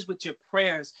partnering, not just with your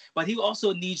prayers, but he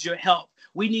also needs your help.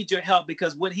 We need your help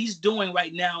because what he's doing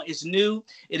right now is new.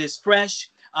 It is fresh.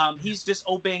 He's just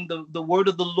obeying the word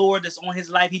of the Lord that's on his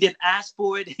life. He didn't ask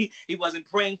for it. He wasn't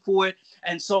praying for it.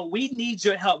 And so we need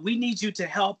your help. We need you to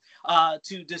help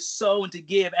to just sow and to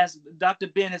give. As Dr.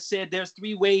 Ben has said, there's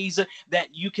 3 ways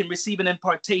that you can receive an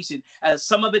impartation.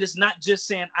 Some of it is not just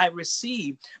saying I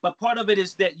receive, but part of it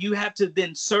is that you have to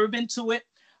then serve into it,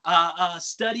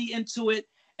 study into it,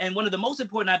 And one of the most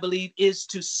important, I believe, is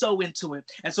to sow into it.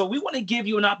 And so we want to give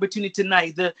you an opportunity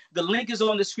tonight. The link is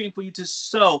on the screen for you to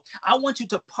sow. I want you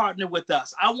to partner with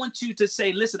us. I want you to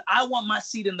say, listen, I want my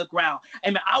seed in the ground.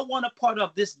 Amen. I want a part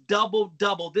of this double,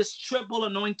 this triple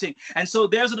anointing. And so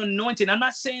there's an anointing. I'm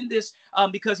not saying this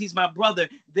because he's my brother.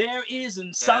 There is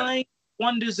a sign,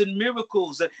 wonders, and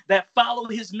miracles that follow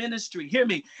his ministry. Hear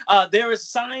me. There is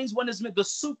signs, wonders, the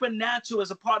supernatural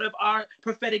is a part of our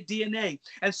prophetic DNA.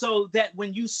 And so that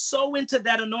when you sow into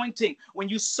that anointing, when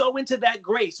you sow into that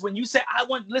grace, when you say,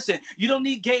 listen, you don't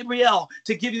need Gabriel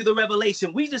to give you the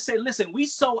revelation. We just say, listen, we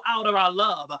sow out of our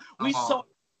love. We sow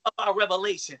of our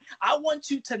revelation. I want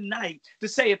you tonight to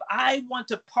say, if I want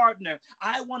to partner,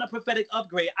 I want a prophetic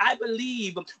upgrade. I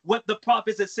believe what the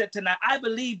prophets have said tonight. I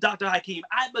believe Dr. Hakeem.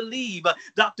 I believe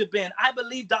Dr. Ben. I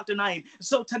believe Dr. Naim.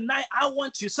 So tonight, I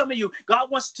want you, some of you,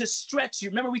 God wants to stretch you.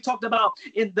 Remember, we talked about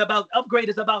upgrade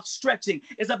is about stretching.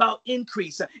 It's about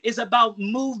increase. It's about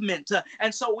movement.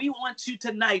 And so we want you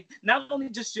tonight, not only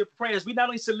just your prayers, we not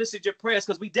only solicit your prayers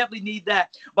because we definitely need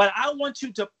that, but I want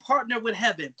you to partner with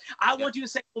heaven. I want you to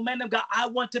say, oh, man of God, I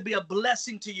want to be a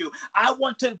blessing to you. I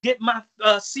want to get my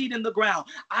seed in the ground.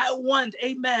 I want,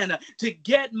 amen, to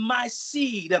get my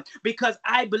seed because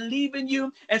I believe in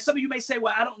you. And some of you may say,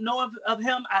 well, I don't know of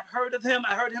him. I've heard of him.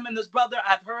 I heard him and his brother.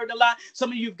 I've heard a lot.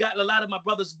 Some of you have gotten a lot of my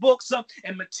brother's books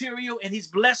and material, and he's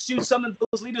blessed you. Some of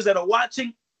those leaders that are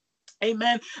watching,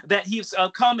 amen, that he's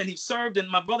come and he's served, and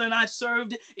my brother and I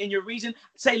served in your region.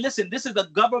 Say, listen, this is a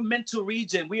governmental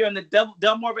region. We are in the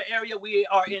Delmarva area. We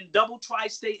are in double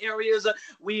tri-state areas.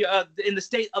 We are in the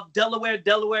state of Delaware.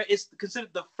 Delaware is considered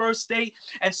the first state.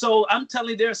 And so I'm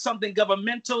telling you, there's something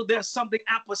governmental. There's something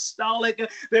apostolic.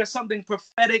 There's something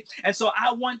prophetic. And so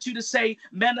I want you to say,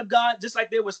 man of God, just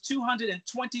like there was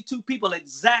 222 people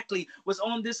exactly was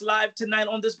on this live tonight,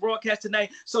 on this broadcast tonight.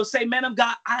 So say, man of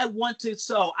God, I want to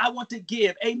sow. I want to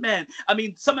give. Amen. I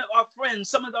mean, some of our friends,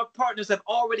 some of our partners have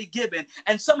already given,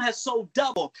 and some have sold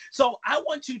double. So I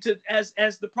want you to, as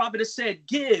the prophet has said,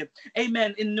 give.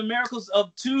 Amen. In numericals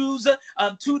of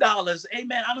 $2.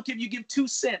 Amen. I don't care if you give 2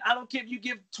 cents. I don't care if you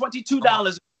give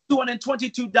 $22.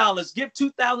 $222, give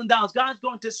 $2,000. God's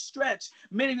going to stretch.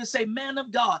 Many will say, man of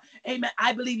God, amen,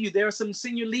 I believe you. There are some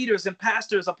senior leaders and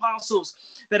pastors, apostles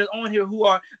that are on here who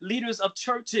are leaders of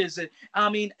churches. And I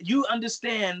mean, you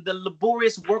understand the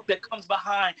laborious work that comes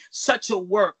behind such a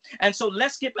work. And so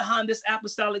let's get behind this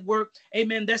apostolic work.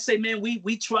 Amen. Let's say, man,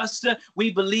 we trust,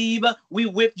 we believe, we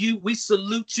with you, we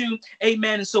salute you.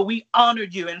 Amen. And so we honor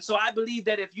you. And so I believe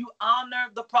that if you honor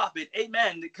the prophet,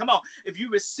 amen, come on, if you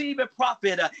receive a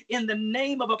prophet, in the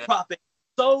name of a prophet,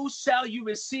 so shall you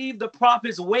receive the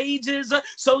prophet's wages.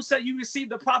 So shall you receive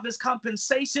the prophet's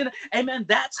compensation. Amen.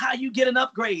 That's how you get an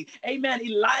upgrade. Amen.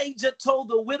 Elijah told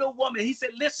the widow woman, he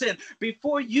said, listen,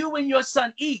 before you and your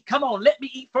son eat, come on, let me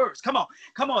eat first. Come on.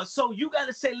 Come on. So you got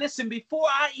to say, listen, before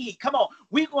I eat, come on,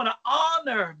 we're going to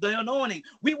honor the anointing.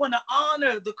 We want to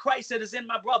honor the Christ that is in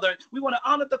my brother. We want to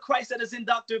honor the Christ that is in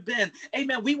Dr. Ben.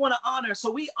 Amen. We want to honor. So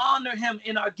we honor him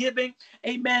in our giving.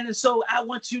 Amen. And so I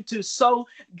want you to sow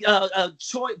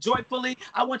joyfully.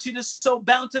 I want you to sow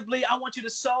bountifully. I want you to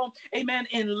sow, amen,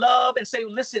 in love and say,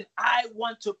 listen, I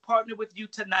want to partner with you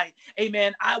tonight.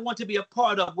 Amen. I want to be a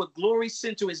part of what Glory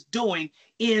Center is doing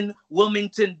in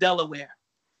Wilmington, Delaware.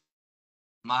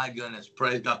 My goodness.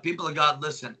 Praise God. People of God,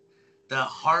 listen, the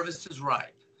harvest is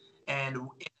ripe. And in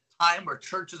a time where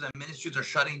churches and ministries are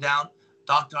shutting down,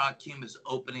 Dr. Hakeem is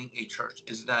opening a church.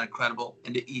 Isn't that incredible?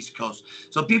 In the East Coast.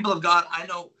 So people of God, I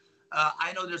know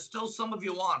there's still some of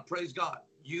you on. Praise God.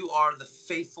 You are the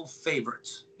faithful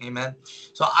favorites. Amen.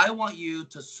 So I want you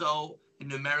to sow in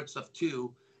numerics of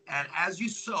 2. And as you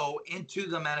sow into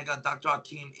the man of God, Dr.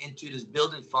 Hakeem, into this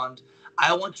building fund,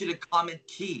 I want you to comment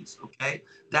keys. Okay.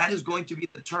 That is going to be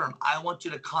the term. I want you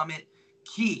to comment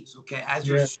keys. Okay. As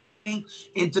you're sowing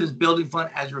into this building fund,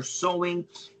 as you're sowing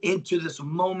into this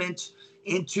moment,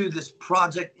 into this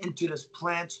project, into this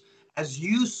plant, as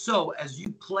you sow, as you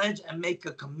pledge and make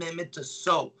a commitment to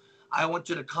sow, I want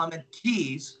you to comment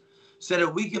keys so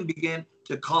that we can begin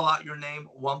to call out your name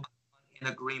one by one in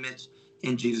agreement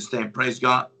in Jesus' name. Praise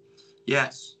God.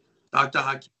 Yes. Dr.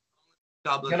 Hakeem.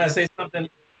 God bless you. Can I say something?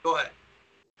 Go ahead.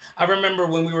 I remember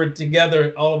when we were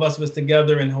together, all of us was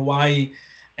together in Hawaii,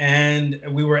 and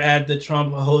we were at the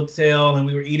Trump Hotel, and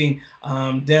we were eating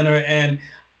dinner, and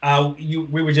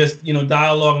we were just,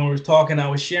 dialoguing, we were talking. I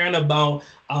was sharing about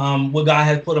what God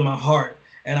has put in my heart.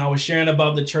 and I was sharing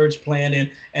about the church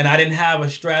plan, and I didn't have a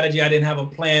strategy, I didn't have a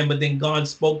plan, but then God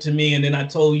spoke to me, and then I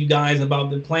told you guys about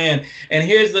the plan. And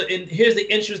here's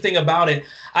the interesting about it.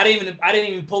 I didn't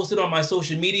even post it on my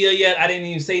social media yet. I didn't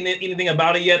even say anything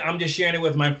about it yet. I'm just sharing it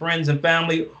with my friends and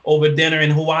family over dinner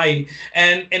in Hawaii,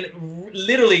 and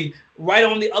literally right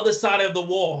on the other side of the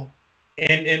wall,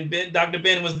 and Dr.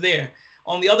 Ben was there.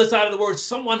 On the other side of the word,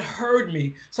 someone heard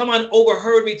me. Someone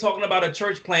overheard me talking about a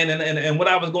church plan and what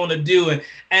I was going to do.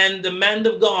 And the man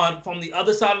of God from the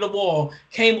other side of the wall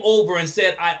came over and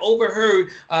said, I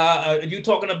overheard you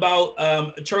talking about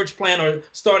a church plan or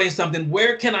starting something.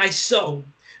 Where can I sow?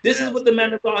 This is what the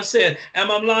man of God said. Am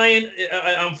I lying?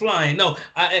 I'm flying. No,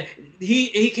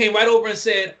 he came right over and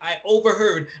said, I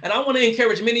overheard. And I want to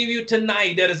encourage many of you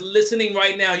tonight that is listening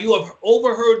right now. You have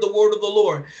overheard the word of the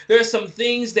Lord. There are some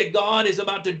things that God is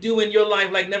about to do in your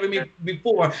life like never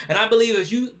before. And I believe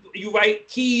as you write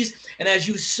keys and as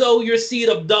you sow your seed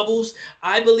of doubles,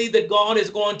 I believe that God is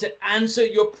going to answer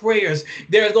your prayers.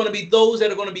 There are going to be those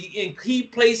that are going to be in key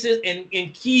places and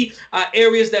in key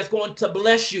areas that's going to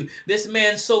bless you. This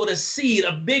man sowed a seed,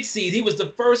 a big seed. He was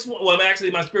the first one, well,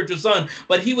 actually my spiritual son,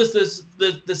 but he was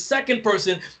the second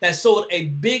person that sowed a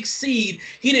big seed.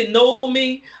 He didn't know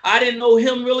me. I didn't know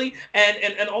him really.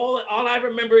 And all I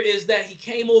remember is that he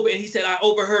came over and he said, I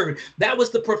overheard. That was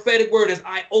the prophetic word, is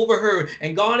I overheard.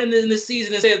 And God in this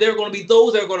season and said, there are going to be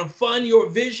those that are going to fund your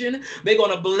vision. They're going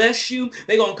to bless you.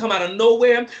 They're going to come out of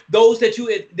nowhere. Those that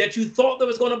you thought that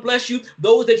was going to bless you,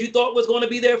 those that you thought was going to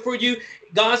be there for you,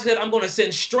 God said, I'm going to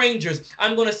send strangers.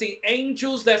 I'm going to send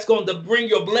angels that's going to bring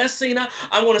your blessing.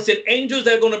 I'm going to send angels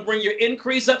that are going to bring your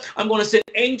increase. I'm going to send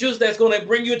angels that's going to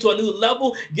bring you to a new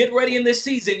level. Get ready in this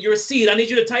season. Your seed. I need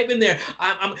you to type in there.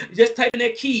 I'm just typing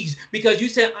their keys, because you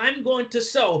said, I'm going to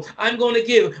sow. I'm going to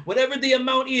give. Whatever the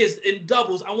amount is in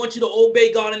doubles, I want you to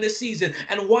obey God in this season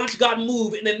and watch God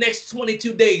move in the next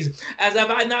 22 days. As if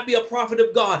I not be a prophet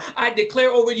of God, I declare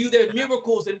over you there's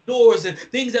miracles and doors and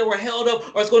things that were held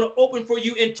up are going to open for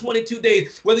you in 22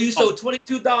 days. Whether you sow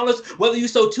 $22, whether you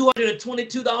sow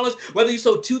 $222, whether you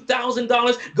sow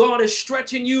 $2,000, God is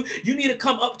stretching you. You need to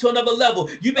come up to another level.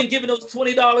 You've been giving those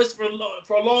 $20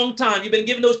 for a long time. You've been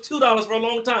giving those $2 for a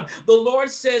long time. The Lord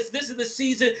says this is the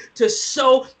season to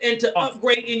sow and to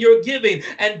upgrade in your giving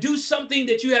and do something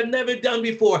that you have never done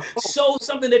before. Sow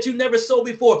something that you never sowed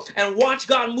before and watch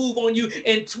God move on you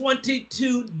in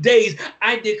 22 days.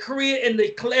 I decree it and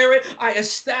declare it. I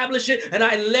establish it and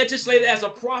I legislate it as a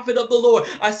prophet of the Lord.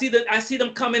 I see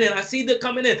them coming in. I see them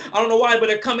coming in. I don't know why, but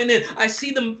they're coming in. I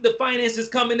see them, the finances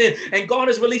coming in, and God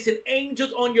is releasing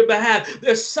angels on your behalf.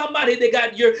 There's somebody that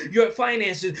got your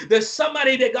finances. There's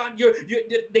somebody that got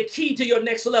the key to your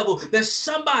next level. There's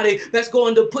somebody that's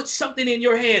going to put something in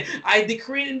your hand. I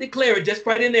decree and declare it. Just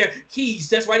right in there, keys.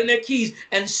 That's right in there, keys.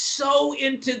 And sow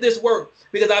into this work,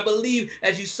 because I believe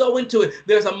as you sow into it,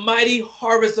 there's a mighty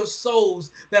harvest of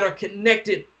souls that are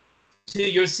connected to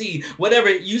your seed. Whatever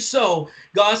you sow,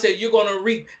 God said you're going to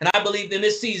reap. And I believe in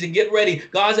this season, get ready.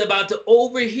 God's about to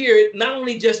overhear it, not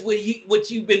only just what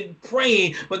you've been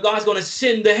praying, but God's going to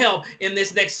send the help in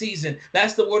this next season.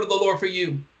 That's the word of the Lord for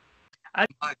you.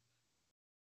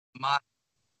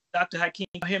 Dr. Hakeem,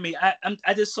 hear me.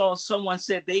 I just saw someone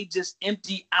said they just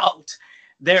empty out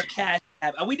their cash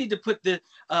app. We need to put the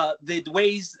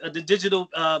ways, the digital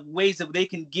ways that they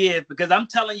can give, because I'm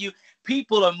telling you,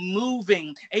 people are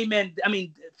moving. Amen. I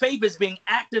mean, faith is being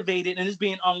activated and is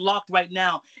being unlocked right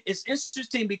now. It's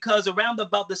interesting because around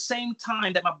about the same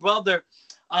time that my brother,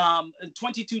 in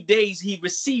 22 days, he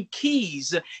received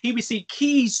keys. He received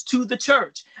keys to the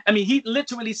church. I mean, he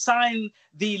literally signed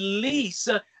the lease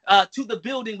to the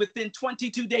building within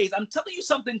 22 days. I'm telling you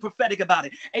something prophetic about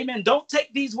it. Amen. Don't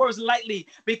take these words lightly,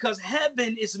 because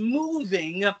heaven is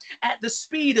moving at the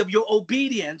speed of your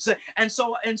obedience. And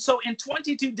so in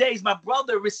 22 days, my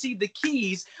brother received the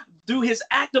keys through his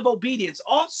act of obedience.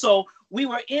 Also, we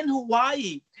were in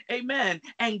Hawaii. Amen.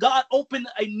 And God opened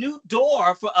a new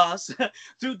door for us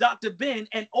through Dr. Ben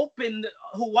and opened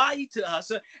Hawaii to us.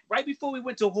 Right before we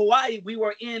went to Hawaii, we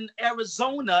were in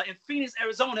Arizona, in Phoenix,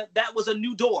 Arizona. That was a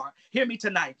new door. Hear me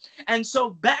tonight. And so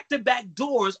back-to-back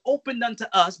doors opened unto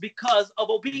us because of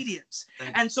obedience.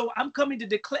 And so I'm coming to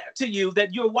declare to you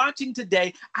that you're watching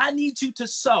today. I need you to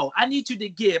sow. I need you to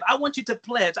give. I want you to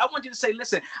pledge. I want you to say,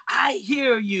 listen, I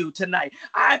hear you tonight.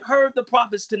 I've heard the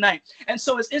prophets tonight. And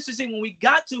so it's interesting, when we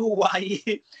got to Hawaii,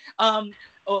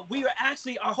 we were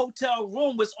actually, our hotel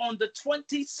room was on the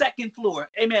 22nd floor.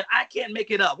 Amen. I can't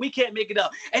make it up. We can't make it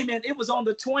up. Amen. It was on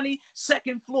the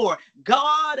 22nd floor.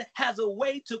 God has a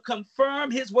way to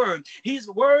confirm his word. His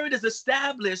word is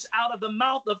established out of the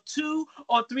mouth of 2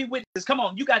 or 3 witnesses. Come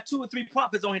on, you got 2 or 3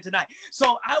 prophets on here tonight.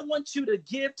 So I want you to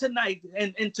give tonight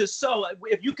and to sow.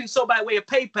 If you can sow by way of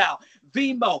PayPal,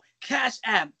 Venmo, Cash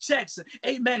App, checks.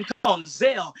 Amen. Come on,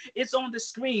 Zelle. It's on the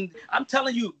screen. I'm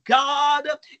telling you, God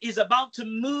is about to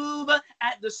move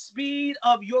at the speed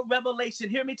of your revelation.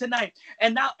 Hear me tonight.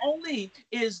 And not only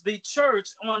is the church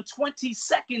on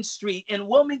 22nd Street in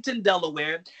Wilmington,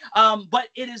 Delaware, but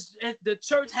the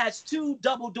church has 2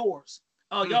 double doors.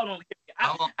 Oh, y'all don't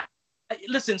hear me.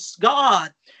 Listen,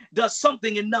 God does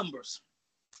something in numbers.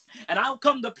 And I'll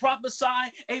come to prophesy,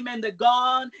 amen, that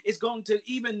God is going to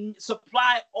even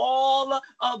supply all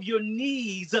of your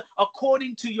needs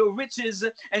according to your riches,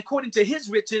 according to his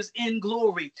riches in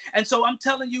glory. And so I'm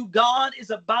telling you, God is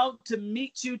about to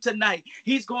meet you tonight.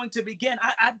 He's going to begin.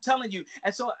 I'm telling you.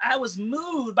 And so I was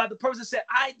moved by the person that said,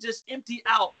 I just emptied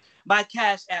out my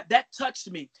Cash App. That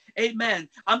touched me. Amen.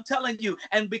 I'm telling you.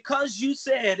 And because you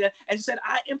said,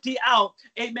 I empty out,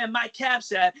 amen, my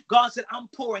Cash App, God said, I'm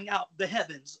pouring out the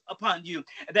heavens upon you,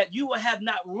 that you will have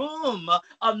not room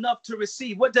enough to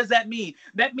receive. What does that mean?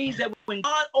 That means that when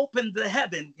God opened the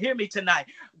heaven, hear me tonight,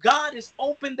 God has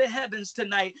opened the heavens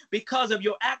tonight because of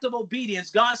your act of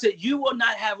obedience. God said, you will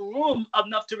not have room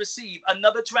enough to receive.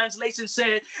 Another translation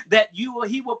said that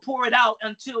he will pour it out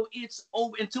until it's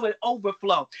over, until it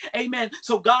overflow. Amen.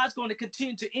 So God's going to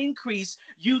continue to increase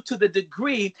you to the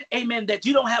degree, amen, that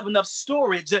you don't have enough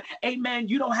storage. Amen.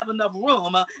 You don't have enough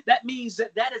room. That means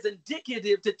that is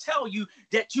indicative to tell you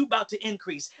that you're about to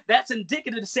increase. That's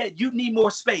indicative to say you need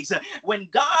more space. When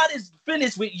God is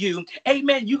finished with you,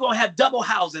 amen, you're going to have double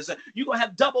houses. You're going to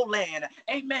have double land.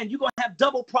 Amen. You're going to have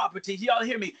double property. Y'all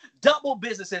hear me? Double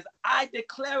businesses. I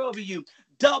declare over you,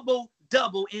 double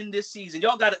in this season.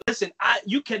 Y'all got to listen.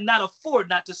 You cannot afford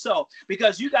not to sow,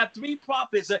 because you got 3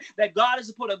 prophets that God has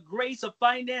put a grace of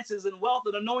finances and wealth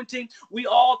and anointing. We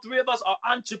all 3 of us are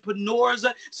entrepreneurs,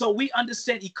 so we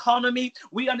understand economy.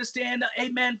 We understand,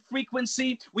 amen,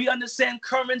 frequency. We understand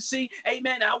currency.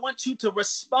 Amen. I want you to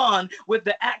respond with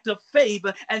the act of faith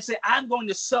and say, I'm going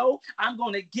to sow. I'm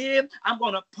going to give. I'm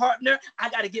going to partner. I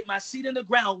got to get my seed in the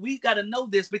ground. We got to know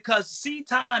this, because seed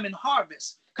time and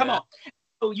harvest. Come on.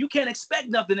 So you can't expect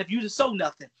nothing if you just sow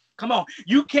nothing. Come on.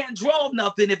 You can't draw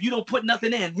nothing if you don't put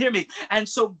nothing in. Hear me. And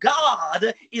so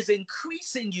God is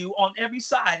increasing you on every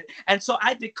side. And so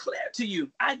I declare to you,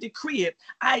 I decree it,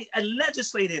 I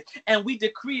legislate it, and we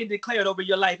decree and declare it over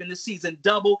your life in this season.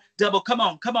 Double. Come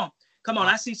on.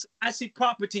 I see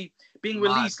property being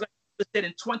released, like I said,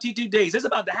 in 22 days. It's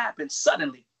about to happen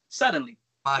suddenly.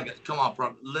 My God, come on,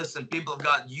 bro. Listen, people of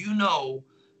God, you know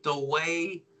the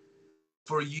way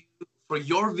for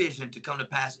your vision to come to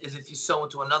pass is if you sow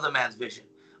into another man's vision.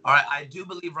 All right. I do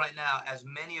believe right now, as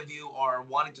many of you are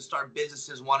wanting to start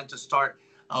businesses, wanting to start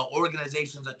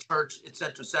organizations, a church,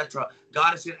 etc.,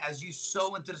 God is saying, as you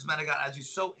sow into this man of God, as you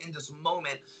sow in this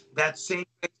moment, that same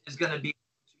grace is going to be to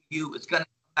you. It's going to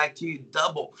come back to you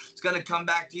double. It's going to come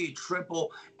back to you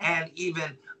triple and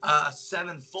even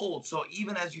sevenfold. So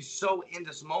even as you sow in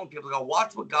this moment, people go,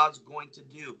 watch what God's going to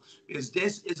do, because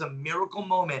this is a miracle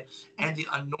moment, and the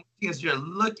anointing is here.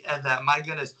 Look at that. My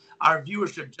goodness, our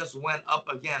viewership just went up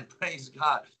again. Praise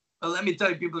God. But let me tell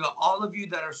you, people, all of you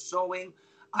that are sowing,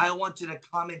 I want you to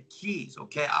comment keys.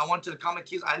 Okay, I want you to comment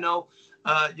keys. I know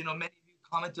many of you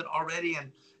commented already,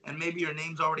 and maybe your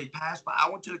name's already passed, but I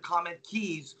want you to comment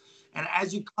keys. And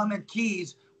as you comment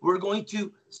keys, we're going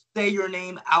to say your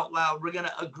name out loud. We're going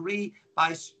to agree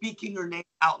by speaking your name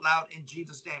out loud in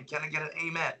Jesus' name. Can I get an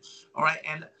amen? All right.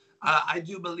 And I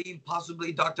do believe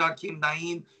possibly Dr. Hakeem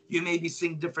Naim, you may be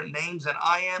seeing different names than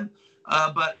I am.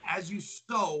 But as you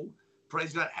sow,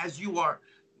 praise God, as you are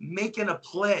making a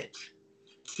pledge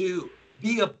to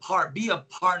be a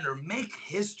partner, make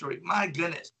history, my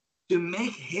goodness, to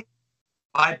make history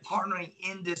by partnering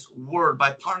in this word,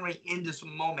 by partnering in this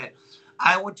moment.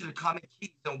 I want you to comment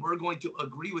keys, and we're going to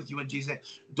agree with you in Jesus' name.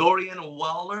 Dorian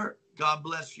Weller, God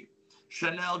bless you.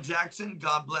 Chanel Jackson,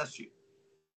 God bless you.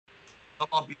 Come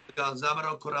on, people.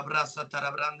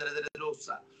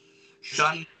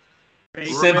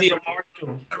 Cynthia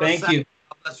Marshall, thank you.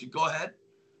 God bless you. Go ahead.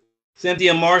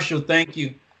 Cynthia Marshall, thank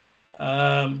you.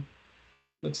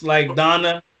 Looks like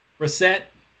Donna Brissett,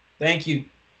 thank you.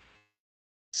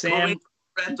 Sam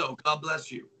Reto, God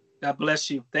bless you. God bless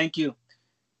you. Thank you.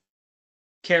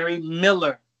 Carrie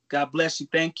Miller, God bless you.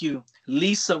 Thank you.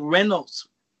 Lisa Reynolds,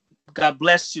 God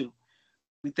bless you.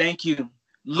 We thank you.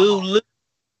 Lou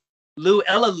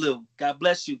Ella Lou, God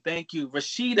bless you. Thank you.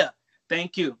 Rashida,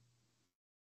 thank you.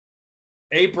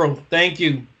 April, thank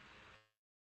you.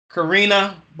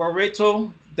 Karina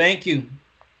Barreto, thank you.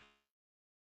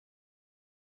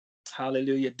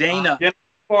 Hallelujah. Dana.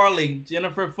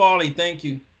 Jennifer Farley, thank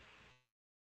you.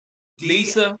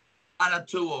 Lisa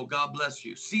Anatuo, God bless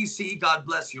you. CC, God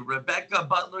bless you. Rebecca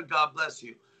Butler, God bless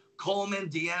you. Coleman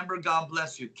D'Amber, God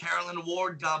bless you. Carolyn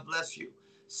Ward, God bless you.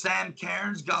 Sam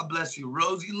Cairns, God bless you.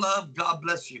 Rosie Love, God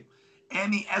bless you.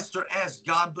 Amy Esther S,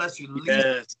 God bless you.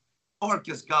 Lisa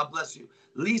Orcus, God bless you.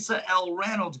 Lisa L.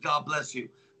 Reynolds, God bless you.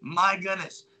 My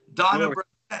goodness. Donna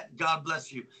Brett, God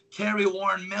bless you. Carrie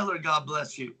Warren Miller, God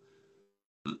bless you.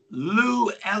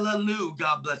 Lou Ella Lou,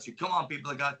 God bless you. Come on,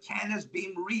 people of God. Candace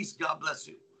Beam Reese, God bless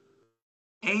you.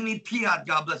 Amy Piat,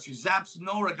 God bless you. Zaps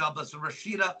Nora, God bless you.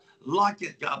 Rashida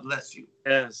Lockett, God bless you.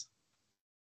 Yes.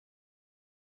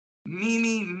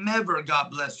 Mimi Mever, God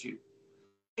bless you.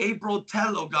 April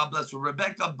Tello, God bless you.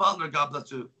 Rebecca Butler, God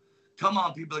bless you. Come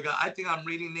on, people of God. I think I'm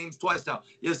reading names twice now.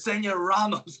 Yesenia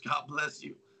Ramos, God bless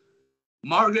you.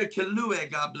 Margaret Kilue,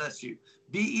 God bless you.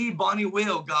 B.E. Bonnie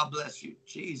Will, God bless you.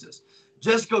 Jesus.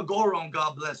 Jessica Goron,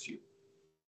 God bless you.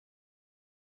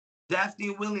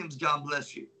 Daphne Williams, God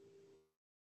bless you.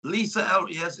 Lisa L.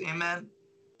 Yes, amen.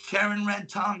 Karen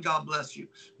Rantom, God bless you.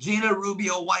 Gina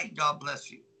Rubio White, God bless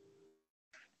you.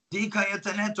 D.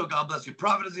 Cayetaneto, God bless you.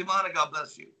 Prophetess Ivana, God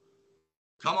bless you.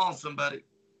 Come on, somebody.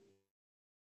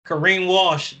 Kareem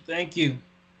Walsh, thank you.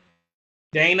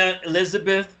 Dana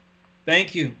Elizabeth,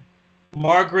 thank you.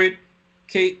 Margaret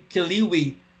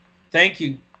Kiliwi, thank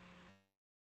you.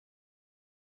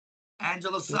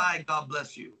 Angela Sai, God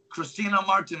bless you. Christina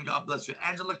Martin, God bless you.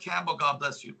 Angela Campbell, God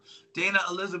bless you. Dana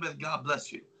Elizabeth, God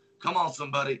bless you. Come on,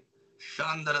 somebody.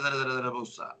 About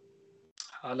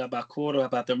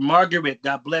the Margaret,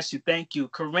 God bless you. Thank you.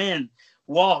 Corinne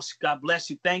Walsh, God bless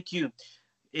you. Thank you.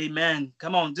 Amen.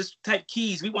 Come on, just type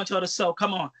keys. We want y'all to sow.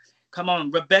 Come on. Come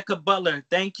on. Rebecca Butler,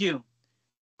 thank you.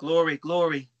 Glory,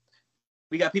 glory.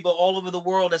 We got people all over the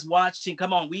world that's watching.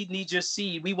 Come on, we need your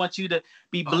seed. We want you to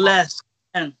be blessed.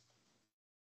 And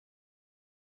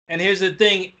here's the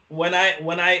thing: when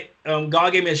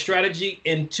God gave me a strategy,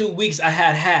 in 2 weeks I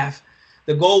had half.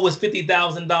 The goal was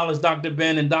 $50,000, Dr.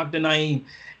 Ben and Dr. Naim,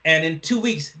 and in 2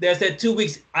 weeks, there's that 2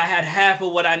 weeks I had half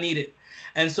of what I needed,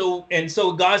 and so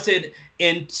God said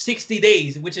in 60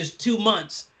 days, which is 2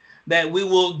 months, that we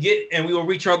will get and we will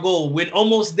reach our goal. We're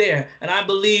almost there. And I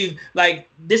believe like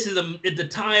this is the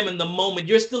time and the moment.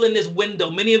 You're still in this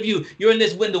window. Many of you, you're in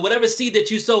this window. Whatever seed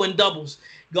that you sow in doubles,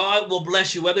 God will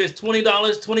bless you. Whether it's $20,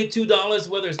 $22,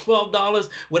 whether it's $12,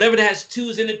 whatever that has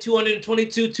twos in it,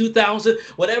 222, 2,000,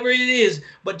 whatever it is.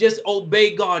 But just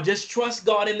obey God. Just trust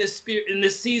God in this spirit, in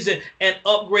this season, and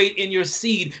upgrade in your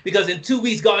seed. Because in 2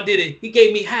 weeks, God did it. He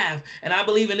gave me half. And I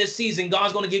believe in this season,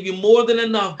 God's going to give you more than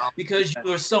enough because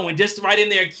you are sowing. Just write in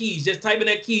there keys. Just type in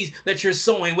their keys that you're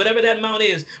sowing, whatever that amount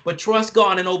is. But trust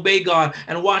God and obey God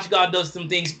and watch God does some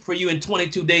things for you in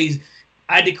 22 days.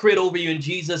 I decree it over you in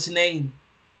Jesus' name.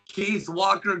 Keith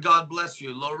Walker, God bless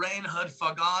you. Lorraine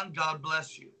Hood-Fagan, God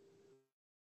bless you.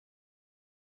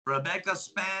 Rebecca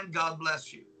Span, God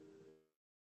bless you.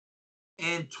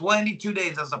 In 22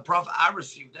 days, as a prophet, I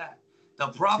received that. The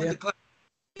prophet declared,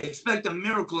 expect a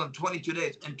miracle in 22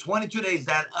 days. In 22 days,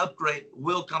 that upgrade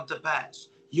will come to pass.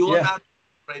 You will not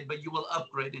upgrade, but you will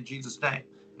upgrade in Jesus' name.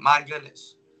 My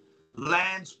goodness.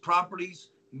 Lands,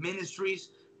 properties, ministries,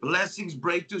 blessings,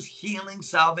 breakthroughs, healing,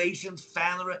 salvation,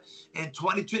 family. In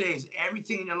 22 days,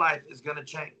 everything in your life is going to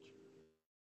change.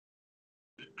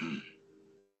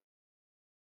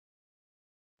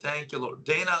 Thank you, Lord.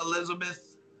 Dana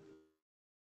Elizabeth,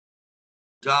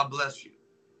 God bless you.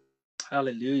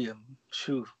 Hallelujah.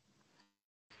 True.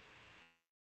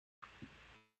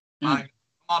 Come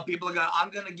on, people of God.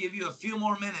 I'm going to give you a few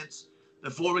more minutes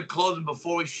before we close and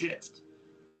before we shift.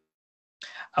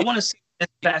 I want to say this,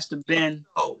 Pastor Ben.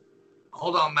 Oh,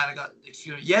 hold on, man.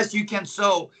 Excuse me. Yes, you can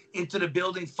sow into the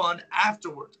building fund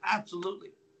afterwards. Absolutely.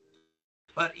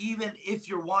 But even if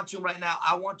you're watching right now,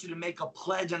 I want you to make a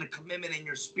pledge and a commitment in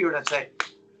your spirit and say,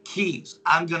 Keys,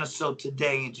 I'm going to sow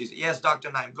today in Jesus. Yes,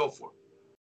 Dr. Naim, go for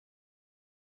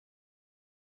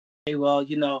it. Well,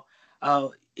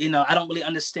 I don't really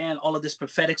understand all of this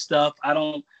prophetic stuff. I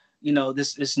don't,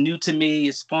 this is new to me.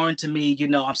 It's foreign to me.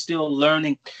 I'm still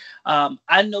learning.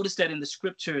 I noticed that in the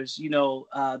scriptures,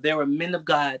 there were men of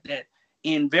God that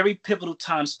in very pivotal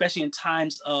times, especially in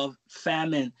times of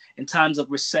famine, in times of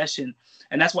recession.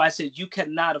 And that's why I said you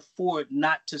cannot afford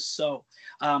not to sow,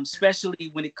 especially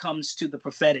when it comes to the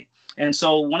prophetic. And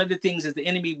so one of the things is the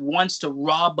enemy wants to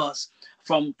rob us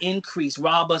from increase,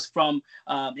 rob us from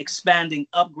expanding,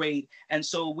 upgrade. And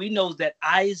so we know that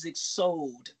Isaac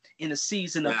sowed in a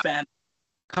season of famine.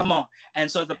 Come on.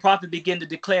 And so the prophet began to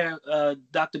declare,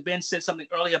 Dr. Ben said something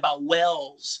earlier about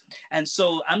wells. And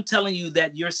so I'm telling you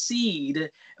that your seed,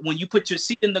 when you put your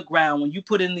seed in the ground, when you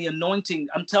put in the anointing,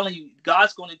 I'm telling you,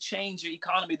 God's going to change your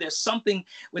economy. There's something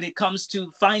when it comes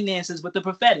to finances with the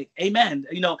prophetic. Amen.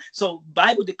 You know, so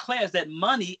Bible declares that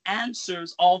money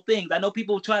answers all things. I know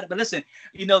people try to, but listen,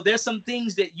 you know, there's some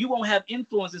things that you won't have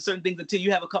influence in certain things until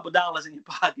you have a couple dollars in your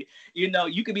pocket. You know,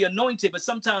 you can be anointed, but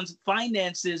sometimes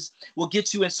finances will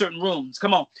get you in certain rooms.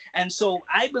 Come on. And so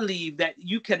I believe that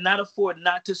you cannot afford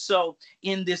not to sow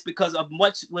in this because of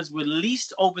what was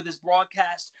released over this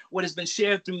broadcast, what has been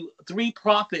shared through 3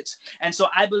 prophets. And so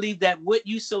I believe that what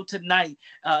you sow tonight,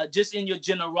 just in your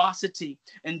generosity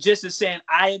and just as saying,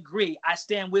 I agree, I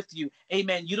stand with you.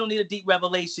 Amen. You don't need a deep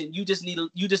revelation. You just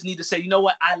need to say, you know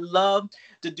what? I love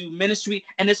to do ministry,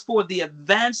 and it's for the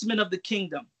advancement of the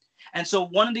kingdom. And so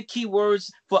one of the key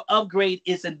words for upgrade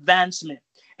is advancement.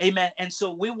 Amen. And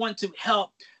so we want to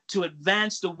help to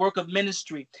advance the work of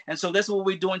ministry. And so that's what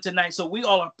we're doing tonight. So we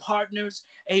all are partners.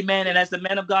 Amen. And as the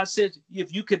man of God said,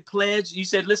 if you could pledge, you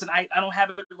said, listen, I don't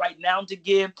have it right now to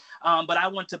give, but I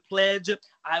want to pledge.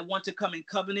 I want to come in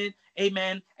covenant.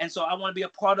 Amen. And so I want to be a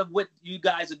part of what you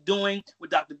guys are doing, what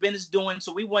Dr. Ben is doing.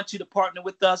 So we want you to partner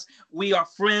with us. We are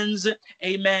friends.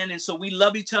 Amen. And so we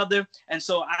love each other. And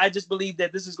so I just believe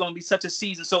that this is going to be such a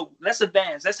season. So let's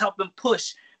advance. Let's help them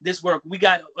push this work. We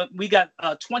got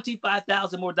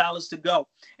 $25,000 more dollars to go.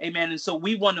 Amen. And so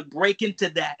we want to break into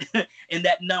that in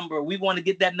that number. We want to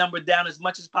get that number down as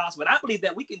much as possible. And I believe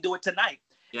that we can do it tonight.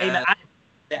 Yeah.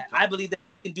 Amen. I believe that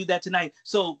we can do that tonight.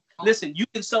 So listen, you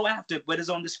can sow after, but it's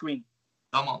on the screen.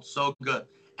 Come on, so good.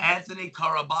 Anthony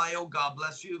Caraballo, God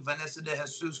bless you. Vanessa de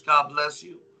Jesus, God bless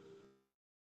you.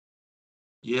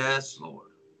 Yes, Lord.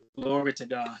 Glory to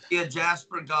God. Yeah,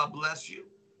 Jasper, God bless you.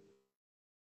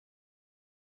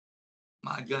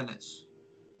 My goodness.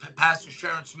 Pastor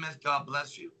Sharon Smith, God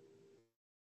bless you.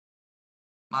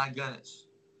 My goodness.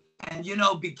 And you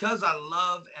know, because I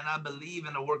love and I believe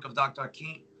in the work of Dr.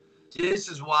 Hakeem, this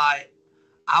is why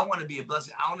I want to be a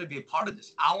blessing. I want to be a part of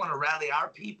this. I want to rally our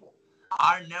people,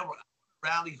 our network,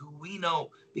 rally who we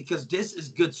know, because this is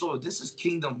good soil. This is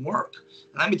kingdom work.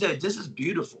 And let me tell you, this is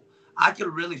beautiful. I could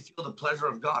really feel the pleasure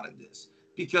of God in this,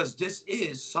 because this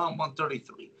is Psalm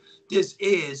 133. This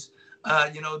is,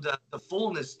 the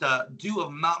fullness, the dew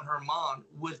of Mount Hermon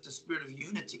with the spirit of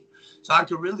unity. So I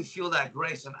could really feel that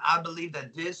grace. And I believe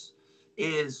that this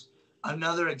is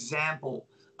another example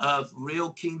of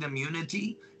real kingdom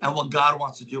unity and what God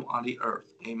wants to do on the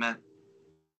earth. Amen.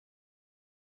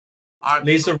 All right,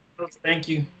 Lisa Reynolds, thank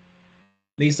you.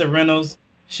 Lisa Reynolds,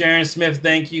 Sharon Smith,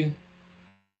 thank you.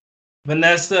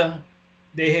 Vanessa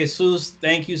de Jesus,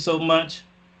 thank you so much.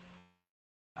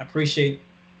 I appreciate it.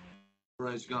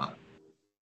 Praise God.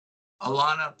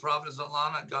 Alana, Prophetess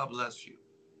Alana, God bless you.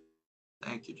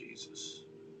 Thank you, Jesus.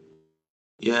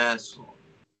 Yes, Lord.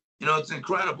 You know, it's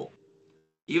incredible.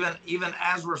 Even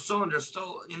as we're sowing, there's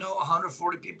still,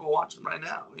 140 people watching right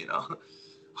now,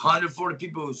 140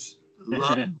 people who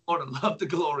love the Lord and love the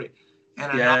glory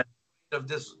and are not of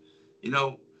this,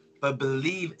 but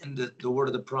believe in the word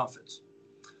of the prophets.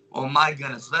 Oh, my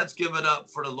goodness. Let's give it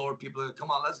up for the Lord, people. Come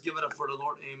on, let's give it up for the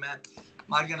Lord. Amen.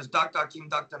 My goodness, Dr. Hakeem,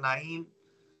 Dr. Naim,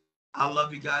 I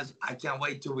love you guys. I can't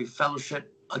wait till we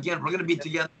fellowship. Again, we're going to be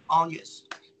together in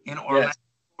August in Orlando,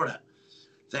 Florida.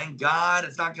 Thank God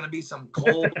it's not going to be some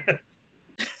cold.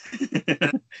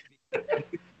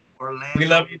 Orlando. We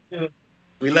love you too.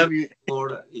 We love you.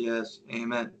 Florida. Yes.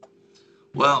 Amen.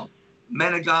 Well,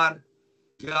 men of God,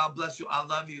 God bless you. I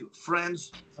love you.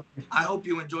 Friends, I hope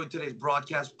you enjoyed today's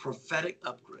broadcast, Prophetic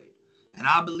Upgrade. And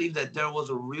I believe that there was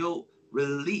a real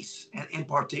release and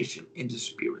impartation in the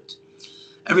spirit.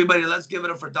 Everybody, let's give it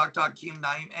up for Dr. Hakeem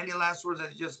Naim. Any last words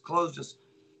as you just close? Just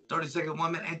 30-second,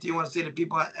 1 minute. Anything you want to say to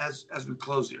people as we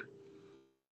close here?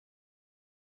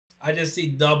 I just see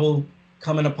double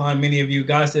coming upon many of you.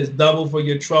 God says double for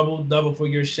your trouble, double for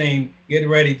your shame. Get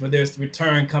ready for this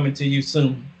return coming to you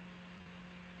soon.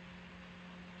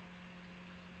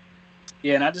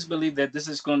 Yeah, and I just believe that this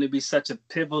is going to be such a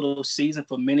pivotal season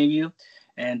for many of you,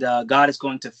 and God is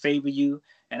going to favor you.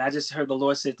 And I just heard the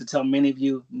Lord say to tell many of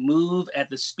you, move at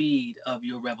the speed of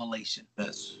your revelation.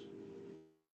 Yes.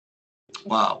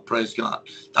 Wow, praise God.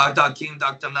 Dr. Hakeem,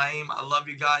 Dr. Naim, I love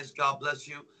you guys. God bless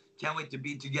you. Can't wait to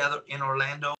be together in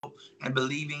Orlando and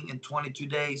believing in 22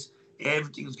 days,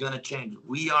 everything's going to change.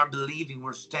 We are believing.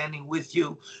 We're standing with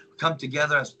you. Come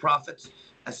together as prophets,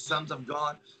 as sons of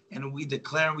God, and we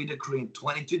declare and we decree in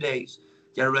 22 days,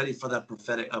 get ready for that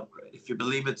prophetic upgrade. If you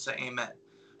believe it, say amen.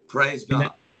 Praise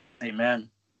God. Amen.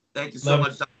 Thank you so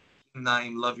much, Dr.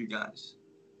 Naim. Love you guys.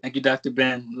 Thank you, Dr.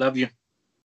 Ben. Love you.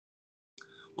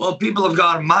 Well, people of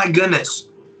God, my goodness,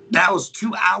 that was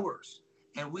 2 hours.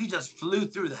 And we just flew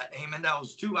through that. Amen. That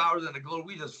was 2 hours in the glory.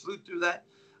 We just flew through that.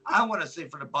 I want to say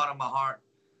from the bottom of my heart,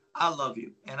 I love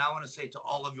you. And I want to say to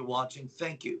all of you watching,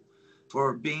 thank you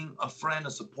for being a friend,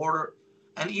 a supporter.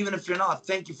 And even if you're not,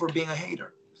 thank you for being a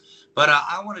hater. But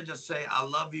I want to just say I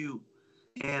love you.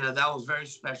 And that was very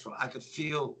special.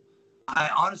 I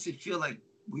honestly feel like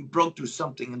we broke through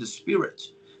something in the spirit,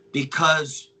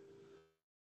 because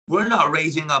we're not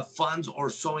raising up funds or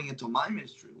sowing into my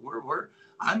ministry.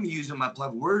 I'm using my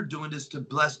platform. We're doing this to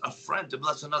bless a friend, to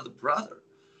bless another brother.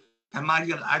 And I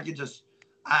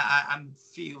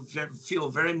feel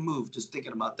very moved just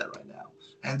thinking about that right now.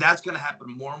 And that's going to happen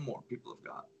more and more, people of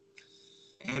God.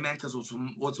 Amen. Because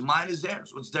what's mine is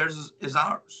theirs. What's theirs is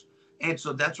ours. And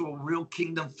so that's what real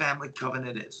kingdom family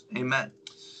covenant is. Amen.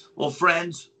 Well,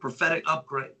 friends, prophetic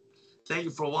upgrade. Thank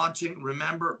you for watching.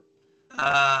 Remember,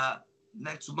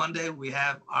 next Monday we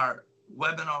have our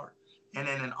webinar. And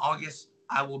then in August,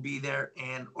 I will be there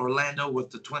in Orlando with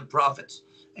the Twin Prophets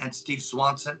and Steve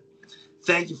Swanson.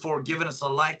 Thank you for giving us a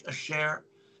like, a share.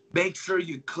 Make sure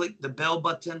you click the bell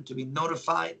button to be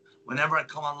notified whenever I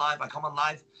come on live. I come on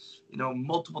live,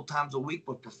 multiple times a week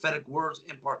with prophetic words,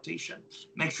 impartation.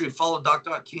 Make sure you follow Dr.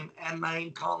 Hakeem and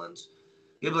Naim Collins.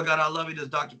 People of God, I love you. This is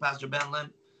Dr. Pastor Ben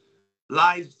Lim,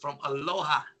 live from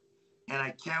Aloha. And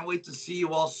I can't wait to see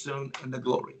you all soon in the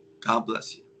glory. God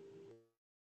bless you.